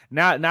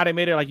 Nah. Now they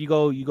made it like you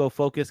go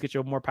focus, get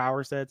your more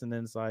power sets, and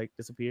then it's like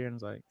disappear, and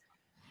it's like,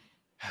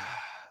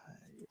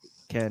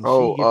 can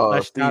she get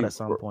fleshed out at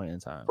some point in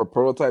time? For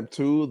Prototype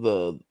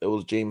 2, it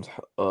was James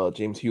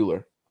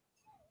Hewler.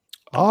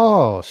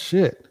 Oh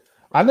shit!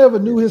 I never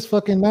knew his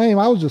fucking name.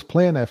 I was just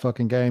playing that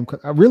fucking game.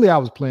 I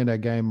was playing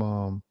that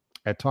game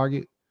at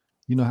Target.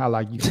 You know how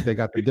like they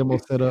got the demo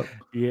set up,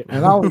 yeah.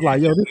 And I was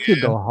like, "Yo, this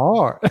shit go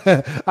hard."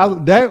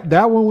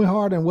 that one went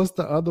hard. And what's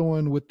the other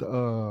one with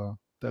the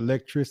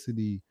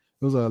electricity?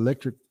 It was an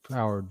electric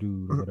power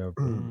dude or whatever.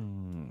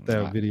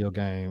 That video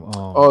game.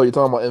 Oh, you're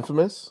talking about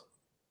Infamous?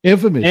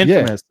 Infamous.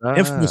 Yeah.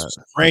 Infamous was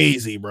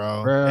crazy,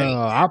 bro.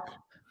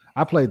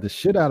 I played the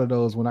shit out of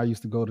those when I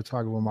used to go to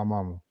Target with my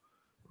mama.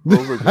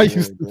 I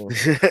used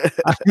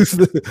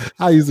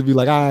to be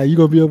like, all right, you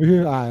gonna be over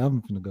here? All right,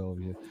 I'm gonna go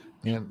over here.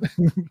 And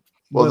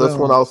Well, this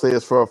one I'll say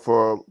is for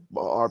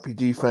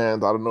RPG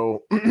fans. I don't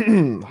know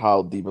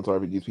how deep into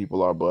RPGs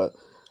people are, but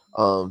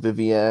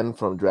Vivienne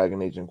from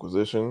Dragon Age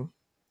Inquisition.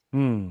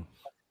 Again,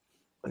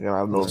 I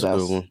don't know if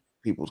that's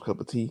people's cup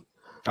of tea.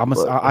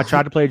 I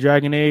tried to play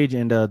Dragon Age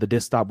and the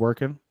disc stopped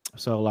working.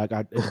 So like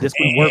this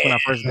wouldn't work when I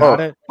first got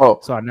it.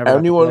 So I never.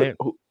 Anyone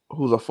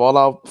who's a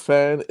Fallout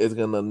fan is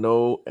gonna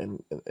know,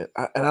 and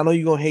I know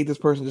you're gonna hate this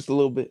person just a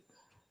little bit.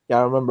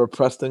 Y'all remember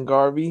Preston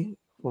Garvey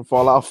from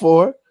Fallout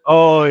 4?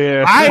 Oh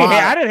yeah,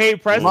 I didn't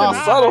hate Preston.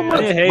 My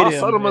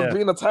settlement's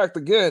being attacked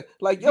again.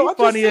 Like yo, he's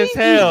funny as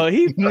hell.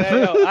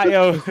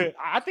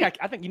 I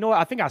think you know what?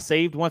 I think I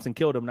saved once and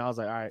killed him, and I was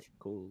like, all right,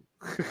 cool.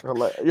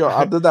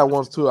 I did that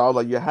once too. I was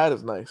like, your hat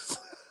is nice.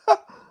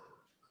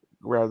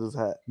 Grab his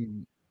hat.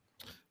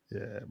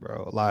 Yeah,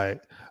 bro.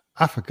 Like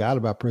I forgot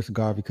about Preston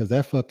Garvey because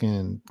that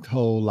fucking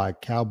whole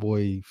like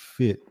cowboy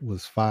fit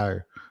was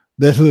fire.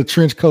 That little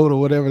trench coat or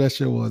whatever that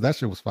shit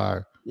was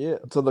fire. Yeah,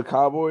 to the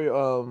cowboy,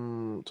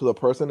 to the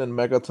person in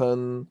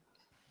Megaton, is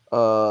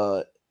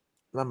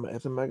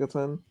it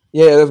Megaton?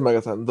 Yeah, it is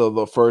Megaton,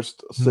 the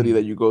first city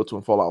that you go to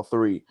in Fallout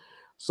 3.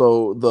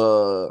 So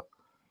the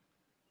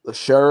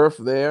sheriff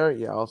there,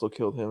 I also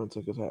killed him and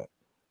took his hat.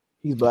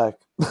 He's black.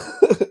 All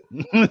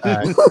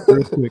right,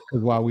 real quick,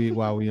 because while we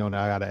on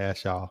that, I gotta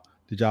ask y'all: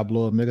 did y'all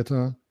blow up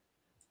Megaton?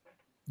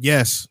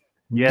 Yes.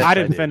 Yes, I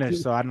didn't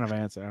finish, so I don't have an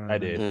answer. I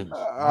did.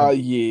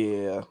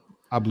 Yeah.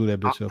 I blew that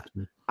bitch up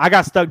too. I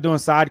got stuck doing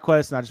side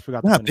quests and I just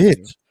forgot to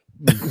finish.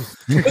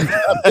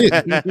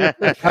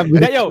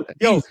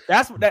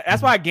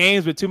 That's why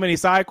games with too many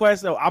side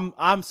quests. So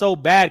I'm so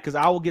bad because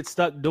I will get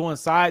stuck doing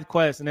side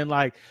quests and then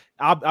like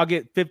I'll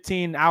get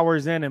 15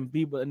 hours in and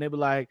they be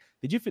like,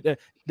 "Did you fit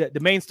the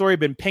main story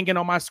been pinging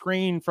on my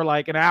screen for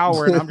like an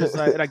hour?" And I'm just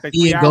like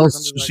 3 hours.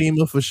 Ghost of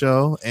Tsushima for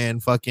sure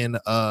and fucking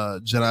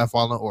Jedi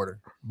Fallen Order,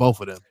 both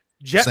of them.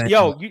 You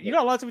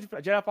know a lot of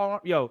Jedi Fallen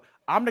Order. Yo,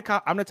 I'm the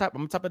type of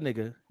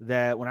nigga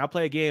that when I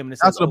play a game and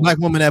that's the black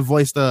woman that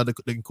voiced the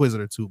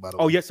Inquisitor too, by the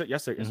way. Oh yes sir.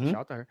 Mm-hmm. Shout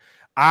out to her.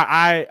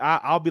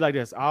 I'll be like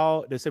this.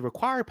 They say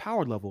required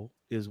power level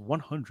is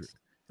 100,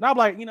 and I'm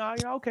like,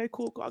 okay,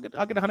 cool. I'll get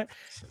 100.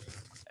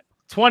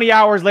 20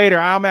 hours later,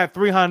 I'm at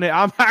 300.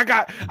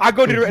 I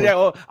go to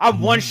the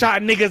I'm one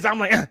shot niggas. I'm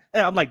like,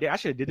 I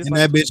should have did this. And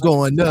that bitch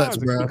going nuts,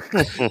 bro.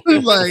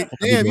 Like,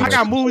 damn, I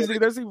got movies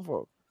that I've seen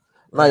before.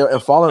 Now, in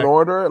Fallen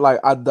Order, like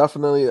I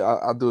definitely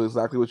I do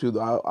exactly what you do.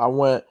 I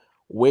went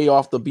way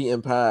off the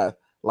beaten path.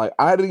 Like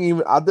I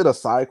did a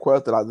side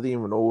quest that I didn't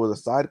even know was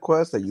a side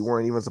quest that you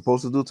weren't even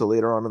supposed to do till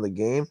later on in the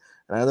game.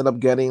 And I ended up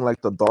getting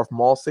like the Darth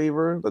Maul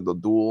saver, like the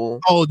duel.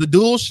 Oh, the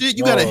duel shit?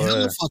 You got it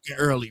hella fucking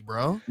early,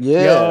 bro.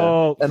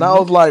 Yeah. And I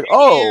was like,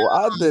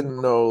 I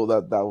didn't know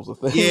that was a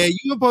thing. Yeah, you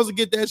were supposed to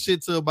get that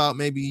shit to about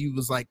maybe you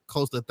was like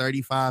close to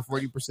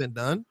 35-40%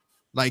 done.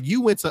 Like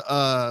you went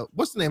to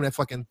what's the name of that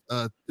fucking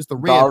it's the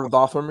red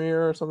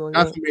Dathomir or something like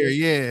that. Dathomir,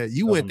 yeah.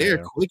 You went there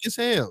quick as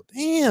hell.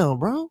 Damn,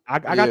 bro. I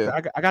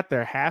got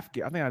there half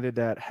game. I think I did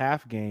that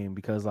half game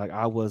because like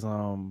I was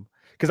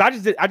because I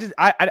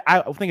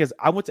think is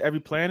I went to every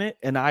planet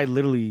and I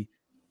literally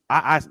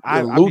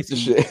looted the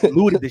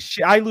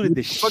shit. I looted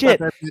the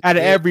shit out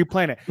of every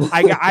planet.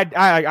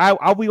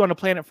 I'll be on the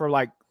planet for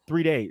like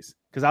 3 days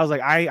because I was like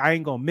I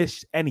ain't gonna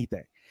miss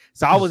anything.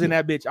 So I was in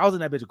that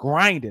bitch.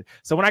 Grinding.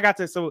 So when I got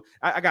to,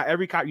 I got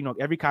every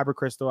kyber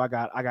crystal. I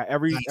got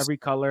every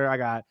color. I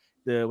got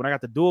when I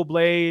got the dual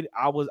blade.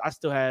 I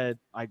still had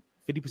like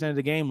 50% of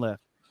the game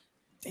left.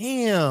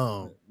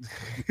 Damn.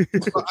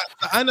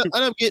 I ended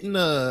up getting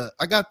I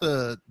got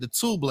the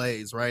two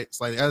blades, right?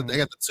 It's like I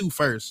got the two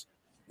first.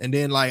 And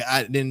then like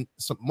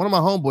one of my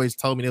homeboys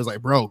told me, they was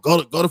like, bro,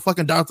 go to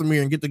fucking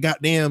Dathomir and get the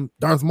goddamn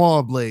Darth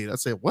Maul blade. I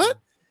said, what?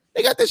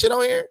 They got this shit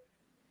on here?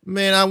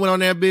 Man, I went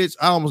on that bitch.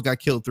 I almost got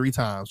killed 3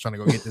 times trying to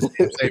go get this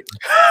damn saber.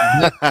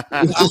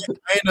 I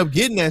ended up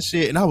getting that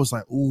shit, and I was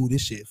like, "Ooh,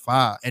 this shit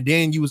fire!" And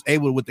then you was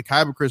able with the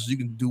kyber crystals, you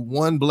can do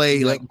one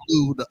blade like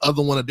blue, the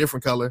other one a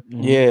different color.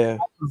 Yeah,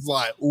 I was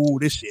like, "Ooh,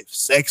 this shit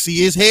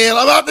sexy as hell."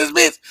 I'm out this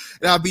bitch,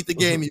 and I beat the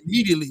game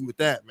immediately with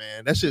that.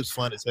 Man, that shit's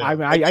fun as hell. I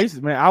mean,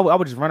 I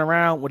would just run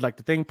around with like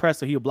the thing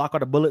pressed so he would block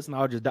all the bullets, and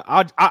I would just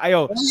I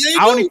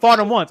only fought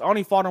him once.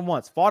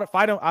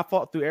 I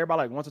fought through everybody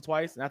like once or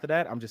twice, and after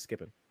that, I'm just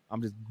skipping.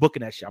 I'm just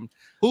booking that shit.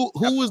 Who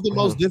was the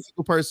most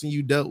difficult person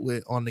you dealt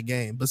with on the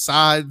game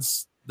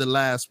besides the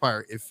last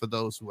part? If for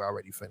those who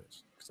already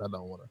finished, because I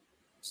don't want to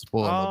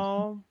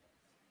spoil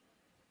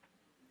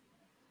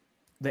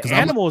them. The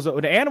animals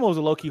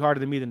are low key harder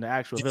than me than the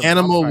actual. The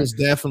animal was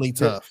definitely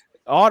tough.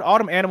 All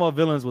them animal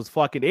villains was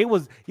fucking. It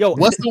was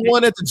What's the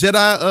one at the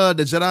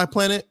Jedi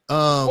planet?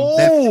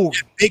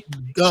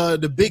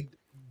 The big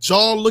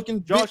jaw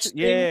looking.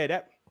 Yeah,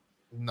 that.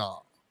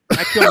 No.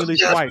 I killed at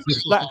least twice.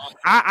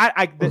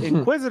 Like, the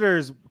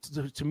Inquisitors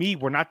to me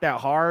were not that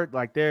hard.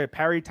 Like their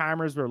parry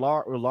timers were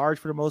large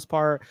for the most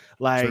part.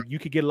 Like you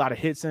could get a lot of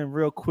hits in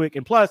real quick,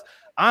 and plus,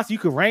 honestly, you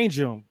could range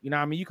them. You know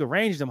what I mean? You could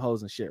range them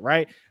hoes and shit,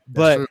 right?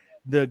 But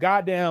the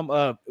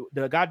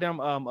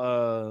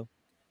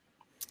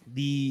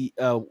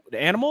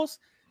animals,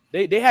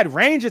 they had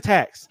range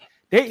attacks.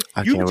 I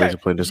can't wait to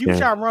play this game.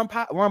 Try to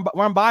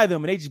run by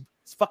them, and they just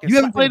fucking you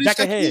haven't played this back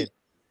ahead.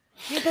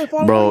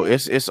 Bro,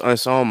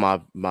 it's on my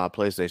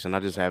PlayStation. I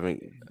just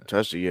haven't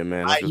touched it yet,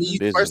 man.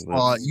 First of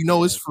all, you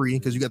know it's free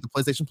because you got the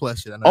PlayStation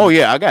Plus shit. Oh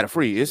yeah, I got it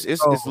free. It's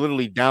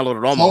literally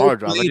downloaded on my hard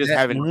drive. I just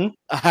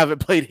haven't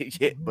played it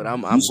yet, but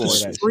I'm going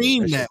to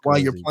stream that while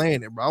you're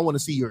playing it, bro. I want to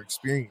see your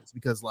experience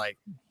because like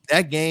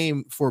that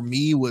game for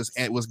me was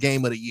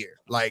game of the year.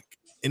 Like,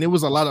 and it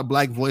was a lot of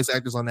black voice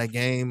actors on that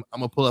game.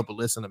 I'm gonna pull up a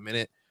list in a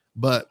minute.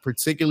 But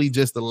particularly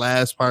just the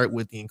last part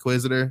with the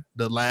Inquisitor,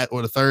 the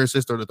third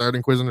sister or the third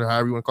Inquisitor,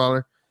 however you want to call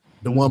her,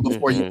 the one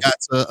before you got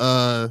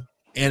to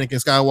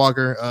Anakin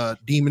Skywalker,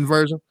 demon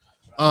version.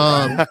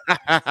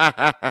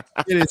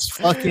 It is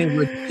fucking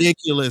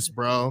ridiculous,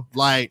 bro.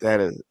 Like that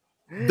is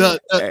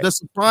the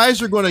surprise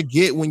you're gonna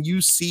get when you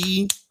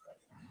see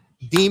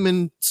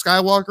Demon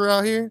Skywalker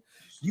out here.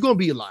 You're gonna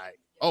be like,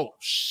 oh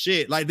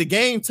shit! Like the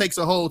game takes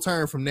a whole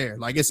turn from there.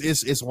 Like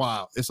it's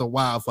wild. It's a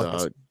wild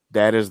fucking.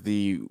 That is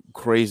the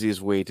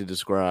craziest way to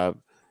describe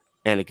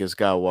Anakin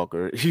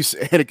Skywalker. He's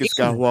Anakin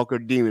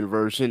Skywalker demon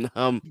version.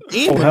 I'm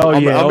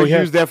gonna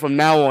use that from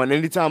now on.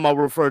 Anytime I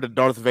refer to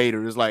Darth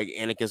Vader, it's like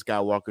Anakin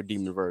Skywalker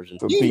demon version.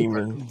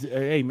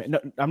 Hey man, no,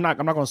 I'm not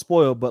gonna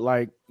spoil, but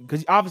like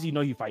because obviously you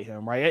know you fight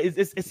him, right?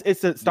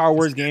 It's a Star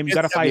Wars game. You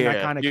gotta fight an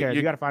iconic character.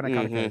 You gotta find an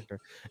iconic character,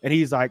 and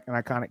he's like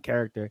an iconic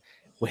character.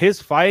 With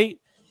his fight,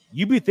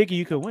 you be thinking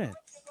you could win.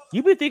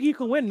 You be thinking you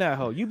can win that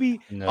hoe. You be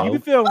feeling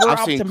real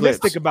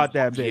optimistic about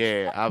that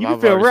bitch. Yeah, I've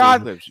feel real.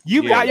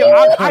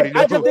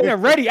 I jumped in there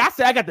ready. I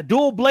said I got the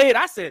dual blade.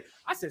 I said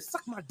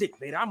suck my dick,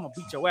 baby. I'm gonna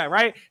beat your ass,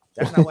 right?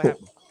 That's not what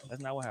happened.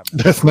 That's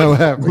not what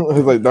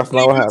happened. Like that's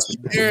not what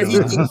happened.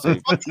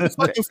 He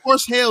fucking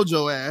force held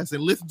your ass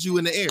and lifted you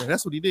in the air.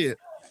 That's what he did.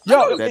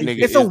 Yo,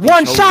 it's a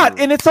one shot,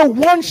 and it's a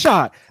one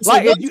shot.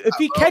 Like if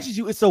he catches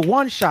you, it's a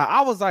one shot.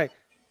 I was like,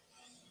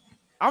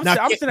 I'm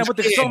sitting there with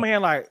the control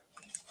hand, like.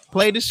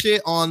 Play the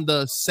shit on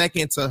the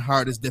second to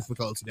hardest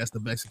difficulty. That's the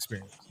best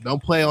experience.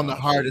 Don't play on the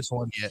hardest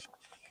one yet,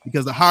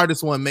 because the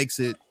hardest one makes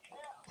it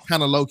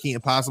kind of low key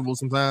impossible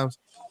sometimes.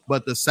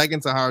 But the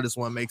second to hardest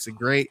one makes it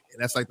great,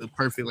 and that's like the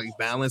perfect like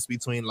balance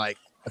between like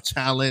a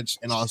challenge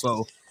and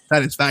also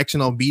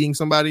satisfaction on beating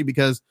somebody.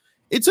 Because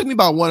it took me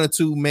about 1 or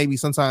 2, maybe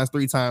sometimes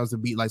 3 times to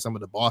beat like some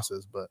of the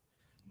bosses. But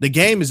the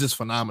game is just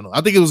phenomenal.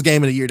 I think it was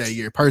game of the year that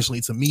year,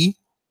 personally to me,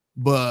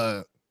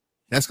 but.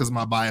 That's because of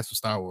my bias for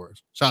Star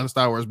Wars. Shout out to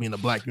Star Wars being a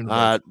black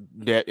universe.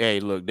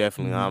 Hey, look,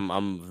 definitely.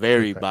 I'm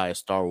very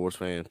biased Star Wars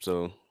fan,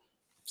 so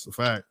it's a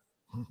fact.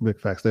 Big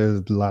facts.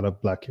 There's a lot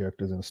of black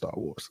characters in Star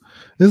Wars.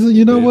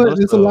 You know what?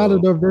 There's a lot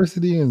of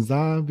diversity in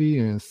zombie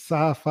and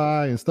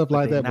sci-fi and stuff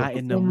like that. Not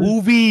in the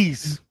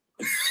movies.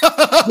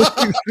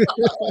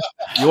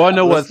 You all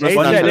know what's they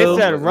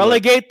said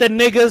relegate the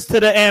niggas to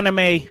the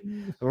anime.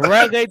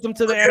 Relegate them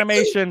to the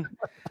animation.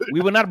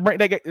 We will not break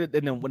that. And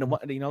then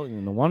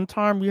the one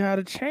time we had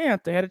a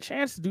chance, they had a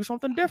chance to do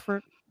something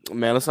different.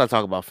 Man, let's not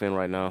talk about Finn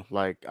right now.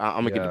 Like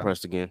I'm gonna get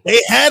depressed again. They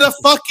had a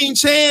fucking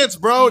chance,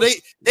 bro. They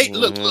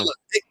look.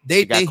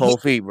 They got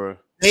cold feet, bro.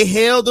 They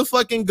held the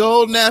fucking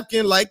gold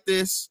napkin like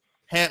this.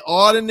 Had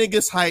all the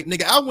niggas hype.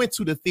 Nigga, I went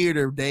to the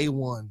theater day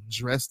one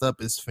dressed up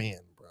as Finn.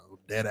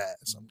 Dead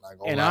ass.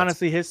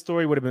 Honestly, his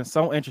story would have been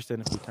so interesting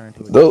if we turned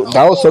to it.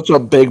 That was such a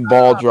big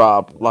ball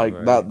drop. Like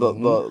that,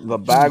 the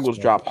bag was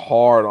dropped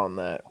hard on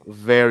that.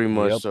 Very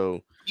much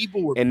so.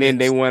 People were then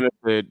they wanted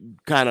to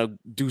kind of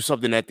do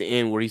something at the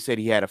end where he said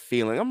he had a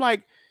feeling. I'm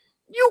like,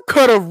 you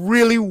could have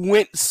really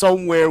went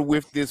somewhere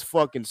with this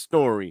fucking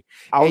story.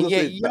 And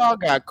yet y'all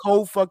got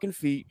cold fucking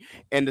feet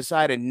and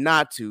decided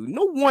not to.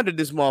 No wonder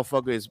this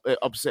motherfucker is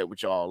upset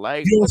with y'all.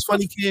 Like, you know what's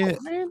funny, kid?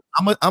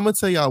 I'm gonna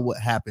tell y'all what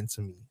happened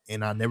to me,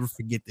 and I'll never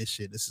forget this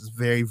shit. This is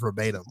very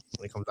verbatim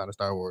when it comes down to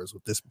Star Wars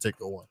with this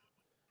particular one.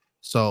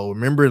 So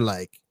remember,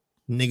 like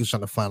niggas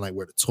trying to find like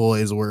where the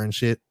toys were and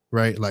shit,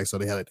 right? Like, so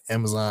they had like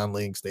Amazon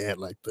links, they had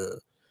like the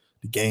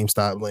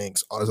GameStop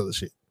links, all this other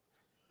shit.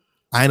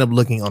 I end up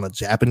looking on a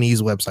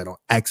Japanese website on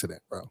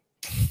accident, bro.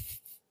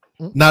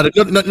 Now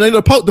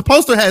the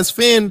poster has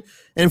Finn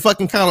and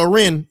fucking Kylo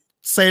Ren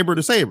saber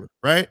to saber,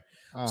 right?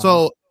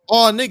 So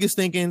all niggas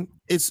thinking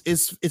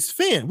it's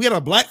Finn. We had a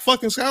black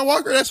fucking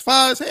Skywalker. That's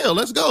fire as hell.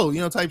 Let's go,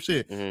 type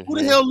shit. Who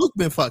the hell Luke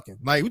been fucking?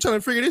 Like, we trying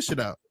to figure this shit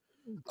out.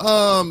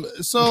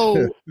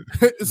 So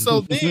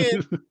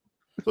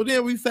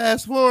then we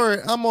fast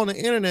forward. I'm on the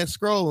internet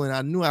scrolling.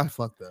 I knew I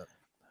fucked up.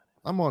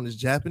 I'm on this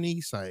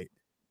Japanese site.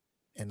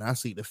 And I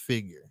see the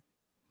figure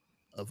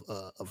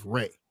of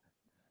Rey,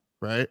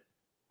 right?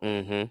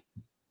 Mm-hmm.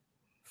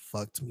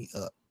 Fucked me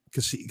up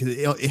because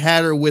it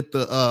had her with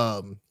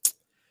the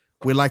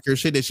with like her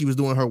shit that she was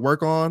doing her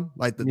work on,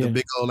 like the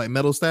big old like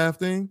metal staff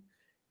thing,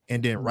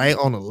 and then right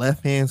on the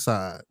left hand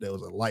side there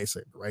was a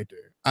lightsaber right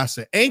there. I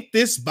said, "Ain't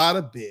this about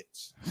a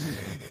bitch?"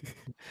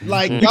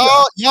 Like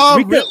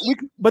y'all,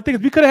 but things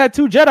we could have had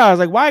 2 Jedis.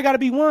 Like, why I gotta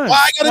be one?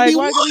 Why I gotta be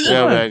one?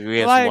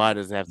 Why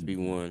does it have to be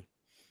one?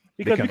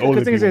 Because can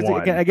only be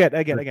one. Again,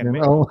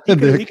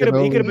 he could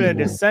have been a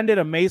descendant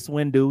of Mace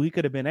Windu. He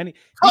could have been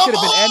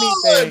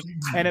anything,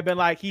 and it been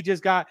like he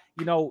just got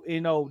because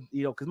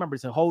remember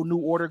it's a whole new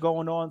order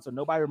going on, so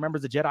nobody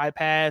remembers the Jedi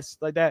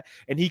past like that.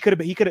 And he could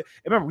have.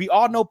 Remember, we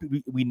all know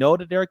we know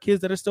that there are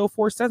kids that are still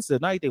Force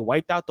sensitive. Not like they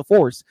wiped out the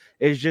Force.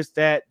 It's just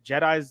that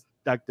Jedi's.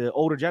 Like the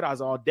older Jedi's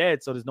are all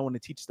dead, so there's no one to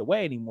teach the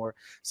way anymore.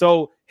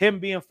 So him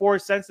being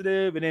Force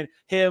sensitive, and then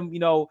him,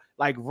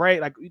 like Rey,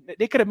 like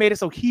they could have made it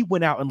so he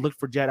went out and looked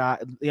for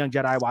young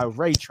Jedi while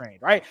Rey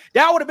trained, right?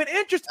 That would have been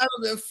interesting. That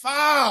would have been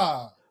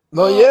fire.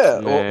 No, yeah.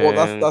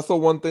 Well, that's the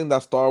one thing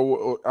that Star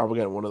Wars.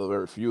 Again, one of the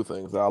very few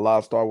things that a lot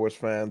of Star Wars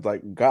fans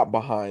like got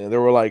behind, and they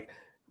were like,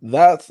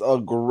 "That's a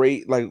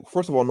great." Like,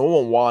 first of all, no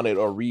one wanted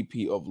a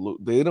repeat of Luke.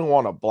 They didn't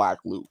want a black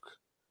Luke.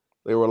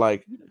 They were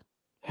like.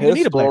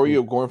 His story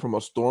of going from a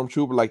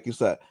stormtrooper, like you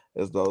said,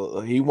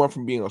 he went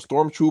from being a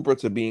stormtrooper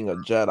to being a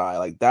Jedi.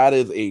 Like that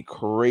is a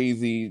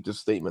crazy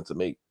just statement to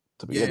make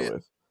to begin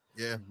with.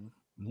 Yeah.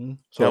 Mm-hmm.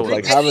 So it's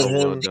like having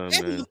him.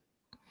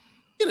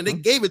 They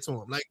gave it to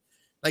him.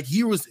 Like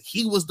he was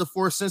the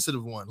Force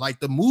sensitive one. Like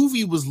the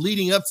movie was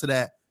leading up to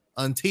that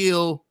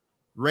until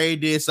Rey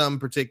did something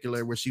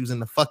particular where she was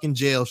in the fucking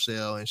jail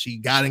cell and she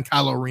got in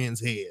Kylo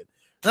Ren's head.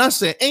 And I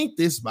said, "Ain't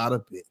this about a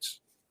bitch?"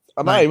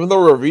 I'm not even the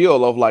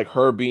reveal of like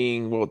her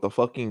being the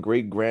fucking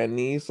great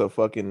grandniece of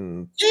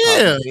fucking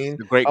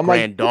the great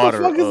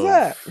granddaughter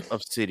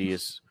of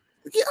Sidious.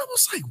 Yeah, I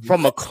was like,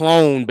 from a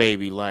clone,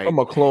 baby, like from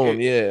a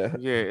clone, yeah,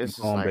 it's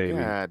just like, baby.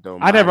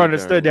 I never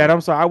understood that. I'm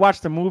sorry, I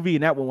watched the movie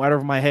and that went right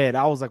over my head.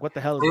 I was like, what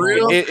the hell is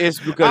real? It's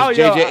because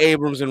J.J.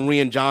 Abrams and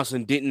Rian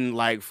Johnson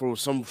didn't for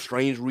some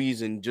strange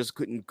reason just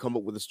couldn't come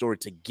up with a story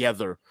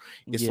together.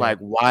 It's like,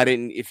 why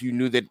didn't, if you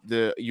knew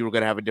that you were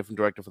gonna have a different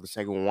director for the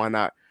second one, why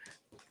not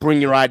bring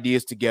your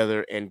ideas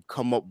together and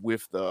come up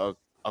with a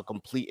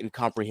complete and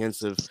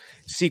comprehensive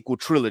sequel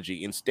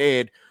trilogy?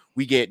 Instead,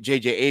 we get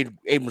J.J.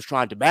 Abrams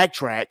trying to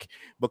backtrack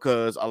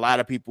because a lot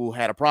of people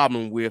had a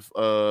problem with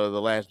The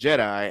Last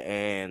Jedi,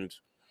 and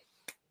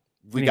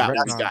we got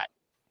what we got.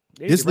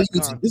 This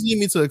leads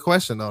me to a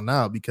question though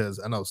now,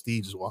 because I know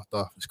Steve just walked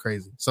off. It's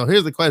crazy. So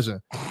here's the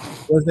question: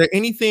 was there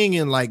anything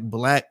in like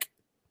black,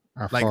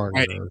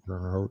 writing?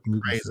 But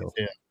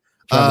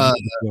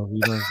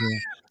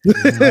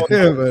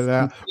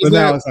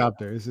now it's out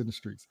there. It's in the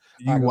streets.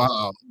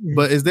 Wow.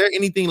 But is there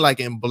anything like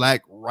in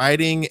black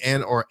writing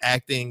and or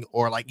acting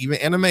or like even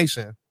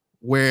animation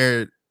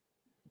where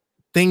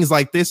things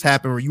like this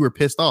happen where you were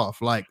pissed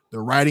off? Like the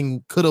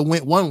writing could have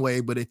went one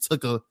way, but it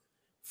took a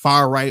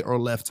far right or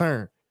left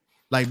turn.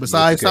 Like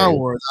besides Star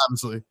Wars,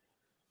 obviously.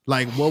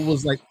 Like what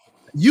was like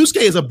Yusuke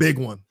is a big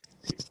one.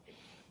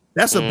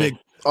 That's a big.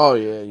 Oh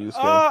yeah, Yusuke.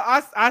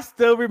 Oh, I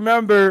still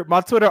remember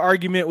my Twitter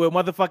argument with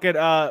motherfucking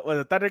was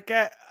it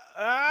Thundercat?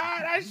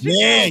 That shit.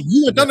 Man,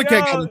 you and Thundercat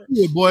got to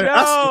do it, boy.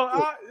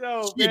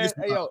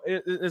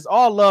 It's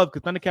all love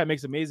because Thundercat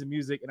makes amazing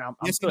music, and I'm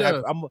still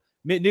happy.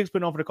 Nick's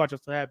putting on for the culture.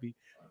 I'm so happy.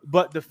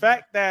 But the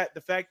fact that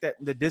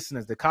the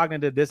dissonance, the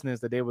cognitive dissonance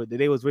that they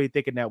was really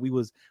thinking that we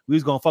was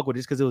gonna fuck with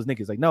this because it was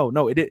niggas. Like,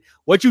 no, it did.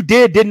 What you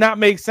did not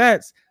make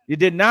sense. It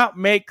did not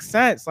make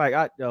sense. Like,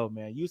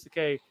 man,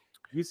 Yusuke,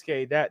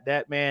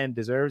 that man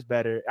deserves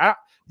better.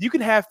 You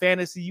can have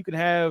fantasy, you can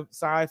have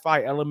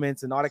sci-fi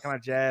elements and all that kind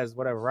of jazz,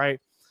 whatever, right?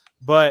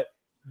 But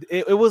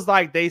it was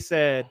like they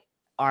said,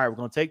 all right, we're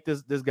gonna take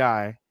this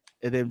guy,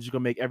 and then we're just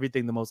gonna make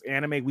everything the most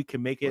anime we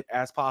can make it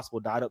as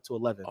possible, died up to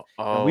 11.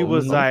 And we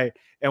was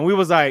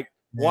like,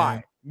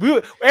 why?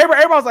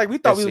 Everybody was like, we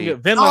thought we would get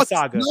Vinland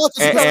Saga.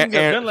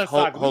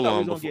 Hold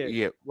on,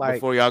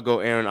 before y'all go,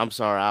 Aaron, I'm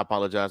sorry, I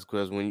apologize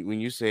because when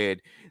you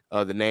said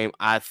the name,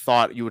 I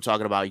thought you were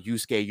talking about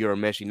Yusuke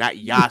Urameshi, not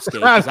Yasuke.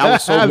 Because I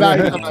was so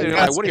like,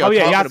 what are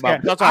y'all talking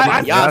about? Y'all talking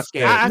about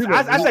Yasuke. I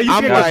said Yusuke.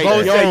 I'm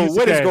like, yo,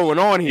 what is going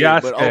on here?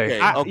 But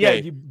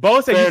okay. You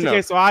both say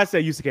Yusuke, so I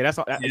say Yusuke. That's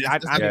all.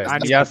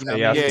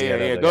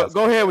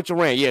 Go ahead with your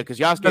rant, because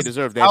Yasuke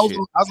deserves that shit.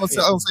 I was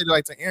gonna say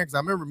like to Aaron because I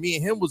remember me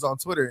and him was on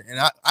Twitter, and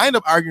I ended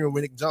up arguing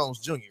with Nick Jones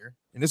Jr.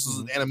 and this was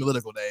in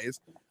analytical days.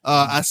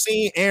 I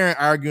seen Aaron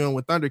arguing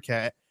with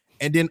Thundercat,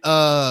 and then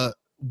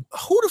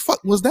who the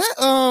fuck was that?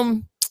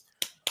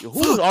 Who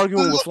was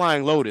arguing with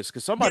Flying Lotus?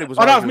 Because somebody was.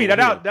 Oh, that was me.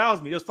 That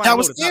was me. It was Flying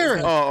Lotus. That was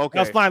Aaron. Oh, okay.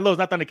 That was Flying Lotus,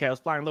 not Thundercat. It was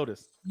Flying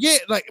Lotus. Yeah,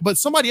 but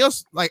somebody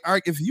else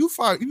if you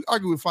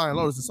argue with Flying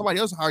Lotus and somebody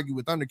else argued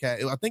with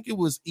Thundercat, I think it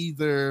was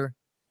either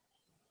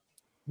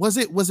was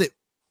it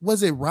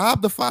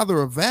Rob the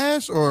father of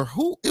Vash or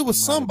who? It was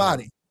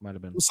somebody. Might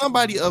have been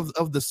somebody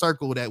of the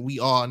circle that we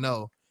all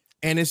know,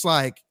 and it's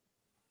like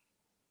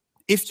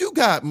if you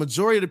got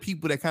majority of the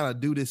people that kind of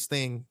do this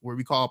thing where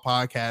we call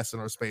podcasting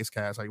or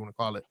spacecast, how you want to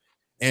call it,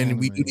 and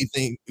we do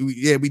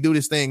we do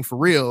this thing for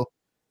real.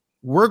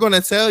 We're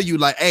gonna tell you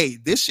like, hey,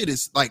 this shit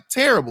is like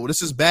terrible.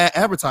 This is bad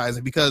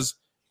advertising because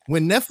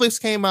when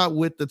Netflix came out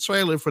with the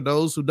trailer, for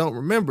those who don't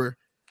remember,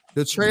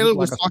 the trailer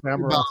was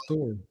talking about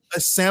a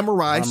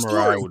samurai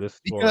story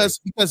because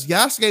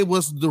Yasuke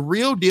was the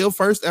real deal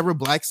first ever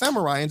black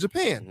samurai in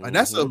Japan. Like,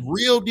 that's a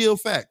real deal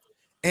fact.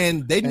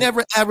 And they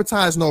never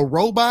advertised no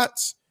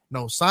robots.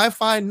 no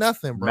sci-fi,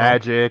 nothing, bro.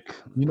 Magic.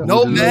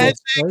 No magic,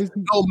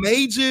 no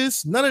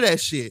mages, none of that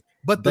shit.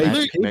 But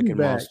the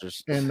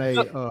monsters and they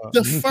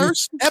the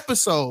first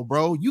episode,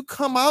 bro, you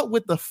come out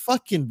with the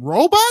fucking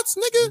robots,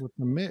 nigga. With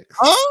the mix,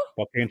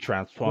 fucking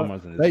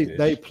Transformers. And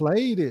they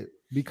played it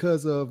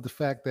because of the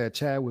fact that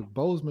Chadwick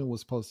Boseman was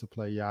supposed to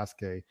play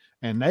Yasuke,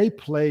 and they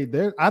played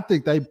their. I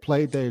think they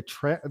played their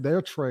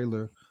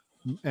trailer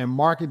and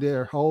marketed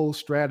their whole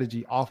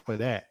strategy off of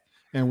that.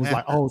 And was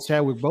like, oh,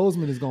 Chadwick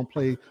Boseman is going to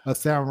play a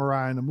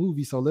samurai in the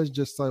movie. So let's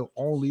just say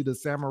only the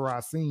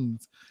samurai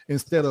scenes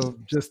instead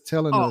of just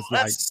telling us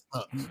like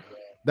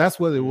that's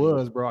what it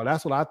was, bro.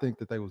 That's what I think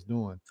that they was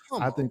doing.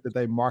 I think that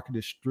they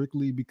marketed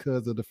strictly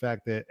because of the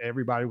fact that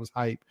everybody was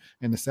hyped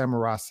and the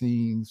samurai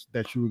scenes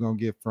that you were going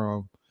to get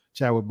from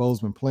Chadwick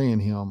Boseman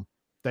playing him.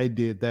 They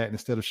did that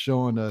instead of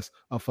showing us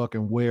a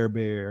fucking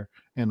werebear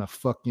and a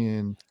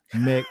fucking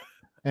mech.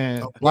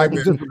 And like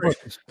just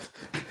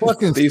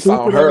fucking Steve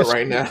sound hurt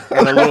right now.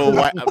 And a little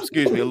a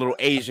little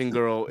Asian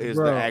girl is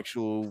the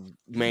actual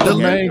main. The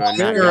main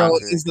girl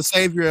is the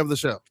savior of the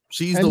show.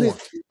 She's the one.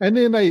 And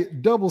then they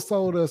double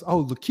sold us.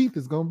 Oh, Lakeith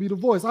is gonna be the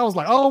voice. I was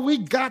like, oh, we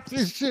got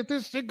this shit.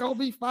 This shit gonna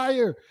be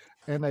fire.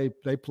 And they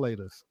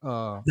played us.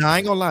 No, I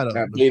ain't gonna lie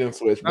though. Bait and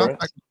switch, bro.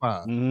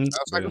 No,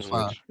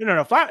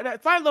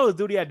 fine low is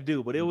do what he had to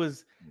do, but it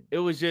was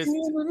just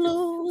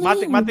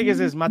my thing is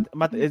this. I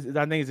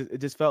think it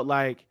just felt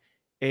like.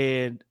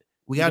 And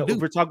we got to do.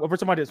 We're talking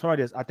about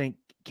this. I think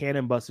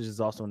Cannon Busters is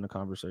also in the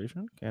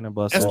conversation. Cannon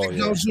Busters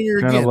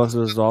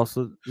is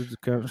also in the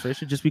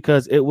conversation, just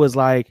because it was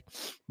like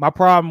my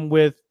problem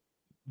with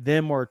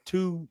them are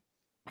two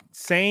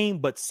same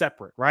but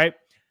separate, right?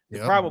 The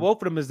problem with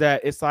both of them is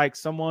that it's like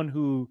someone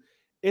who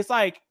it's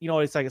like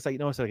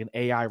an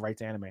AI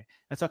writes anime.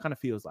 That's how it kind of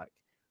feels like.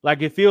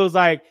 Like it feels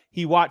like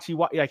we know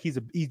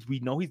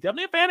he's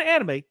definitely a fan of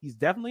anime. He's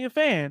definitely a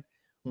fan,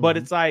 but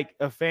it's like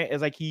a fan.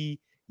 It's like he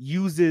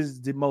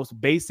uses the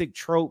most basic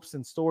tropes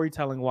and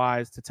storytelling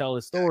wise to tell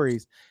his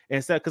stories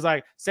instead, because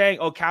like saying,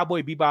 oh,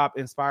 Cowboy Bebop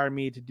inspired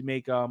me to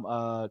make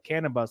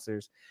Cannon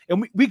Busters,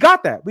 and we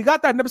got that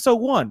in episode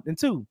 1 and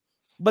 2,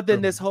 but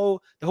then the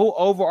whole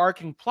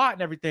overarching plot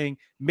and everything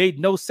made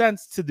no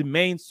sense to the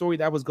main story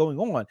that was going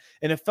on,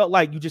 and it felt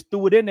like you just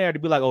threw it in there to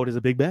be like, oh, there's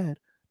a big bad.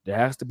 There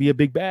has to be a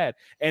big bad,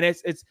 and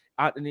this is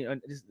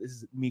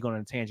me going on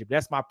a tangent. But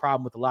that's my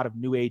problem with a lot of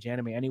new age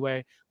anime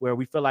anyway, where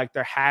we feel like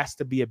there has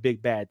to be a big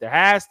bad. There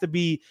has to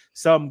be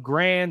some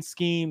grand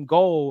scheme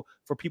goal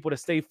for people to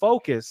stay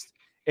focused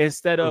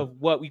instead of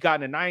what we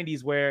got in the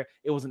 90s, where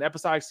it was an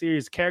episodic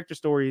series, character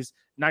stories,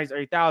 90s,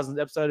 early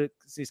 2000s, episodic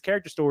series,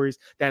 character stories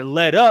that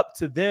led up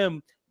to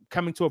them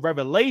coming to a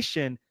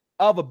revelation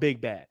of a big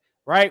bad.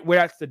 Right, where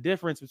that's the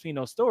difference between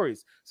those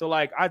stories. So,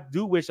 like, I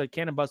do wish like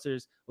Cannon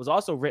Busters was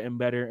also written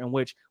better, in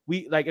which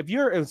we like if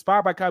you're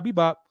inspired by Cowboy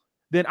Bebop,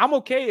 then I'm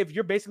okay if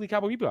you're basically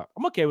Cowboy Bebop.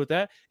 I'm okay with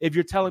that. If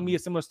you're telling me a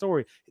similar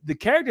story, the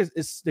characters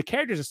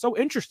are so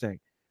interesting,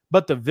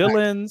 but the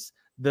villains,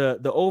 the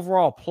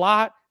overall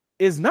plot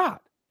is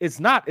not. It's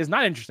not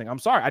interesting. I'm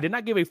sorry. I did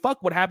not give a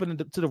fuck what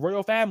happened to the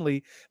royal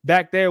family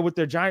back there with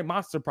their giant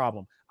monster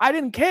problem. I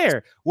didn't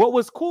care. What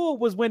was cool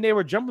was when they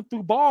were jumping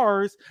through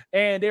bars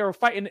and they were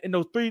fighting in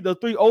those three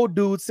old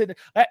dudes sitting.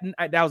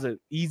 That was an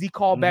easy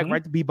callback,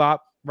 right? To Bebop,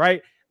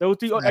 right? Those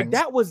three, like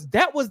that was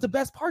the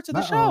best parts of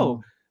the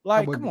show.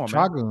 Like, come on,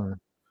 Trigun. Man.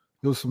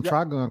 There was some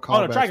Trigun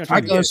callbacks.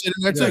 Trigun shit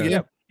in there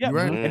too. Yeah.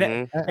 Right.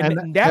 And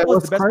that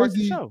was the best part of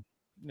the show.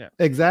 Yeah,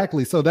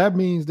 exactly. So that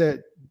means that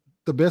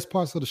the best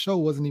parts of the show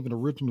wasn't even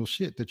original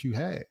shit that you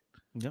had.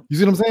 Yep. You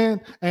see what I'm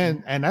saying?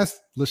 And that's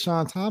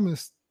LaShawn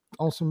Thomas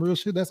on some real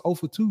shit. That's 0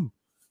 for 2.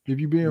 If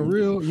you being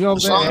real, you know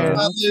what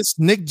I'm saying?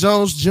 Nick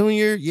Jones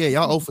Jr. Yeah,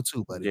 y'all 0 for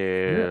 2, buddy.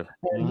 Yeah.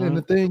 And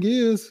the thing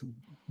is,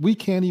 we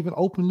can't even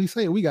openly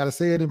say it. We got to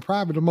say it in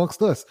private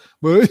amongst us.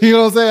 But you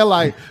know what I'm saying?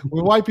 Like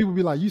when white people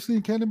be like, "You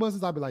seen Cannon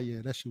Busters?" I'll be like,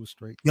 "Yeah, that shit was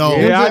straight." Yo,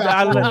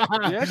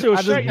 that shit was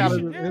straight.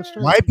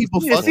 White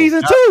people need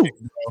season 2.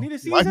 Need a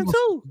season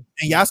 2.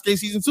 And Yasuke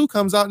season 2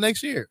 comes out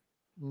next year.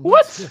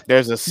 What?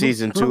 There's a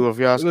season 2 of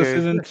Yasuke.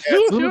 Season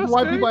 2.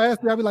 White people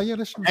ask me, I'll be like, "Yeah,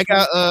 that shit."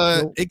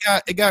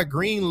 It got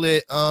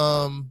greenlit.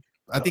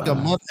 I think a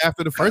month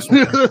after the first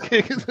one.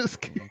 Crazy.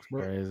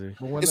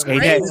 It's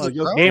crazy.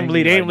 Game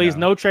leads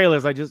no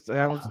trailers. I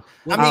don't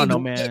know,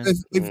 man. If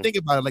you think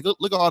about it, like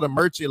look at all the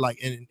merch, like,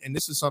 and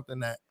this is something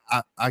that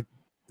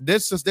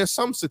there's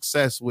some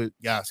success with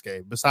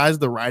Yasuke besides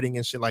the writing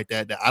and shit like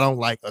that I don't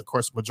like. Of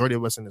course, majority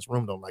of us in this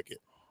room don't like it,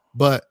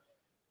 but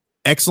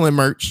excellent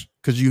merch.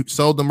 Because you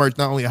sold the merch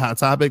not only at Hot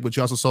Topic, but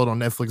you also sold on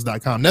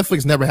Netflix.com.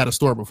 Netflix never had a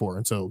store before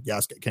until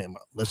Yasuke came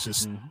out. Let's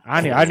just. I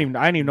didn't even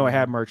know it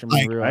had merch. I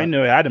didn't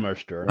know it had a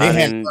merch store. I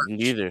didn't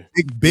either.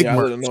 Big merch.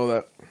 I didn't know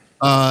that.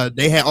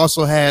 They had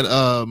also had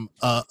a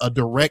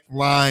direct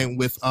line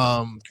with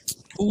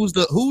who's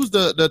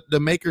the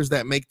makers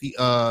that make the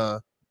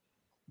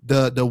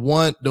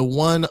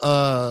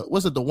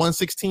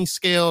 1/16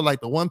 scale,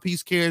 like the One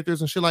Piece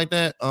characters and shit like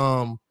that.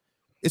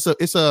 It's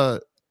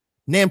a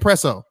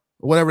Nampresso or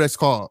whatever that's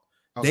called.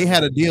 Okay. They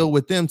had a deal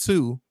with them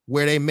too,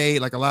 where they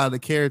made like a lot of the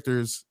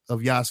characters of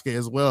Yasuke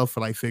as well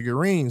for like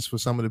figurines for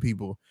some of the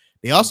people.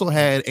 They also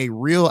had a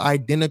real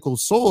identical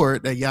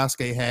sword that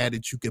Yasuke had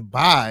that you could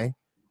buy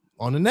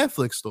on the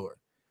Netflix store.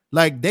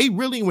 Like they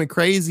really went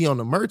crazy on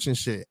the merch and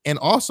shit. And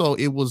also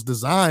it was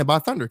designed by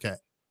Thundercat.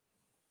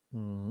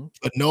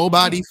 But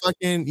nobody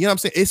fucking, you know what I'm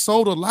saying? It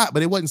sold a lot,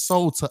 but it wasn't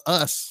sold to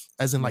us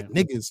as in like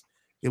niggas.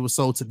 It was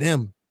sold to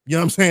them. You know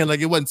what I'm saying?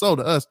 Like it wasn't sold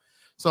to us.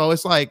 So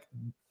it's like,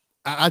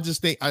 I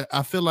just think,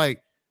 I feel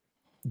like,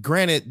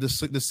 granted,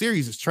 the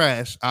series is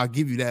trash. I'll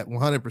give you that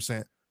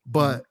 100%.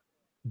 But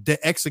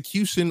the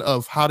execution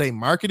of how they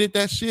marketed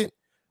that shit,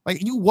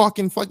 like you walk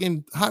in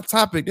fucking Hot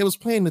Topic, they was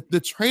playing the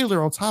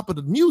trailer on top of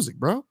the music,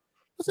 bro.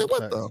 I said,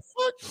 what the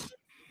fuck?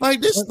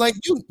 Like this, like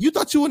you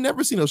thought you would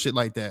never see no shit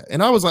like that.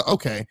 And I was like,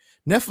 okay,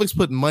 Netflix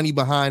put money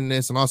behind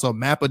this, and also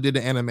Mappa did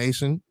the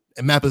animation,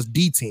 and Mappa's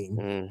D team.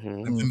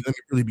 Let me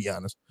really be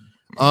honest.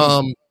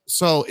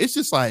 So it's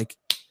just like,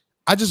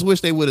 I just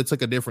wish they would have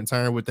took a different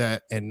turn with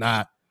that and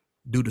not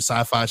do the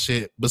sci-fi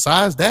shit.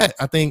 Besides that,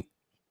 I think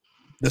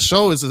the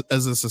show is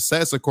a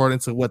success according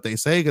to what they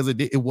say, because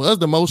it was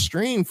the most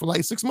streamed for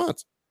like 6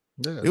 months.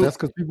 Yeah, that's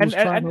because people was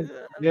trying to.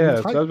 Yeah,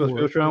 that's what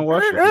people trying to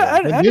watch it.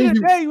 At the end of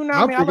the day, you know what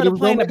I mean? I let it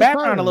play in the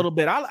background a little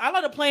bit. I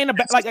let it play in the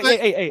back. Like,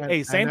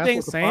 hey, same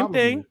thing.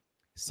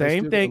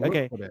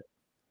 Okay,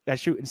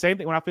 that's true. Same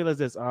thing. When I feel is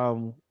this.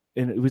 And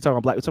we talking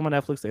about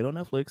Netflix. Stayed on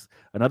Netflix.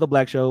 Another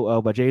black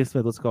show by Jaden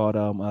Smith. It's called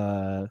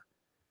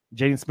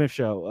Jaden Smith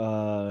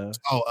Show.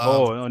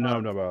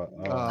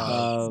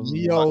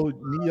 Neo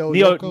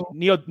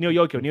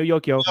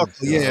Yokio.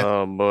 Yeah.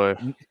 Oh boy.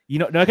 You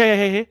know.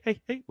 Okay.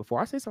 Hey. Before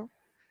I say something.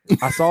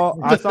 I saw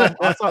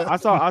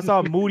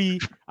Moody.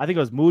 I think it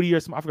was Moody or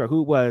something. I forgot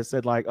who it was.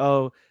 Said like,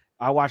 "Oh,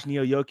 I watched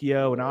Neo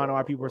Yokio, and I don't know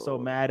why people are so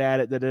mad at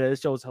it.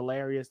 This show's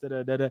hilarious."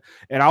 And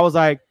I was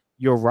like,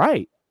 "You're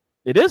right.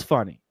 It is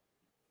funny,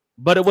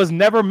 but it was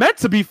never meant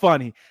to be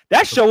funny.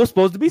 That show was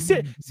supposed to be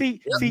See,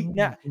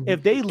 now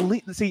if they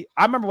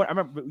I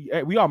remember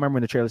we all remember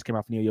when the trailers came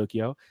out for Neo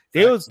Yokio.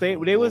 They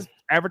was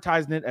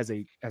advertising it as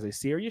a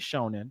serious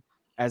shonen,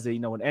 as a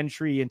an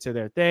entry into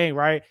their thing,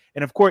 right?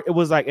 And of course, it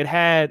was like it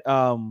had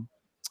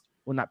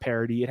not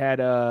parody, it had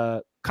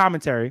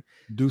commentary,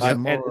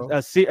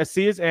 a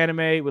serious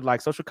anime with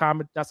like social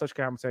comment, not social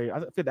commentary. I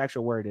forget the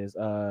actual word is.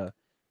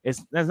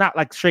 It's not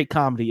like straight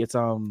comedy. It's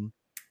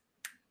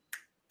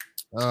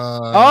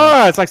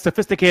it's like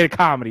sophisticated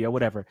comedy or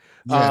whatever.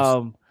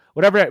 Yes.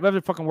 Whatever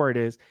the fucking word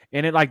is,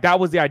 and it like that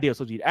was the idea.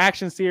 So the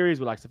action series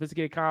with like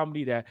sophisticated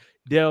comedy that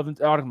delved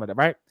into all that,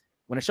 right?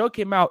 When the show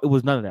came out, it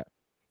was none of that.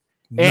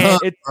 And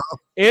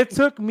it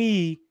took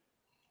me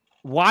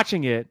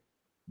watching it,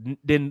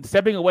 then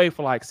stepping away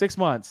for like 6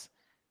 months,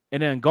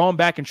 and then going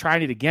back and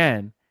trying it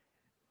again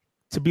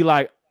to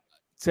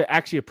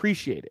actually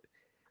appreciate it.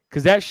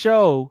 Because that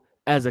show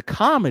as a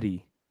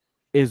comedy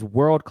is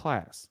world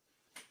class.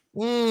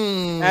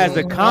 As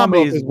a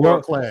comedy is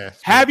world class.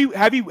 Have you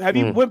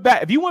went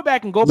back? If you went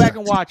back and go back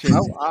and watch it,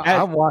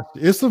 I watched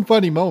it. It's some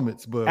funny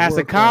moments, but as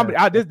a comedy,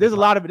 there's a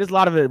lot of it. There's a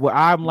lot of it where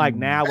I'm like,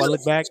 now I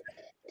look back,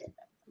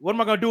 what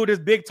am I gonna do with this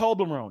big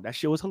Toblerone? That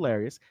shit was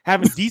hilarious.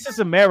 Having Desus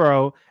and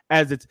Mero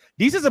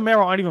Desus and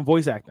Mero aren't even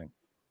voice acting.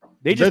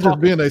 They're just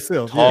being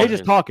themselves. They're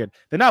just talking.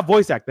 They're not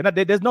voice acting.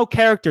 There's no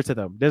character to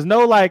them. There's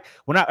no like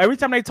every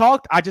time they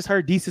talked, I just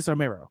heard Desus or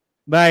Mero.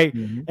 Like,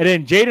 and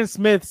then Jaden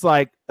Smith's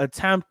like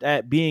attempt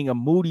at being a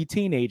moody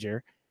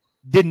teenager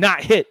did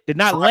not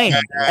land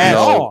at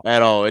all.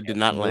 At all. It did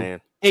not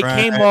land. It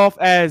came off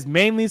as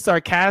mainly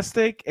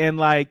sarcastic and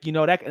like,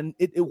 that, and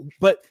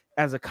but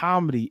as a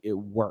comedy, it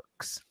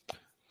works.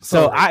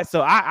 So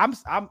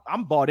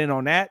I'm bought in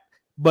on that,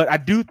 but I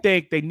do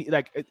think they need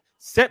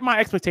set my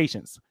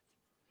expectations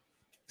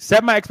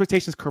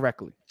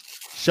correctly.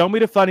 Show me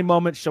the funny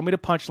moments, show me the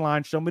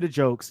punchline, show me the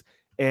jokes,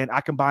 and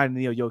I combine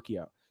Neo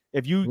Yokio.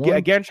 If you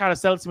again try to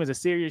sell it to me as a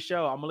serious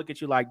show, I'm gonna look at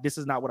you like this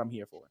is not what I'm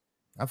here for.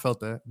 I felt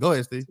that. Go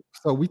ahead, Steve.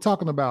 So we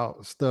talking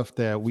about stuff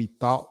that we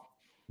thought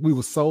we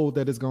were sold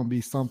that it's gonna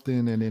be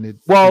something, and then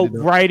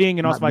writing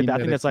and also like that. I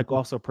think that's like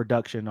also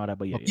production, all that.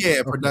 But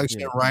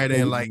production,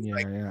 writing, like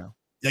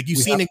you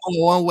seen it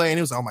go one way, and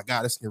it was oh my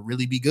god, this can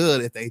really be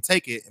good if they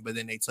take it, but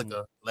then they took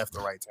a left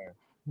or right turn.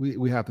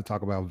 We have to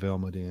talk about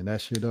Velma then. That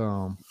shit.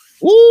 Ooh,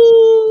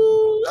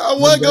 I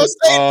want to go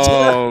say.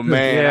 Oh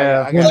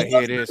man, I gotta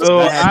hear this. So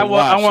I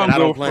want to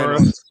go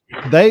first.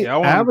 They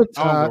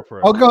advertise.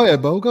 Oh, go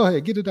ahead, Bo. Go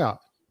ahead, get it out.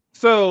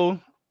 So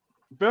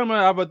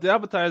Velma, they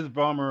advertised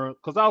Velma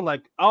because I was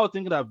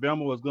thinking that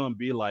Velma was gonna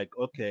be like,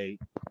 okay,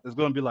 it's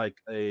gonna be like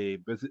a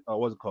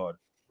what's it called?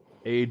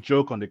 A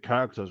joke on the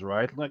characters,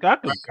 right? Like I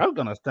could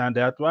understand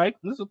that, right?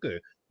 This is okay.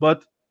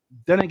 But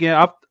then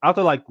again,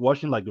 after like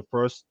watching like the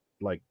first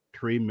like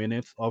 3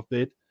 minutes of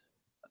it,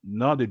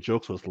 none of the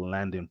jokes was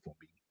landing for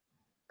me.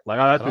 Like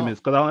I had 3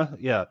 minutes because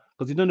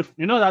you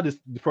know that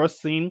the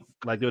first scene,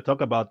 like they were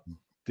talking about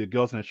the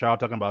girls in the shower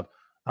talking about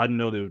I didn't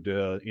know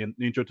the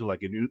intro to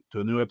like a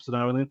new episode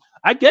and everything.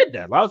 I get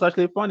that. That was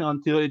actually funny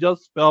until it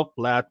just fell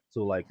flat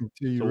to like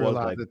until you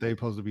realize that they're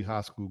supposed to be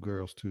high school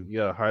girls too.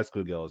 Yeah, high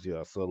school girls.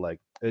 Yeah, so like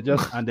it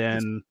just and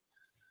then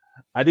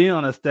I didn't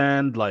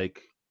understand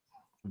like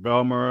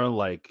Velma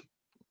like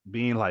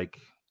being like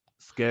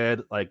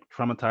scared, like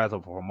traumatized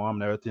of her mom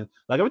and everything.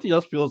 Like everything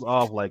just feels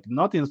off. Like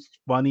nothing's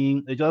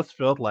funny. It just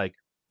felt like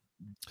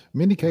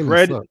Mindy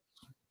Kaling sucks.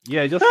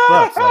 Yeah, it just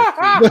sucks. Like,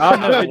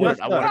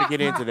 I wanted to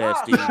get into that,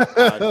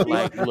 Steve.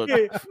 Like, look,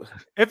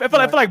 I feel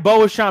like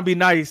Bo was trying to be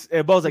nice,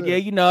 and Bo's like, "Yeah,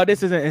 you know,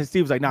 this isn't." And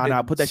Steve was like,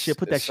 "Nah, put that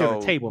shit on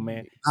the table,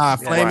 man."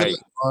 Right.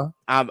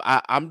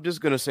 I'm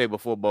just gonna say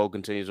before Bo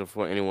continues, or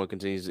before anyone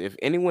continues, if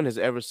anyone has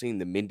ever seen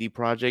the Mindy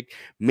Project,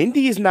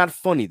 Mindy is not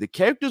funny. The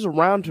characters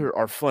around her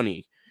are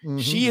funny.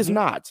 She is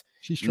not.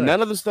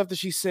 None of the stuff that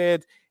she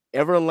said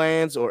ever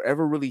lands or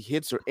ever really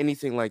hits or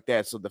anything like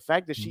that. So the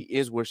fact that she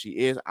is where she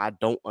is, I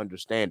don't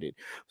understand it.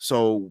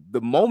 So the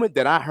moment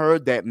that I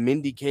heard that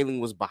Mindy Kaling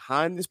was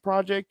behind this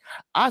project,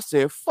 I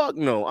said, fuck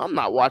no, I'm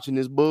not watching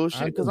this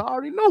bullshit because I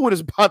already know what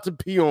it's about to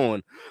be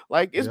on.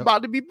 Like, it's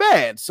about to be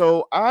bad.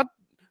 So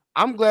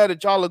I'm glad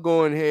that y'all are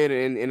going ahead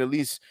and at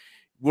least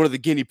one of the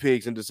guinea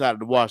pigs and decided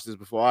to watch this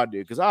before I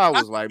did, because I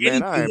was like,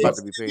 man, I ain't about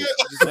to be paying.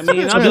 I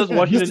mean, I'm just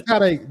watching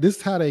this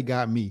is how they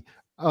got me.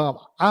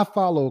 I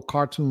follow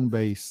Cartoon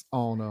Base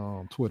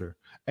on Twitter,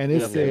 and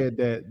it said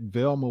that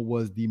Velma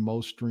was the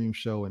most streamed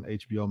show in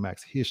HBO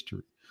Max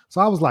history.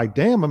 So I was like,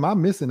 damn, am I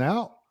missing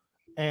out?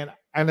 And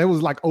it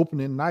was like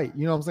opening night,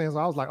 you know what I'm saying? So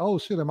I was like, oh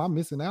shit, am I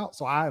missing out?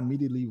 So I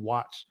immediately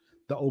watched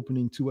the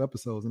opening 2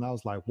 episodes, and I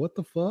was like, what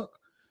the fuck?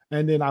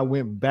 And then I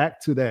went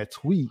back to that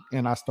tweet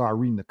and I started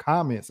reading the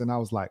comments, and I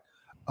was like,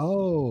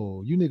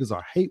 oh, you niggas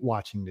are hate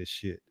watching this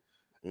shit.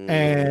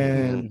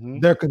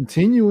 And they're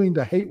continuing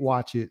to hate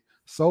watch it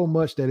so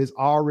much that it's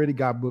already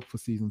got booked for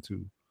season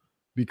 2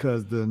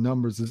 because the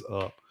numbers is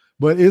up.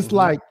 But it's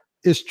like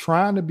it's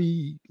trying to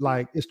be a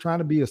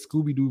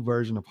Scooby-Doo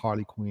version of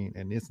Harley Quinn,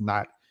 and it's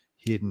not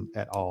hidden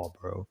at all,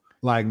 bro.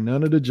 Like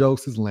none of the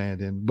jokes is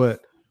landing.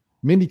 But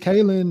Mindy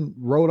Kaling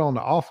wrote on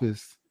The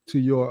Office, to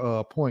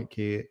your point,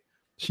 kid.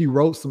 She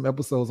wrote some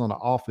episodes on The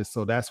Office,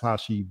 so that's how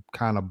she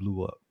kind of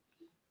blew up.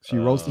 She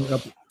wrote some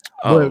episodes.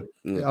 But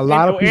a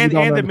lot of people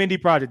and the Mindy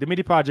Project. The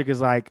Mindy Project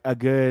is like a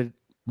good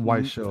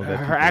white show.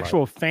 Her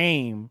actual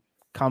fame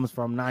comes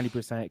from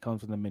 90% comes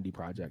from the Mindy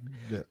Project,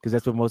 because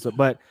that's what most of.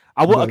 But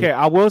I will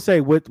I will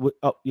say with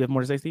oh, you have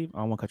more to say, Steve? I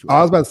don't want to cut you off.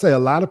 I was about to say a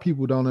lot of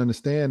people don't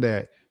understand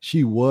that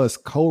she was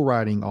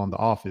co-writing on The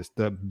Office.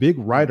 The big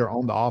writer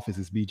on The Office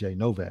is BJ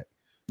Novak,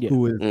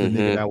 who is the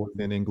nigga that was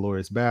in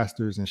Inglourious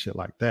Basterds and shit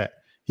like that.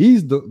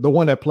 He's the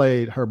one that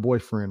played her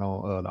boyfriend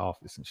on The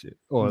Office and shit,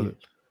 or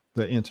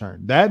the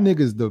intern. That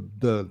nigga's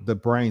the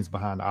brains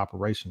behind the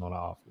operation on The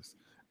Office.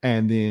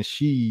 And then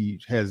she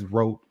has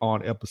wrote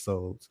on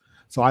episodes.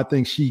 So I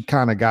think she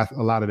kind of got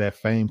a lot of that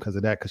fame because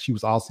of that, because she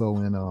was also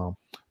in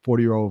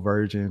 40-Year-Old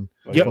Virgin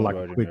for like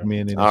a quick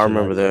minute. I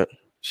remember that.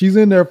 She's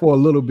in there for a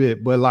little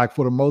bit, but like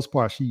for the most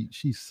part,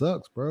 she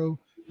sucks, bro.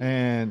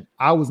 And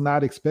I was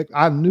not expecting.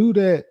 I knew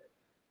that it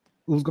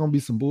was gonna be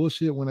some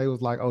bullshit when they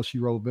was like, "Oh, she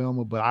wrote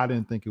Velma," but I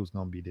didn't think it was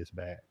gonna be this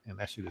bad, and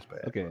that shit is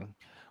bad. Okay,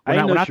 I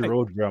didn't know she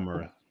wrote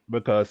Velma,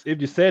 because if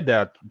you said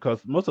that,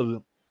 because most of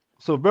the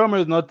Velma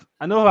is not.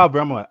 I know how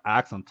Velma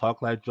acts and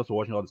talk like just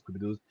watching all the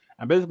Scooby-Doos,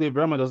 and basically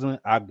Velma doesn't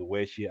act the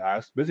way she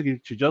acts. Basically,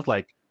 she just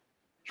like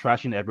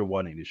trashing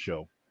everyone in the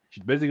show.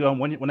 She basically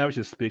whenever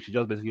she speaks, she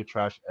just basically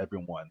trash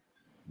everyone.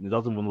 It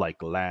doesn't even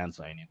like lands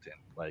or anything.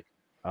 Like,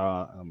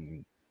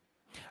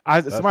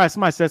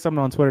 somebody said something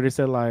on Twitter. They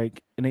said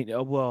like, and they,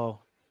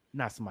 well,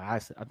 not somebody. I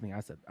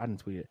didn't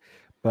tweet it,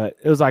 but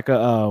it was like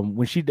a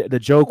when she did the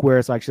joke where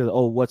it's like, she said,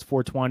 "Oh, what's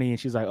 420?" and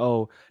she's like,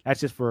 "Oh,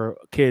 that's just for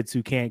kids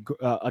who can't,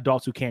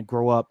 adults who can't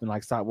grow up and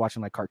like stop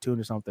watching like cartoon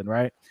or something,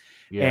 right?"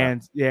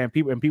 And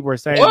people were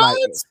saying like,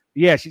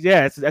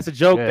 that's a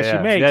joke that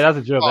she makes. Yeah, that's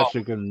a joke that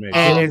she couldn't make.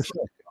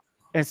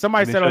 And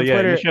somebody said on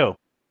Twitter,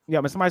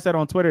 but somebody said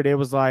on Twitter, there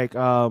was like,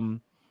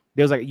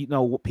 you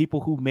know, people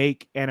who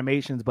make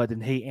animations but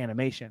then hate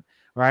animation,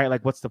 right?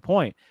 Like, what's the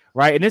point,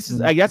 right? And this is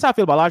like, that's how I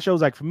feel about a lot of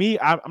shows. Like for me,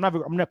 I'm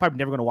probably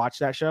never going to watch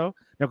that show.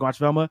 Never going to watch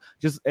Velma.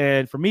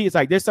 And for me, it's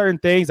like there's certain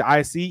things that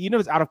I see, even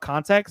if it's out of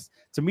context.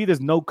 To me,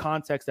 there's no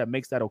context that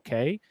makes that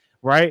okay,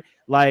 right?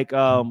 Like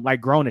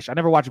Grownish. I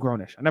never watched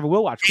Grownish. I never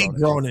will watch Grownish.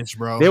 Grownish,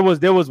 bro.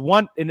 There was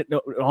one, and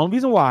the only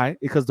reason why,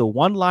 because the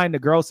one line the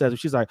girl says,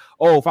 she's like,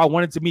 "Oh, if I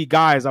wanted to meet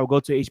guys, I would go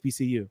to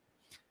HBCU."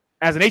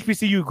 As an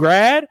HBCU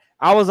grad,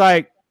 I was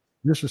like,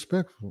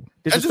 disrespectful.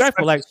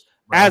 Like,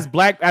 as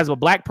a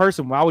black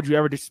person, why would you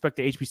ever disrespect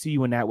the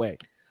HBCU in that way?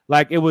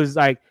 Like, it was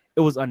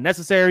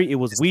unnecessary. It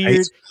was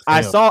weird.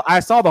 I saw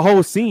the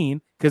whole scene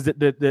because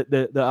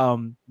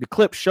the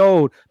clip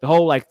showed the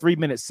whole like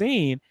 3-minute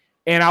scene,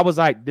 and I was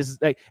like, this is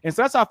like, and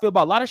so that's how I feel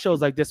about a lot of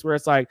shows like this, where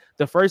it's like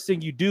the first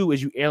thing you do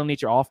is you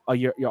alienate your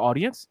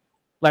audience.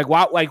 Like,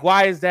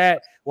 why is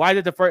that? Why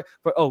did the first?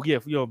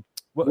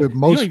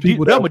 Most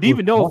people, do you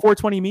even know what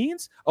 420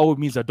 means? Oh, it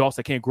means adults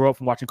that can't grow up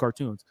from watching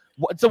cartoons.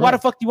 So why the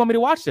fuck do you want me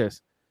to watch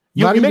this?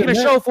 You're making a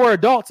show for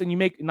adults, and you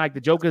make like the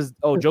joke is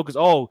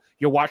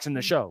you're watching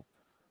the show.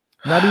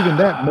 Not even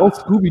that.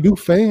 Most Scooby-Doo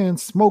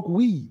fans smoke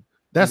weed.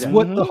 That's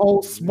what the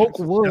whole smoke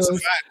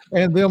was,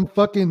 and them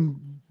fucking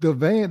the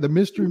van, the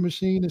mystery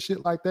machine and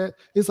shit like that,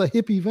 it's a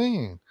hippie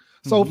van.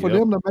 So for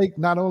them to make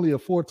not only a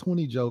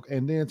 420 joke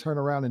and then turn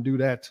around and do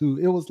that too,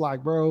 it was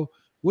like, bro,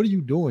 what are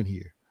you doing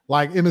here?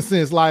 Like, in a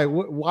sense, like,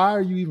 why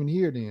are you even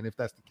here then, if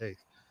that's the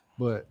case?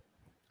 But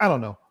I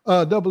don't know.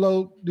 Double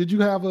O, did you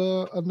have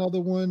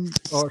another one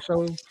or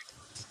show?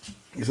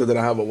 You said that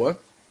I have a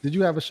what? Did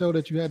you have a show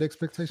that you had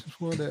expectations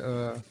for?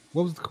 That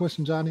what was the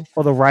question, Johnny?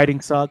 Or the writing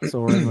sucks,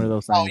 or one of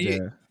those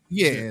things.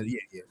 Yeah.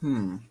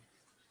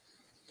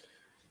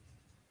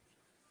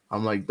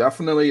 I'm like,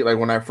 definitely, like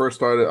when I first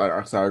started,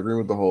 I agree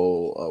with the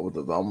whole with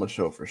the Velma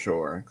show for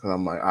sure. Because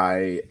I'm like,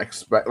 I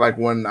expect, like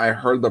when I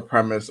heard the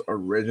premise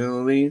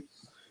originally,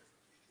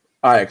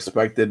 I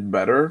expected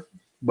better.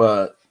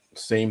 But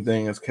same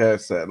thing as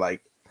Kes said,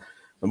 like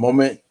the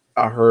moment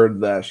I heard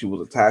that she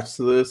was attached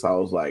to this, I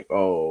was like,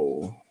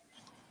 oh,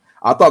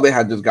 I thought they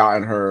had just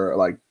gotten her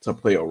like to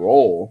play a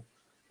role,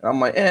 and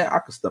I'm like, I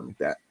could stomach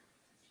that.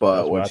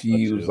 But when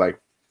she was like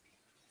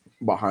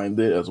behind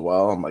it as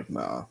well, I'm like,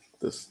 nah,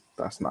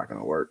 that's not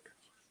gonna work.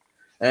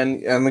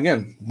 And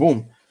again,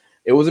 boom,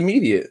 it was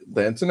immediate.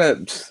 The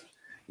internet,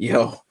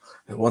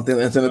 one thing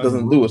the internet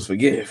doesn't do is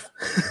forgive.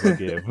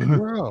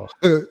 Bro,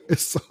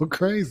 it's so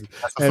crazy.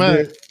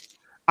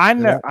 I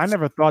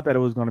never thought that it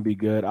was going to be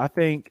good. I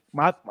think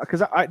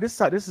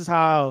this is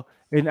how,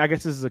 and I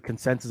guess this is a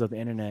consensus of the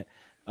internet.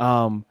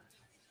 I'm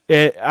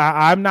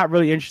not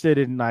really interested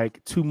in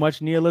like too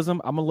much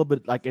nihilism. I'm a little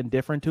bit like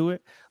indifferent to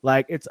it.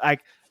 Like, it's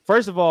like,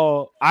 first of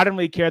all, I don't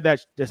really care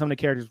that some of the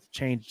characters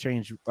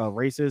change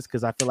races,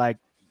 because I feel like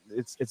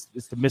it's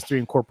the Mystery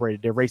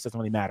Incorporated. Their race doesn't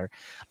really matter.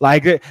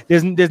 Like,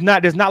 there's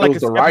not like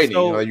the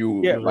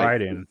writing.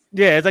 Writing.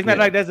 Yeah, it's like not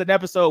like there's an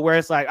episode where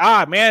it's like,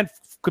 man,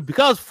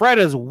 because Fred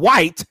is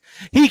white,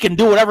 he can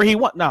do whatever he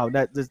wants. No,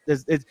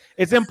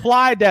 it's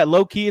implied that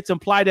low key. It's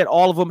implied that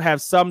all of them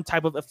have some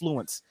type of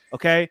influence.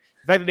 Okay,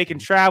 the fact that they can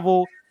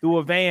travel through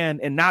a van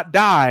and not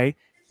die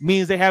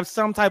means they have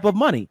some type of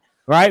money.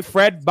 Right,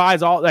 Fred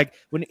buys all, like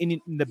when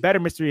in the Better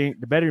Mr.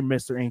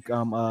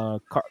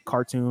 Inc.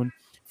 Cartoon,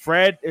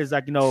 Fred is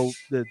like,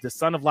 the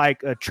son of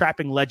like a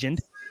trapping legend.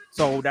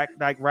 So that,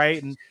 like,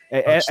 right, and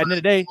at the end of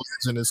the day,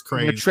 is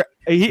crazy.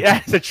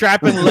 He's a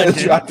trapping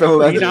legend. You know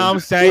what I'm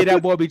saying?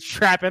 That boy be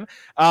trapping.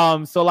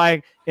 So like,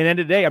 at the end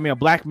of the day, I mean, a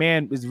black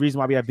man is the reason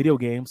why we have video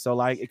games. So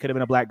like, it could have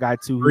been a black guy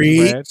too.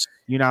 Fred,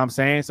 you know what I'm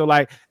saying? So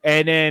like,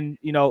 and then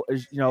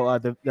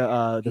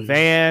the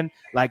van,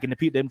 like, and the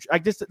people,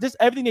 like just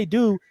everything they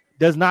do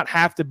does not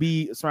have to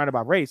be surrounded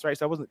by race, right?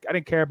 So I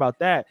didn't care about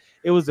that.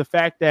 It was the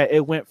fact that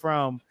it went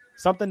from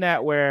something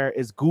that where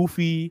is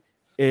goofy,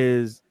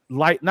 is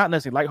light, not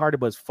necessarily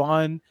lighthearted, but it's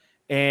fun,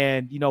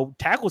 and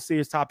tackle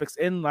serious topics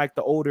in like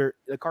the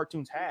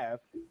cartoons have,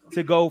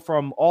 to go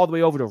from all the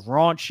way over to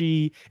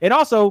raunchy. And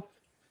also,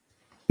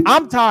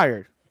 I'm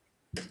tired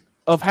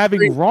of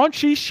having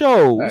raunchy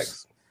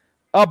shows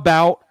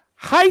about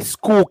high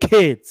school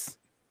kids.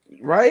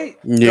 Right?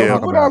 Yeah.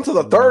 Put on to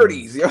the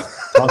 30s.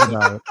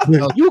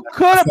 You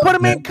could have put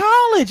them in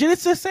college, and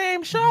it's the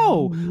same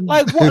show.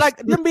 Like, what? Like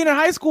them being in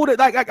high school. That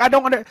I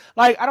don't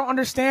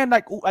understand.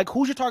 Like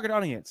who's your target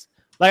audience?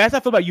 Like, as I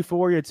feel about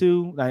Euphoria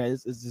too. Like,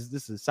 this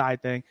is a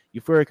side thing.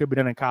 Euphoria could be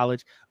done in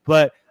college,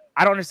 but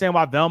I don't understand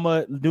why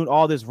Velma doing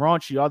all this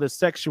raunchy, all this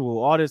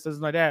sexual, all this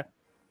like that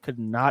could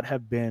not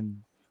have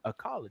been a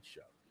college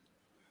show.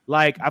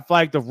 Like, I feel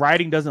like the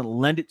writing doesn't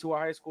lend it to a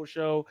high school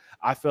show.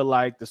 I feel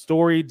like the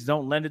stories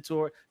don't lend it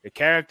to it. The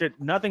character,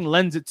 nothing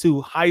lends it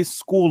to high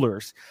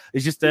schoolers.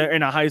 It's just they're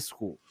in a high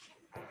school.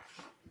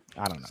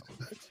 I don't know.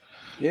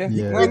 Yeah.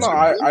 No,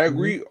 I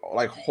agree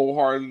like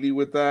wholeheartedly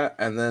with that.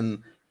 And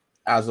then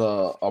as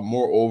a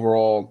more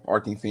overall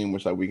arcing theme,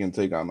 which like we can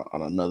take on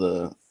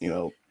another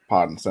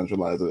pod and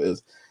centralize it,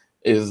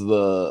 is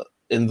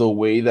in the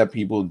way that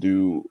people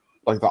do,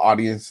 like the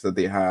audience that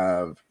they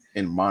have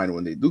in mind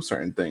when they do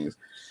certain things.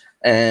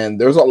 And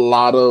there's a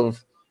lot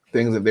of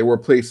things that they were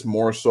placed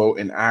more so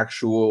in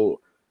actual,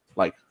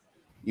 like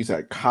you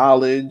said,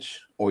 college,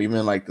 or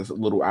even like this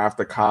little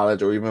after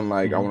college, or even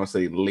like I want to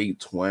say late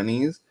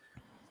 20s.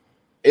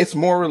 It's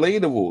more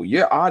relatable.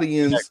 Your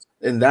audience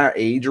in that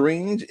age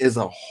range is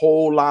a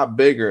whole lot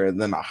bigger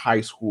than a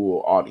high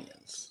school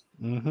audience.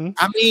 Mm-hmm.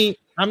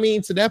 I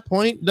mean, to that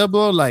point,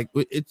 Double, like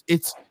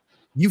it's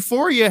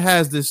Euphoria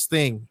has this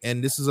thing,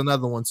 and this is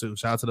another one too.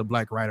 Shout out to the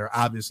black writer,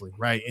 obviously,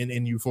 right?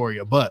 In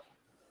Euphoria, but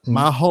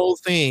my whole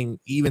thing,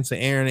 even to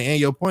Aaron and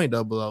your point,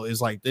 Double O,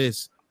 is like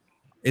this.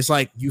 It's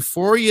like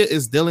Euphoria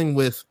is dealing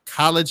with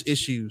college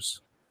issues,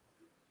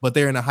 but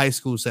they're in a high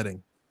school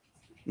setting.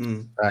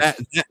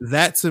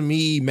 That to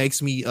me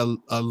makes me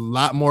a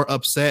lot more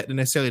upset than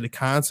necessarily the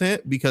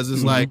content, because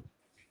it's like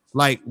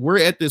we're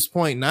at this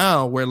point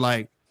now where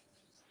like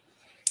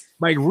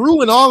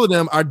Rue and all of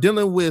them are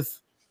dealing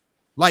with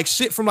like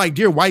shit from like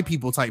Dear White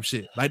People type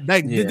shit.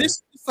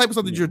 This type of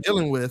stuff that you're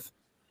dealing with.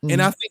 And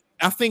I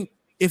think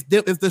if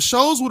the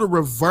shows would have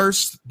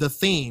reversed the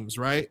themes,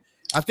 right?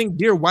 I think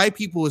Dear White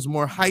People is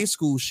more high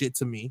school shit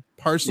to me,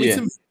 personally.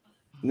 To me.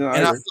 No,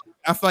 and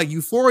I feel like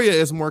Euphoria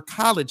is more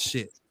college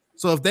shit.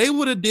 So if they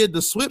would have did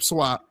the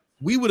swap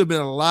we would have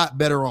been a lot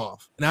better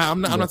off. Now,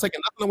 I'm not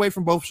taking nothing away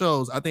from both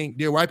shows. I think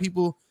Dear White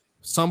People,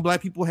 some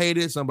black people hate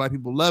it, some black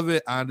people love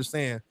it. I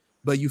understand.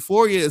 But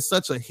Euphoria is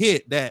such a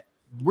hit that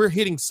we're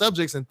hitting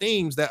subjects and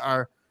themes that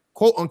are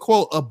quote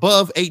unquote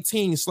above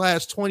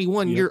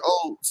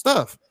 18/21-year-old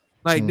stuff.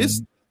 Like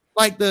this,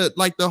 like the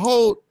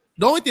whole,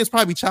 the only thing that's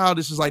probably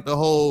childish is like the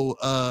whole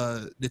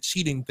the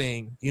cheating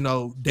thing, you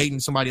know,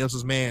 dating somebody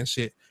else's man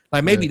shit.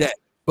 Like maybe that.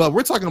 But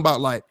we're talking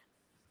about like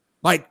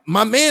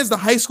my man's the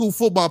high school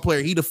football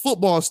player. He the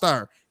football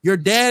star. Your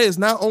dad is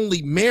not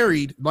only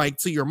married like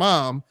to your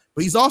mom,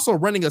 but he's also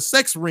running a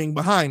sex ring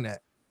behind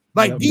that.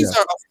 Like these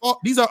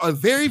are a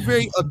very,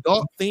 very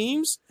adult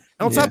themes.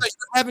 And on top of that,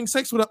 you're having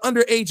sex with an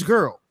underage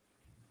girl.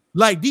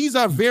 Like these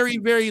are very,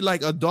 very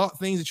like adult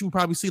things that you would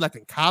probably see like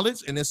in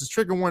college. And this is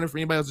trigger warning for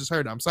anybody else just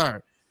heard it. I'm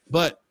sorry.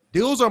 But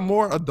those are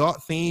more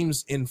adult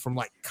themes in from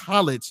like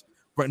college.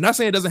 But not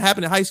saying it doesn't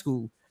happen in high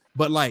school,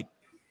 but like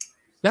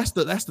that's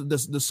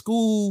the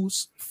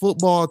school's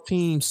football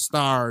team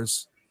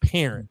star's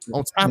parent.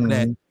 On top of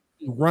that,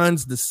 he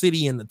runs the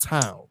city and the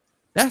town.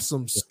 That's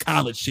some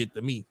college shit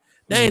to me.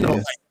 That ain't no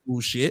high school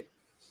shit.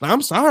 Like,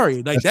 I'm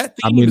sorry. Like that.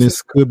 I mean,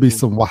 this could be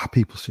some white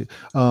people shit.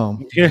 But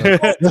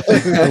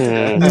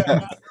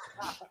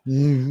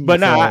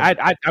no,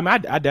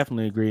 I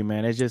definitely agree,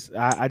 man. It's just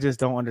I just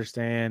don't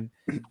understand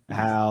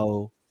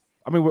how.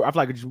 I mean, I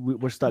feel like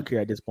we're stuck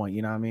here at this point.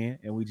 You know what I mean?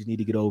 And we just need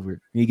to get over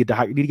it. You need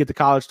to get the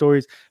college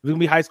stories. If it's gonna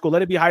be high school,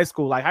 let it be high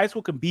school. Like high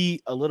school can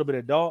be a little bit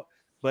adult,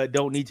 but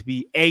don't need to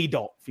be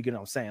adult. If you get what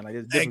I'm saying, like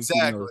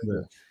exactly.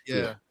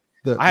 Yeah.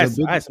 I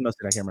had some notes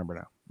that I can't remember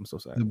now. I'm so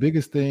sad. The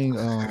biggest thing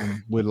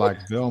with like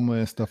Velma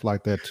and stuff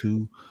like that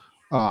too,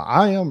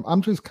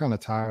 I'm just kind of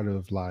tired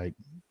of like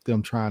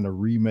them trying to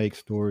remake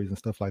stories and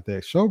stuff like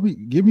that.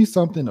 Give me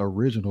something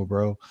original,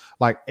 bro.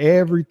 Like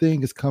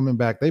everything is coming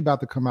back. They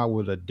about to come out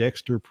with a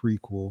Dexter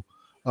prequel.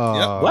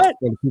 What?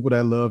 For the people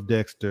that love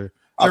Dexter.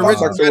 I thought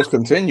Dexter was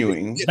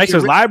continuing.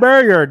 Dexter's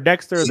Library or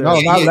Dexter?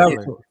 No, not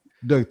Library.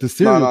 The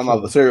serial no,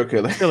 the serial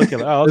killer. Serial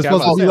killer. Oh, okay. It's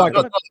supposed to be like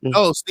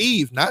no,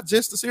 Steve, not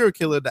just the serial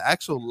killer, the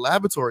actual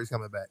laboratory is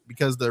coming back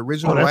because the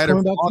original writer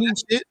of all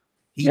that shit,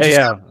 he just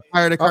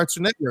hired a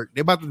Cartoon Network.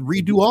 They're about to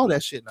redo all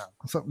that shit now.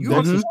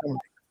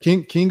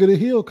 King of the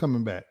Hill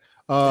coming back.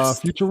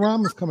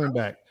 Futurama's coming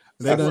back.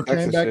 They done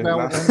came back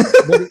now.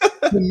 But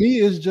to me,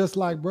 it's just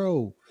like,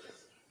 bro,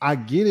 I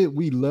get it.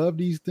 We love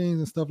these things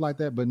and stuff like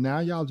that, but now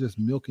y'all just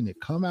milking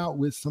it. Come out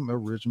with some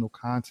original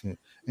content,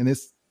 and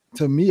it's.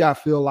 To me, I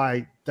feel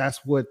like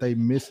that's what they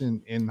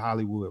missing in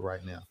Hollywood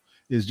right now.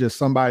 Is just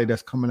somebody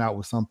that's coming out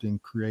with something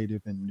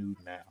creative and new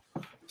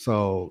now.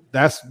 So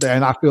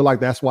and I feel like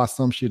that's why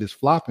some shit is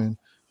flopping,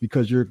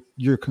 because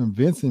you're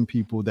convincing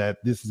people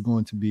that this is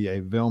going to be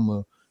a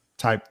Velma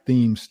type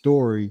theme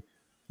story.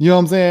 You know what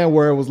I'm saying?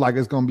 Where it was like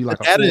it's going to be like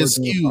that is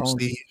huge,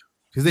 Steve.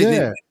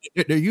 Because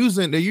they're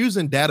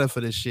using data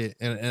for this shit,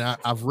 and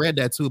I've read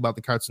that too about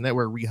the Cartoon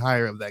Network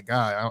rehire of that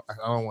guy. I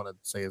don't want to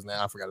say his name.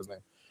 I forgot his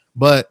name,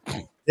 but.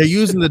 They're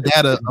using the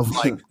data of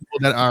like people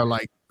that are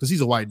like, because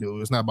he's a white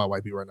dude. It's not about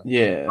white people right now.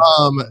 Yeah.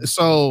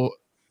 So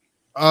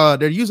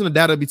they're using the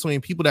data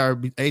between people that are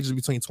ages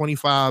between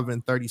 25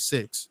 and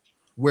 36,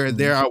 where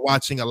they are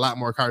watching a lot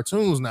more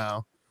cartoons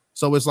now.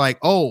 So it's like,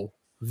 oh,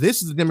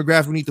 this is the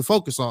demographic we need to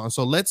focus on.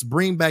 So let's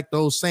bring back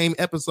those same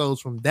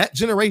episodes from that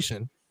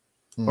generation,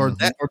 or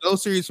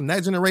those series from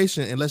that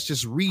generation, and let's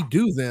just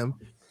redo them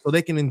so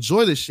they can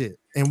enjoy the shit,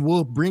 and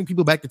we'll bring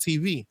people back to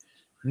TV.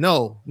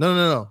 No.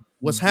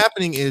 What's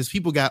happening is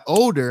people got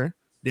older.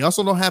 They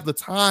also don't have the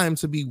time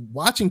to be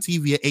watching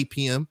TV at 8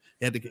 p.m.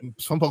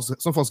 Some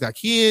folks got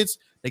kids.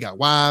 They got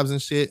wives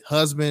and shit,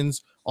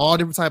 husbands, all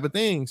different type of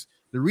things.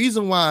 The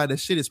reason why the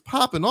shit is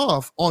popping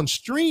off on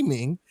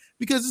streaming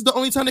because it's the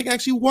only time they can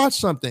actually watch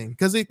something,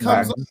 because it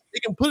comes,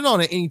 they can put it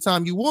on at any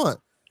time you want.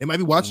 They might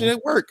be watching it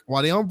at work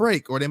while they're on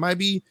break, or it might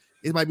be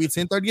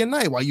 10:30 at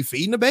night while you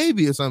feeding the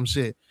baby or some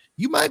shit.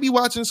 You might be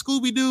watching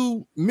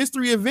Scooby-Doo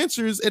Mystery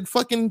Adventures at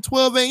fucking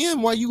 12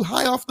 a.m. while you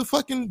high off the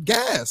fucking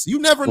gas. You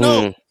never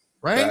know,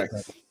 right?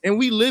 And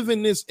we live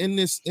in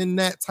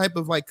that type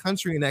of like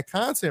country and that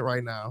content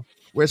right now,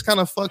 where it's kind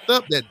of fucked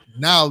up that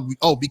now,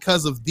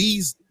 because of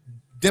these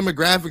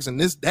demographics and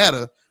this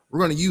data, we're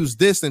going to use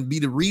this and be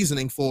the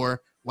reasoning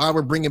for why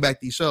we're bringing back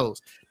these shows.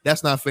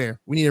 That's not fair.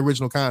 We need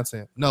original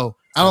content. No,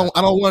 I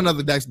don't want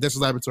another Dexter's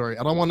Laboratory.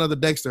 I don't want another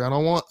Dexter. I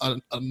don't want a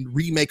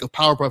remake of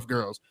Powerpuff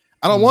Girls.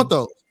 I don't want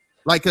those.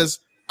 Like, because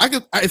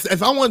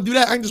if I want to do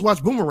that, I can just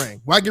watch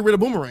Boomerang. Why get rid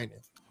of Boomerang then?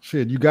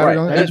 Shit, you got it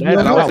on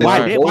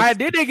HBO. Why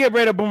did they get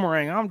rid of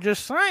Boomerang? I'm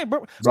just saying,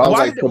 bro.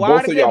 Why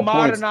did they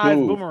modernize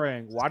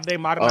Boomerang? Why did they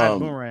modernize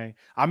Boomerang?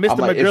 I missed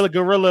the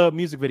Gorilla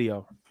music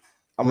video.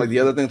 I'm like, the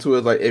other thing too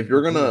is like, if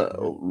you're gonna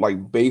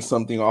like base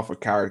something off a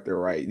character,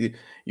 right?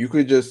 You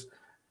could just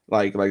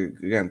like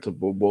again, to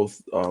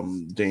both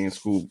Jay and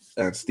Scoob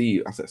and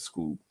Steve. I said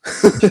Scoob.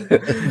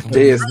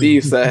 Jay and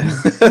Steve said.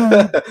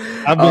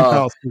 I've been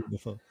called Scoob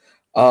before.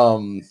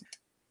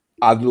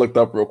 I looked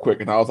up real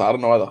quick and I was like, I don't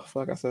know why the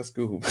fuck I said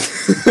Scoob.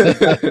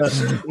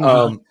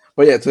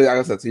 But yeah, like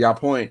I said, to your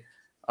point,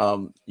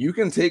 You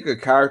can take a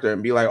character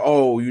and be like,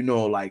 oh, you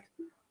know, like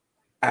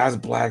as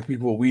black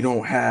people, we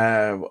don't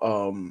have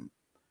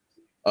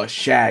a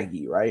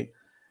Shaggy, right?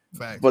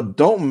 Fact. But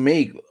don't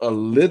make a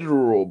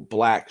literal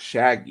black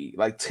Shaggy.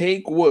 Like,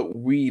 take what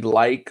we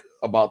like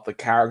about the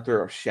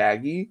character of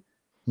Shaggy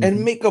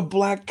and make a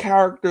black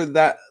character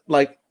that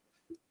like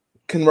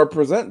can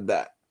represent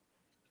that.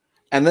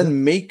 And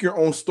then make your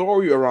own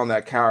story around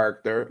that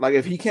character. Like,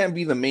 if he can't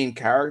be the main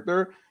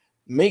character,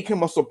 make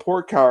him a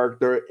support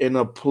character in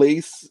a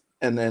place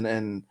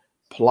and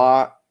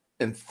plot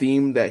and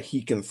theme that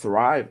he can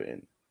thrive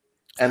in.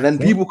 And then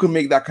people can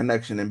make that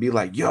connection and be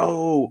like,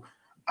 yo,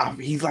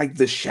 he's like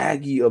the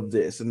Shaggy of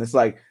this. And it's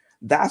like,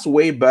 that's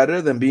way better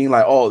than being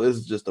like, oh, this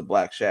is just a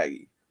black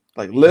Shaggy.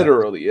 Like,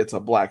 literally, it's a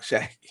black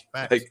Shaggy.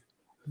 Like,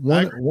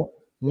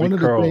 one of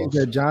the things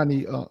that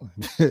Johnny,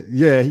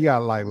 yeah, he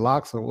got like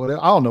locks or whatever.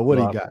 I don't know what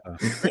he got,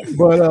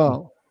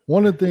 but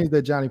one of the things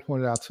that Johnny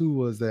pointed out too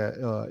was that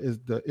is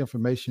the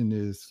information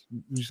is,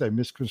 you say,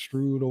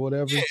 misconstrued or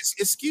whatever. Yeah,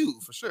 it's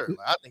skewed for sure. Like,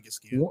 I think it's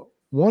skewed.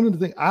 One of the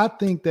things I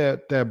think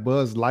that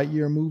Buzz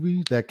Lightyear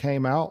movie that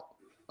came out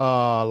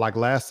like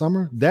last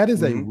summer, that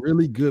is a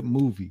really good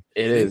movie.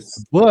 It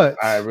is, but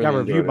it got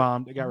review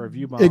bombed. It got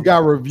review bombed. It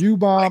got review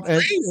bombed,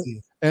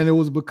 and it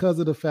was because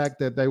of the fact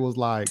that they was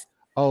like,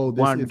 oh,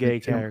 this one is gay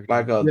character,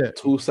 like a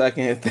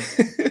 2-second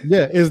thing.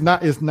 Yeah, it's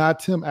not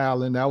Tim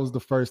Allen. That was the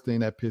first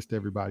thing that pissed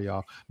everybody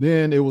off.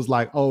 Then it was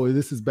like, oh,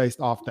 this is based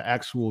off the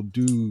actual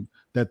dude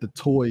that the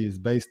toy is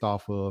based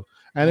off of,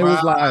 and it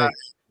was like,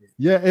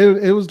 yeah,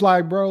 it was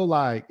like, bro,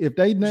 like if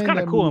they named, it's kind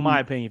of cool in my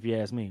opinion, if you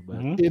ask me, but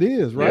it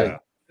is, right? Yeah,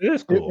 it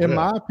is cool. In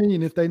my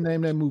opinion, if they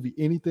named that movie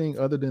anything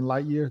other than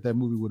Lightyear, that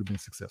movie would have been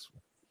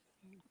successful.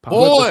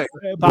 Boy,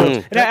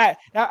 I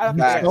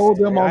told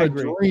them on a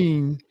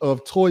dream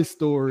of Toy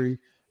Story,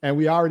 and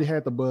we already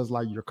had the Buzz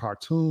Lightyear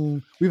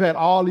cartoon. We've had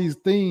all these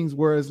things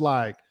where it's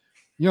like,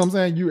 you know what I'm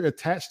saying? You're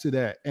attached to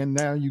that, and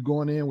now you're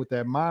going in with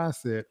that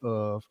mindset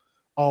of,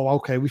 oh,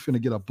 okay, we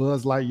finna get a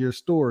Buzz Lightyear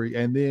story,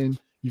 and then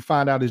you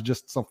find out it's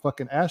just some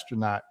fucking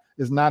astronaut.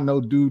 It's not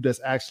no dude that's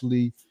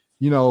actually,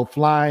 you know,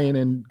 flying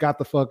and got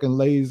the fucking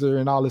laser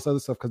and all this other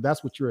stuff, because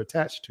that's what you're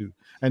attached to.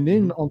 And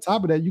then on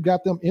top of that, you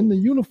got them in the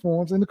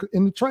uniforms in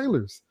the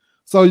trailers.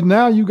 So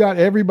now you got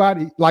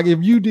everybody. Like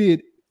if you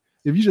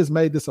just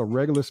made this a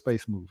regular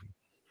space movie,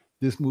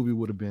 this movie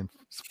would have been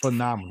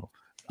phenomenal.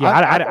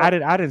 Yeah, I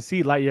didn't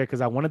see Lightyear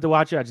because I wanted to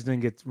watch it. I just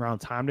didn't get around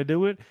time to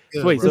do it.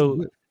 So wait,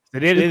 so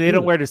they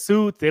don't wear the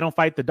suit. They don't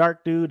fight the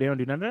dark dude. They don't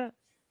do none of that.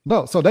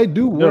 No, so they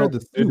do wear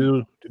the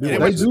suit.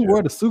 They do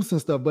wear the suits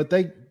and stuff, but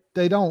they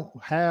don't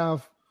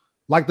have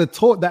like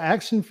the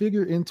action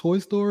figure in Toy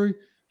Story.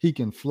 He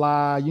can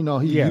fly, you know.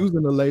 He's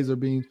using the laser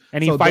beams,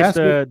 and he fights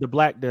the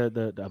black.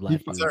 He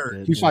fights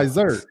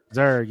Zurg.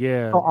 Zurg,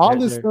 yeah. So all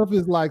this stuff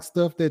is like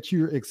stuff that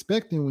you're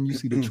expecting when you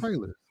see the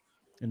trailer.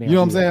 You know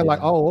what I'm saying? Like,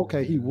 oh,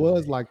 okay, he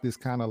was like this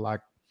kind of like,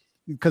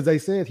 because they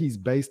said he's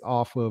based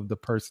off of the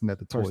person that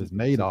the toy is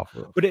made off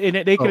of. But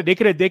they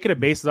could have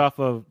based it off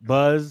of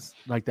Buzz,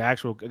 like the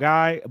actual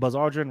guy, Buzz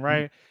Aldrin,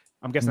 right?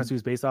 I'm guessing that's who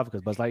he's based off,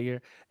 because Buzz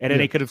Lightyear. And then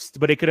they could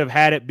have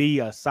had it be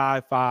a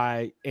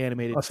sci-fi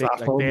animated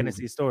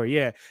fantasy story.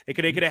 Yeah, they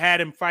could have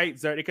had him fight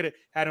Zurg. They could have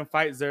had him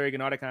fight Zurg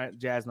and all that kind of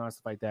jazz and all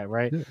stuff like that,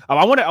 right? Yeah.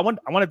 I want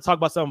to talk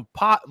about something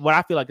what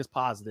I feel like is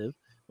positive,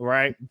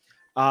 right?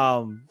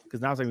 Because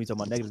now we talking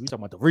about negative, we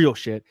talking about the real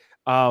shit.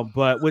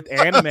 But with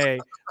anime,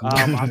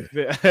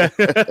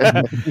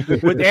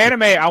 with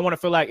anime, I want to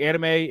feel like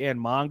anime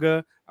and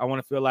manga. I want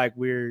to feel like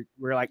we're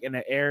like in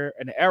an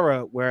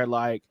era where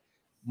like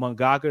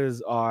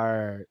mangakas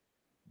are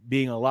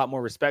being a lot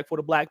more respectful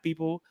to Black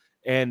people,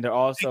 and they're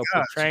also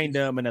portraying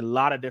them in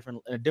a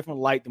different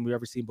light than we've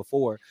ever seen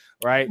before,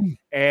 right?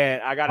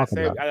 And I gotta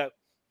say, I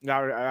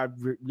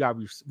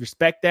gotta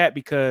respect that,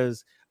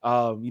 because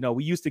you know,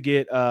 we used to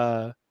get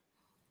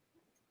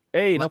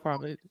hey, no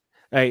problem.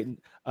 Hey,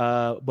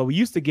 but we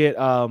used to get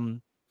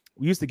you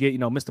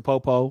know, Mr.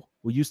 Popo.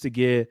 We used to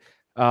get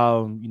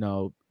I'm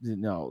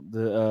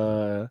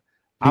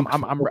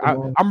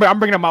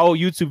bringing up my old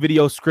YouTube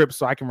video scripts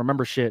so I can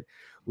remember shit.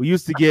 We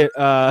used to get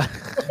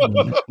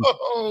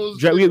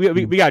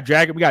we got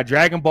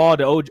Dragon Ball.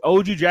 The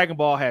OG Dragon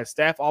Ball had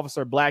Staff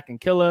Officer Black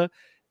and Killer,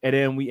 and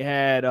then we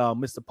had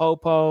Mr.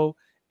 Popo.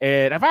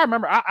 And if I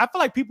remember, I feel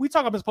like we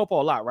talk about Mr. Popo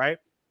a lot, right?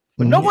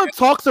 But no one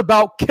talks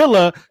about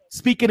Killer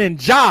speaking in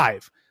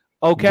jive.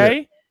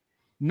 Okay,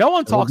 no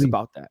one talks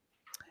about that.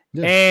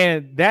 Yeah.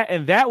 And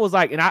that was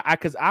like, and I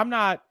because I'm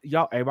not,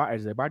 y'all,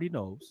 everybody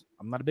knows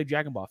I'm not a big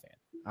Dragon Ball fan.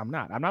 I'm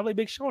not a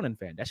big Shonen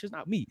fan. That's just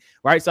not me,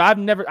 right? So I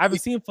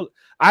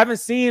haven't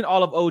seen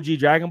all of OG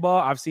Dragon Ball.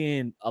 I've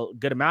seen a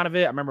good amount of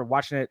it. I remember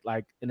watching it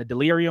like in a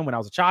delirium when I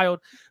was a child,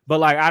 but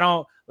like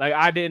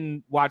I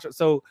didn't watch it.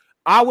 So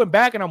I went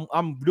back and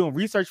I'm doing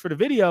research for the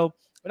video,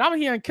 and I'm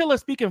hearing Killer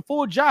speaking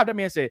full jive. That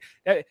man said,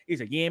 he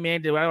said, yeah,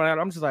 man.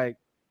 I'm just like,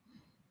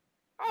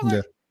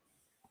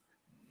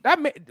 that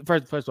man,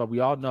 first of all, we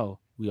all know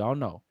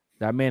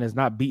that man is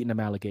not beating them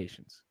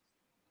allegations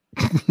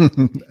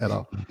at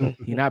all.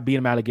 He's not beating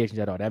them allegations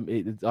at all.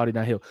 It's already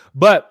downhill.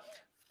 But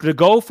to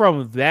go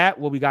from that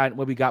what we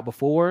got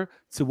before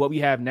to what we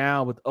have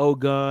now with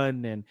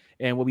Ogun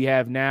and what we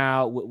have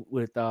now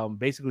with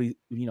basically,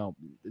 you know,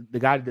 the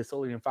guy that did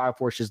solely in Fire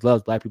Force just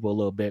loves black people a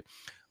little bit.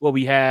 What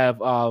we have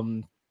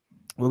with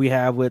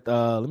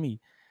I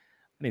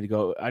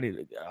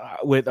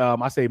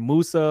say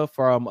Musa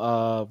from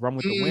Run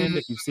with the Wind.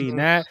 If you've seen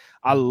that,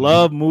 I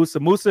love Musa.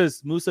 Musa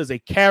is a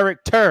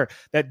character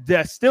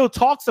that still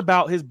talks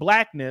about his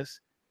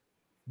blackness,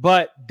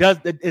 but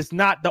it's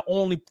not the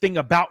only thing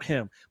about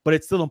him, but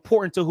it's still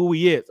important to who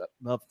he is.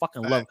 I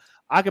fucking love.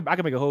 I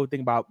could make a whole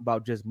thing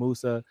about just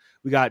Musa.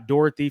 We got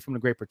Dorothy from The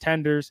Great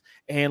Pretenders,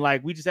 and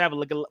like we just have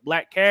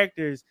black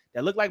characters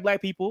that look like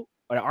black people,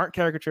 but aren't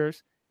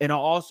caricatures, and are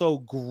also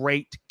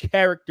great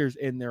characters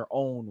in their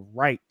own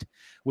right,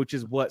 which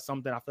is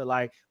something I feel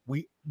like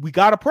we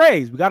gotta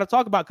praise, we gotta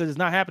talk about, because it's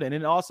not happening.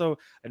 And also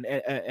an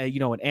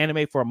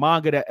anime for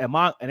manga that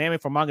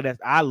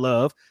I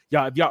love.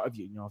 If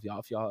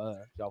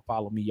y'all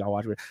follow me, y'all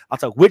watch it. I'll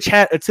tell Witch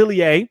Hat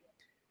Atelier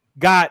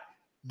got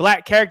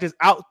black characters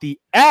out the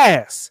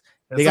ass.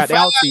 They got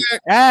out the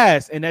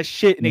ass and that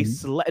shit, and they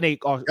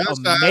are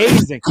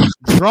amazing,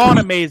 drawn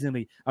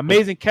amazingly,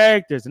 amazing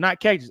characters, and not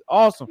characters,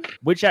 awesome.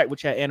 Witch Hat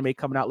anime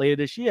coming out later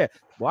this year.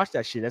 Watch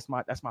that shit. That's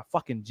my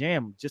fucking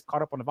jam. Just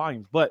caught up on the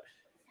volumes, but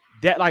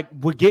that like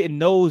we're getting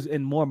those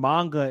in more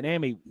manga and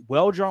anime,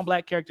 well drawn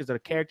black characters that are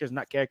characters,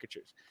 not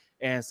caricatures.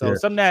 And so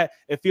something that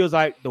it feels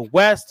like the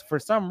West for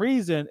some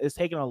reason is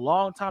taking a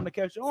long time to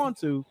catch on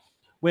to,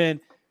 when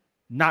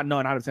not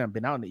knowing, I haven't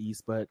been out in the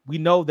East, but we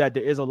know that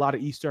there is a lot of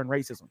Eastern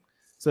racism.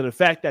 So the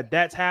fact that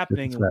that's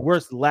happening and we're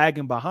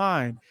lagging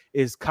behind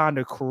is kind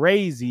of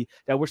crazy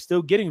that we're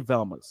still getting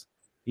Velmas,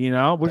 you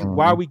know,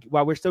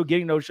 while we're still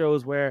getting those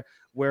shows where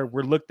we're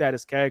looked at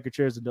as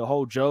caricatures and the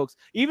whole jokes,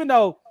 even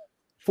though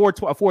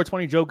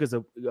 420 joke is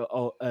a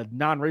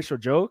non-racial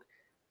joke.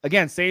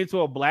 Again, saying to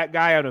a black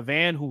guy out of a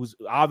van who's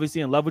obviously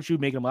in love with you,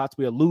 making him out to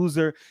be a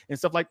loser and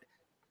stuff like that.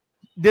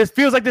 This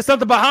feels like there's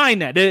something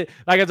behind that.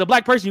 Like as a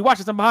black person, you watch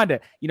something behind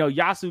that. You know,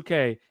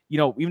 Yasuke, you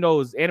know, even though it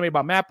was animated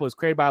by Mappa, it was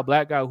created by a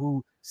black guy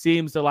who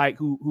seems to like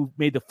who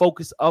made the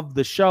focus of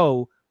the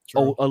show a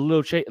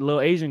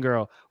little Asian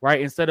girl, right?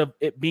 Instead of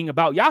it being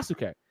about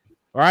Yasuke,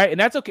 right? And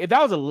that's okay. If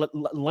that was a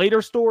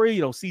later story,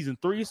 you know, season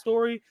 3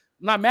 story,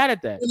 I'm not mad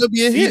at that.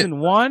 Season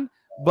 1,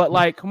 but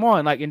like, come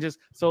on, like, and just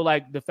so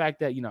like the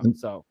fact that, you know,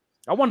 so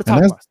I want to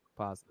talk about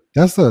positive.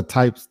 That's a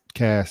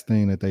typecast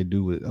thing that they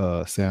do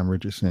with Sam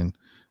Richardson.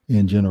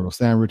 In general,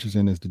 Sam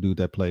Richardson is the dude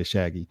that plays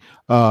Shaggy.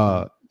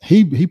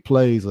 He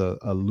plays a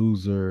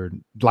loser,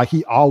 like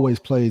he always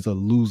plays a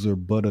loser,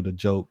 butt of the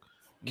joke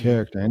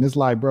character, and it's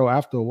like, bro,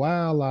 after a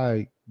while,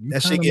 like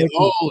that shit getting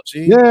old.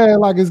 Yeah,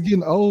 like it's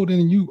getting old,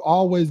 and you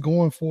always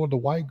going for the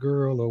white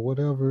girl or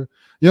whatever.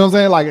 You know what I'm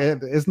saying? Like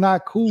it's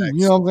not cool. Thanks.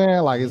 You know what I'm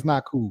saying? Like it's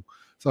not cool.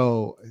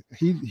 So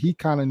he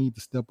kind of needs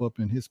to step up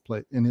in his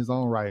play in his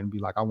own right and be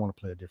like, I want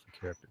to play a different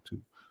character too.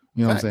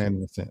 You know what I'm saying?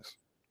 In a sense.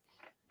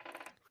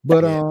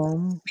 But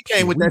he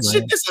came with that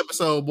shit this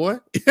episode, boy.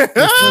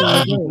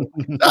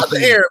 Not the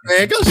air,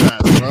 man. Go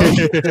shots,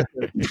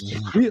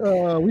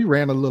 bro. We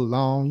ran a little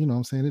long. You know what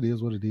I'm saying? It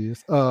is what it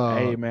is.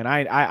 Hey man,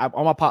 I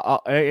on my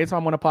anytime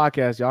I'm on a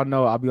podcast, y'all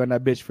know I'll be on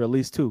that bitch for at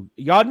least 2.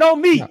 Y'all know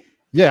me.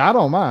 Yeah, I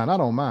don't mind. You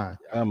know what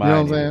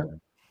I'm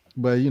saying?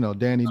 But you know,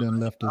 Danny done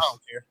left us. I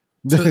don't care.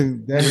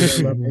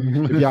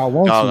 If y'all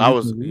want I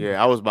was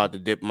about to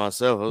dip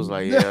myself. I was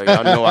like, yeah,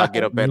 y'all know I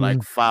get up at like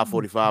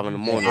 5:45 in the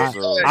morning.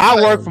 So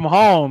I work from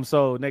home,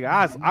 so nigga,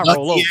 I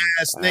roll over.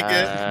 Ass,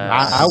 nigga.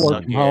 I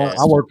work from home.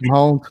 I work from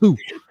home too.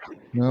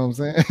 You know what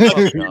I'm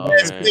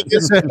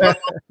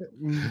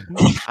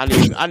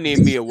saying? I need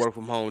me a work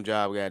from home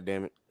job. God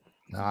damn it.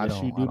 I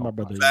don't do, my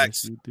brother.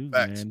 Facts. Yes, you do,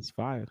 Facts. man. It's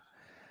fire.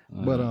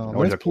 But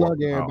let's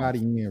plug everybody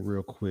in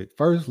real quick.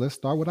 First, let's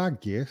start with our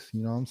guest.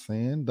 You know what I'm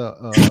saying?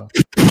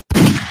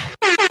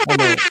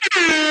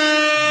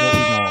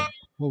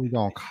 What we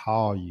gonna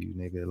call you,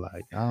 nigga?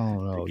 Like, I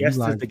don't know.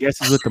 The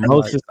guest is with the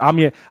most. I'm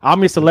your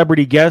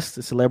celebrity guest.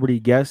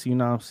 You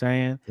know what I'm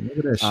saying? The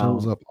nigga that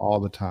shows up all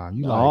the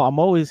time. I'm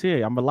always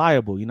here. I'm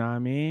reliable. You know what I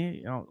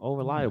mean?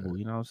 Reliable.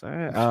 You know what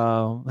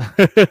I'm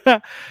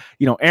saying?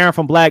 You know, Aaron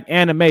from Black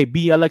Anime,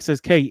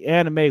 BLXSK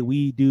Anime.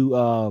 We do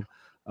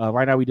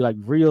right now we do like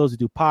reels, we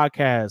do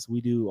podcasts,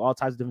 we do all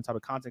types of different type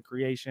of content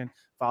creation.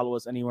 Follow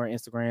us anywhere,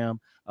 Instagram,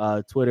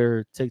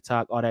 Twitter,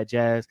 TikTok, all that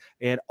jazz.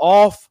 And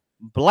Off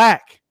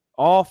Black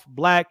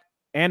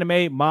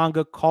Anime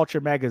Manga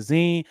Culture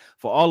Magazine,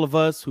 for all of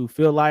us who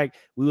feel like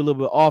we were a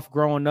little bit off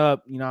growing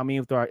up, you know what I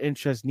mean, with our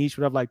interest niche,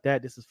 whatever like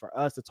that. This is for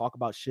us to talk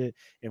about shit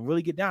and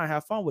really get down and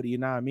have fun with it, you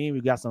know what I mean? We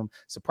got some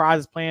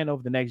surprises planned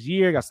over the next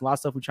year, got a lot of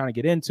stuff we're trying to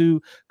get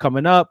into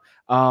coming up.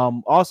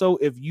 Also,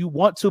 if you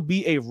want to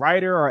be a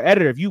writer or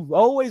editor, if you've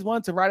always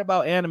wanted to write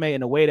about anime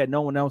in a way that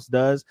no one else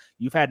does,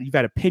 you've had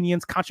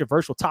opinions,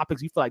 controversial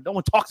topics you feel like no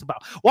one talks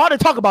about, why do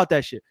they talk about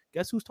that shit?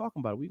 Guess who's talking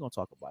about it? We're gonna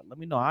talk about it. Let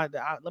me know.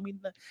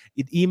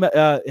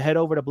 Email, head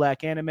over to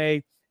Black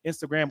Anime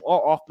Instagram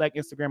or Off Black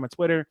Instagram and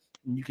Twitter,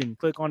 and you can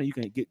click on it. You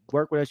can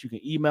work with us. You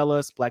can email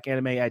us,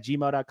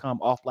 blackanime@gmail.com,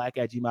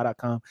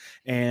 offblack@gmail.com,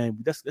 and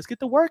let's get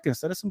to work and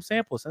send us some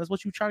samples. Send us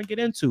what you're trying to get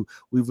into.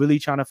 We're really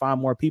trying to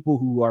find more people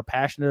who are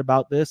passionate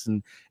about this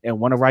and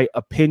want to write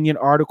opinion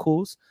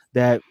articles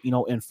that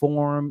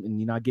inform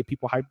and get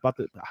people hyped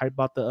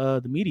about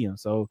the medium.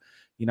 So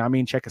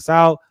check us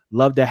out.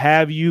 Love to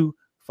have you.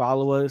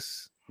 Follow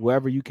us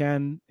wherever you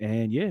can,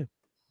 and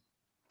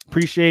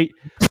appreciate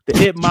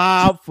the It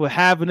Mob for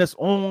having us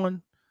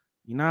on.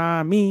 You know what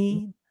I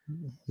mean?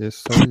 Yes,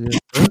 sir. Yes,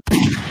 sir.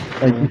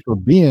 Thank you for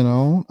being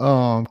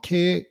on.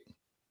 Kid,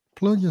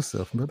 plug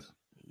yourself, brother.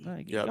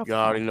 Yep, y'all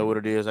already know what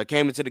it is. I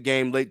came into the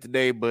game late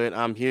today, but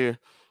I'm here.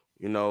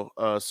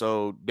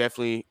 So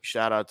definitely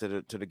shout out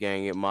to the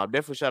gang It Mob.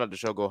 Definitely shout out to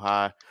Show Go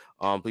High.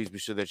 Please be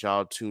sure that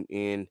y'all tune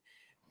in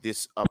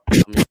this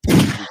upcoming week.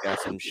 We got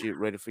some shit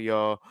ready for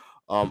y'all.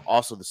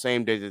 Also, the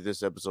same day that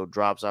this episode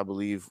drops, I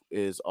believe,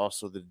 is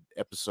also the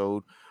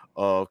episode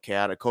of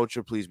Chaotic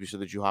Culture. Please be sure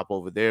that you hop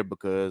over there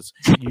because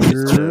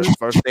it's the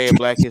first day of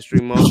Black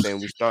History Month, and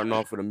we're starting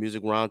off with a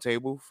music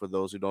roundtable. For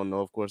those who don't know,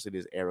 of course, it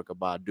is Erykah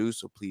Badu,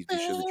 so please be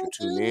sure that you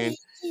tune in.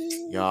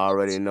 Y'all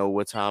already know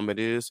what time it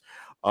is.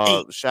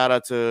 Shout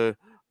out to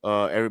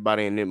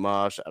everybody in It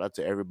Mob. Shout out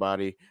to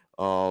everybody.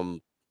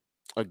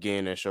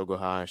 Again, at Show Go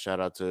High, and shout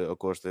out to, of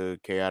course, the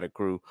Chaotic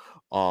crew.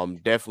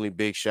 Definitely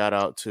big shout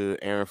out to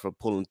Aaron for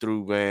pulling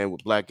through, man,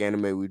 with Black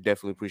Anime. We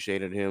definitely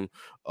appreciated him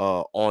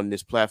on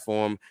this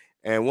platform.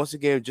 And once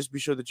again, just be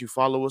sure that you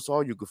follow us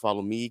all. You can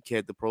follow me,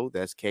 Ked the Pro,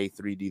 that's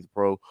K3D the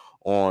Pro,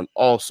 on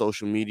all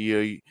social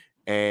media.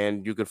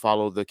 And you can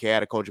follow the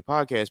Chaotic Culture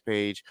Podcast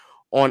page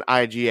on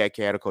IG at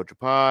Chaotic Culture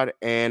Pod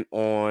and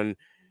on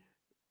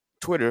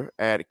Twitter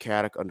at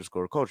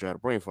chaotic_culture. I had a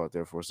brain fart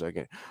there for a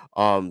second.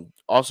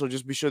 Also,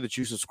 just be sure that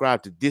you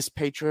subscribe to this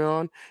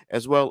Patreon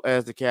as well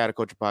as the Chaotic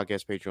Culture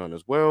Podcast Patreon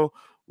as well.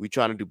 We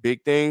trying to do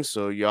big things,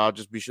 so y'all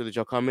just be sure that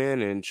y'all come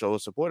in and show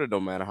us support. It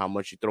don't matter how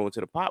much you throw into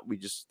the pot, we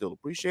just still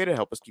appreciate it.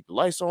 Help us keep the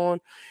lights on.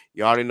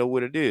 You already know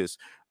what it is.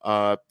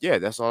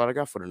 That's all that I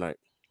got for tonight.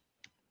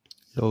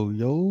 Yo,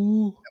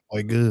 that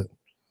boy good.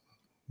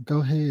 Go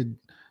ahead,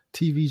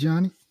 TV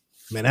Johnny.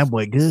 Man, that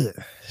boy good.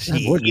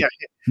 That boy good.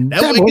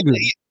 That boy good.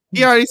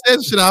 He already said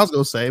the shit I was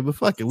gonna say, but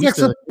fuck it.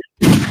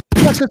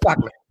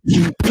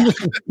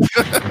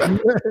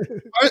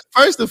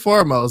 First and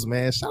foremost,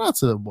 man, shout out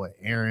to the boy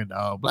Aaron,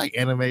 Black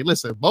Anime.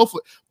 Listen, both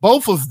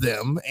of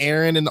them,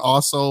 Aaron and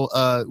also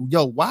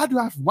why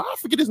I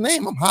forget his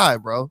name? I'm high,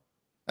 bro.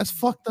 That's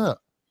fucked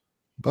up.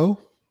 Bo?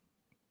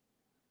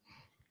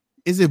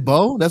 Is it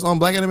Bo? That's on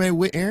Black Anime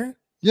with Aaron?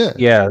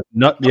 Yeah.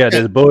 Okay.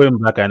 There's Bo in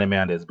Black Anime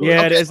and there's Bo.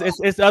 Yeah, okay.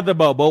 it's other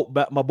Bo,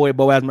 my boy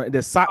Bo as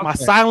my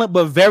silent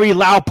but very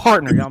loud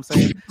partner. You know what I'm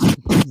saying?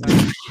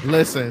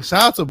 Listen,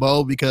 shout out to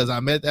Bo because I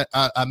met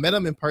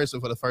him in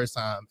person for the first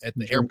time at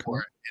the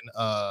airport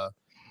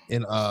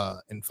in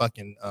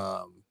fucking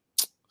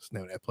what's the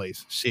name of that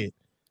place? Shit.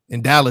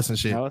 In Dallas and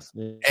shit. Dallas,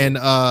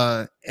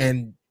 yeah.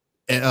 And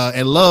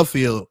Love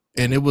Field.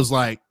 And it was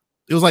like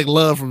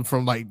love from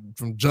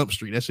Jump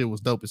Street. That shit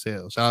was dope as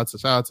hell. Shout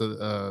out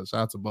to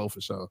Bo for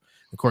sure.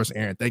 Of course,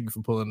 Aaron, thank you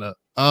for pulling up.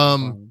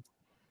 Where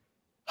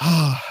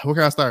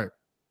can I start?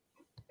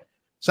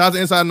 Shout out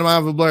to Inside the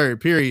Mind of a Blur,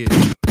 period.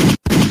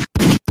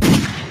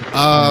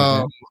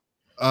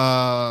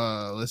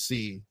 Let's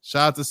see.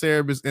 Shout out to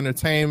Cerebus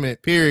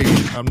Entertainment, period.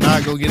 I'm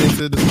not gonna get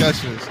into the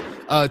discussions.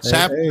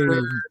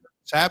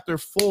 Chapter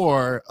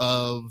 4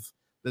 of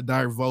The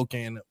Dark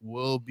Vulcan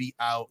will be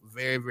out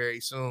very, very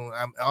soon.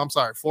 I'm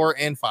sorry, 4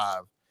 and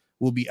 5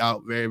 will be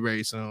out very,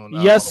 very soon.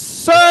 Yes,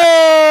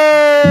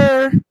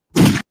 sir.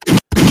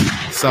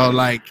 So,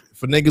 like,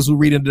 for niggas who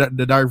read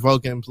the Dark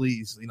Vulcan,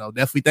 please,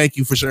 definitely thank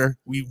you for sure.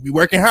 We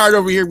working hard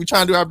over here. We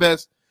trying to do our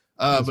best.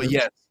 But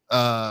yes,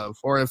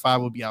 4 and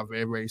 5 will be out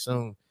very, very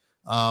soon.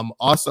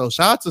 Also,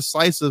 shout out to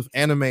Slice of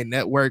Anime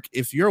Network.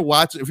 If you're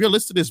listening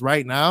to this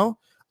right now,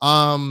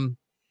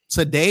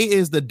 today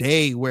is the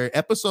day where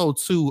episode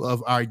 2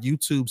 of our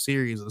YouTube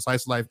series of the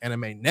Slice of Life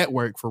Anime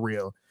Network, for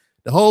real.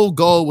 The whole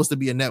goal was to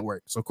be a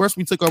network. So, of course,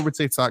 we took over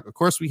TikTok. Of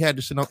course, we had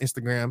the shit on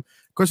Instagram.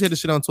 Of course, we had the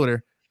shit on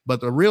Twitter. But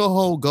the real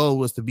whole goal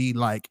was to be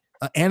like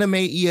an anime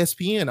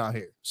ESPN out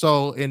here.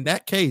 So, in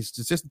that case,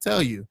 just to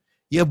tell you,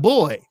 your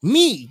boy,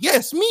 me,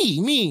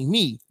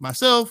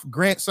 myself,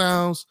 Grant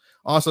Sounds.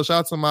 Also, shout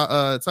out to my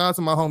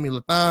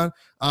homie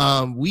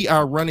Lathan. We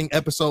are running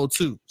episode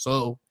 2.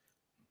 So,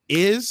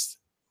 is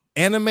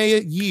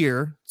anime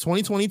year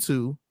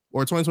 2022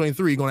 or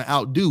 2023 going to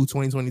outdo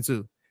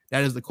 2022?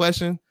 That is the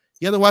question.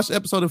 You have to watch the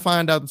episode to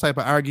find out the type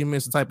of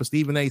arguments, the type of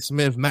Stephen A.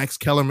 Smith, Max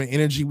Kellerman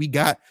energy we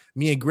got.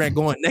 Me and Grant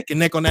going neck and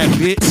neck on that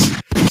bitch.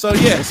 So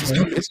yes,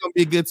 it's gonna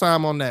be a good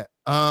time on that.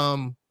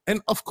 And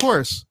of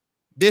course,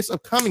 this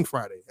upcoming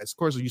Friday, of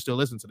course, you still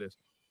listen to this.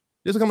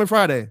 This upcoming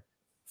Friday,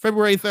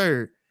 February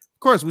 3rd. Of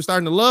course, we're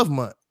starting the Love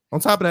Month. On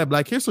top of that,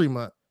 Black History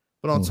Month.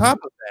 But on top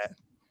of that,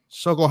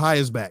 Shogo High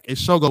is back.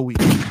 It's Shogo Week.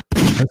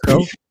 Let's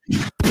go.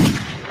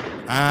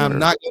 I'm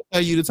not gonna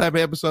tell you the type of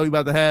episode we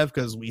about to have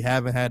because we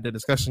haven't had the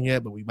discussion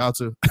yet, but we about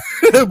to.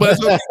 But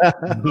it's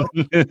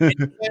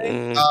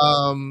okay.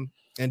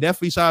 And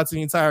definitely shout out to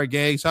the entire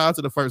gang. Shout out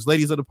to the first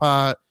ladies of the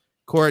pod,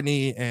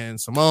 Courtney and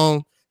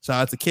Simone.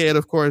 Shout out to Ked,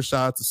 of course.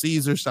 Shout out to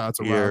Caesar. Shout out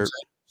to Rob.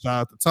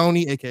 Shout out to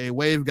Tony, aka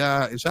Wave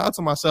Guy, and shout out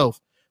to myself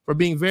for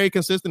being very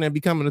consistent and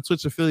becoming a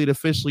Twitch affiliate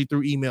officially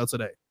through email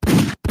today.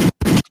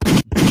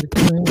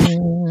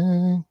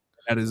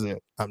 That is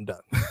it. I'm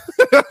done.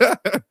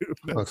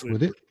 Fucks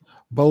with it.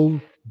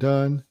 Bo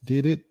done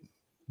did it.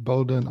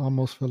 Bo done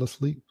almost fell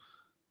asleep.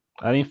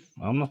 I'm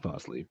not falling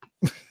asleep.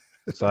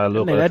 So I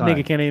look that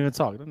nigga can't even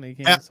talk. That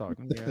nigga can't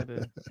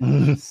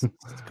even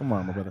talk. Come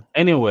on, my brother.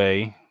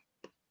 Anyway,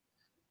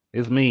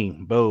 it's me,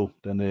 Bo.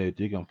 Then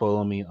you can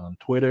follow me on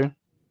Twitter.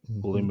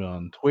 Follow me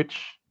on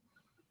Twitch.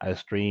 I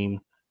stream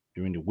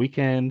during the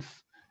weekends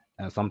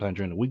and sometimes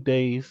during the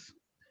weekdays.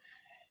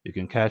 You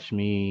can catch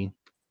me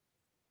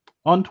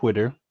on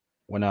Twitter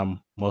when I'm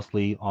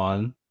mostly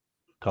on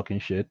talking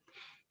shit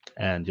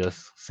and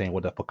just saying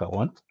what the fuck I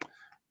want.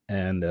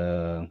 And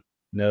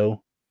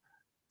no.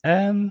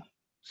 And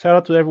shout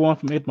out to everyone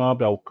from 8 Mob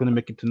that couldn't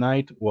make it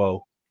tonight.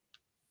 Well,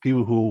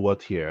 people who were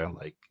here,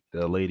 like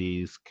the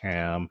ladies,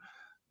 Cam,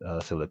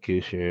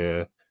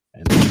 Silicacia,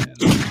 and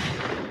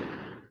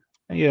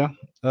yeah.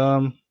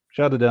 Shout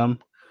out to them.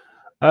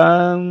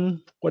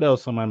 What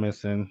else am I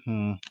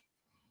missing?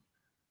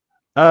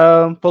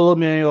 Follow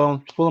me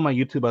on my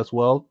YouTube as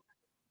well.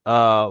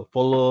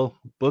 Follow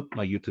both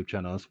my YouTube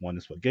channels. One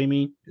is for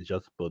gaming, it's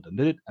just Bo Done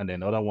Did It, and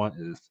then the other one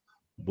is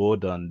Bo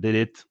Done Did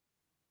It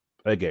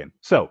again.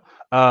 So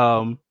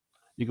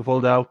you can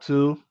follow that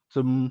too.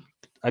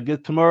 I guess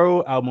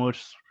tomorrow I'll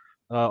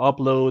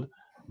upload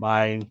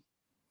my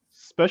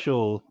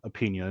special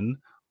opinion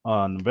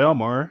on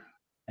Velmar,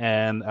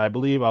 and I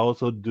believe I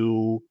also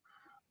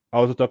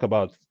talk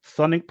about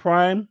Sonic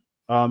Prime.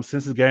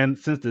 Since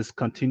this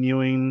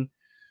continuing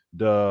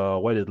the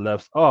way it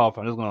left off,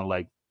 I'm just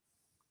gonna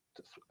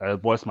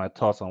voice my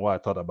thoughts on what I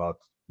thought about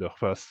the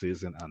first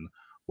season and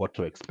what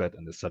to expect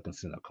in the second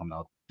season that come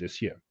out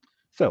this year.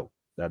 So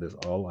that is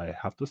all I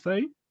have to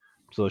say.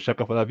 So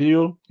check out for that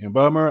video. In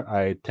Burma,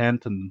 I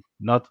tend to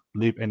not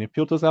leave any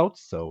filters out,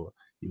 so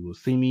you will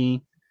see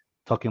me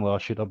talking a lot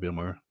of shit about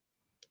Burma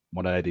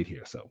more than I did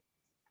here. So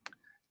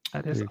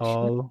that is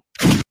all.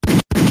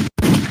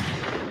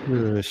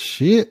 Good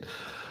shit.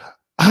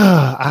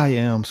 I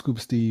am Scuba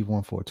Steve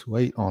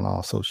 1428 on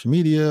all social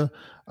media.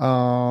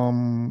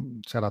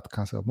 Shout out to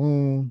Concept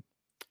Moon.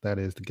 That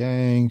is the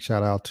gang.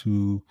 Shout out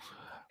to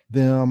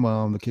them.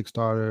 The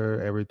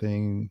Kickstarter,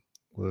 everything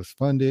was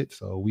funded.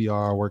 So we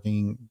are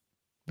working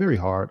very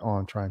hard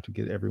on trying to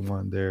get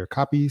everyone their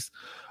copies.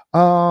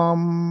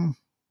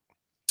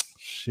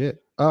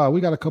 Shit. We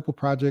got a couple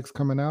projects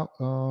coming out.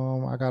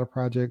 I got a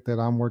project that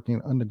I'm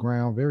working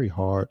underground very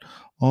hard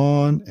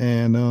on.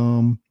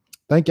 And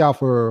thank y'all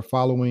for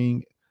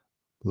following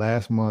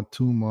last month,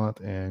 2 month,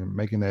 and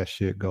making that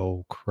shit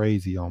go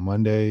crazy on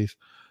Mondays.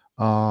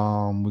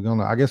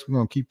 I guess we're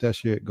gonna keep that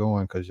shit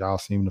going because y'all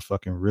seem to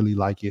fucking really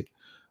like it.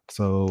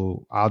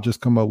 So I'll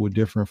just come up with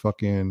different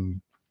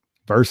fucking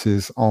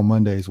verses on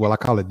Mondays. Well, I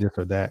call it this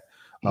or that.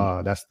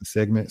 That's the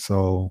segment.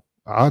 So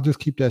I'll just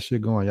keep that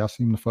shit going. Y'all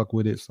seem to fuck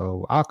with it.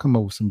 So I'll come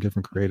up with some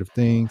different creative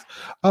things.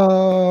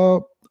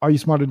 Are You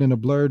Smarter Than a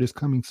Blurred is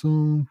coming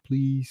soon.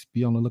 Please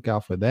be on the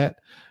lookout for that.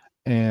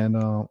 And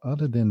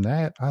other than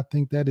that, I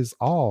think that is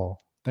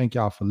all. Thank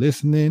y'all for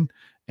listening,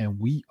 and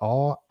we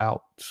are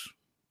out.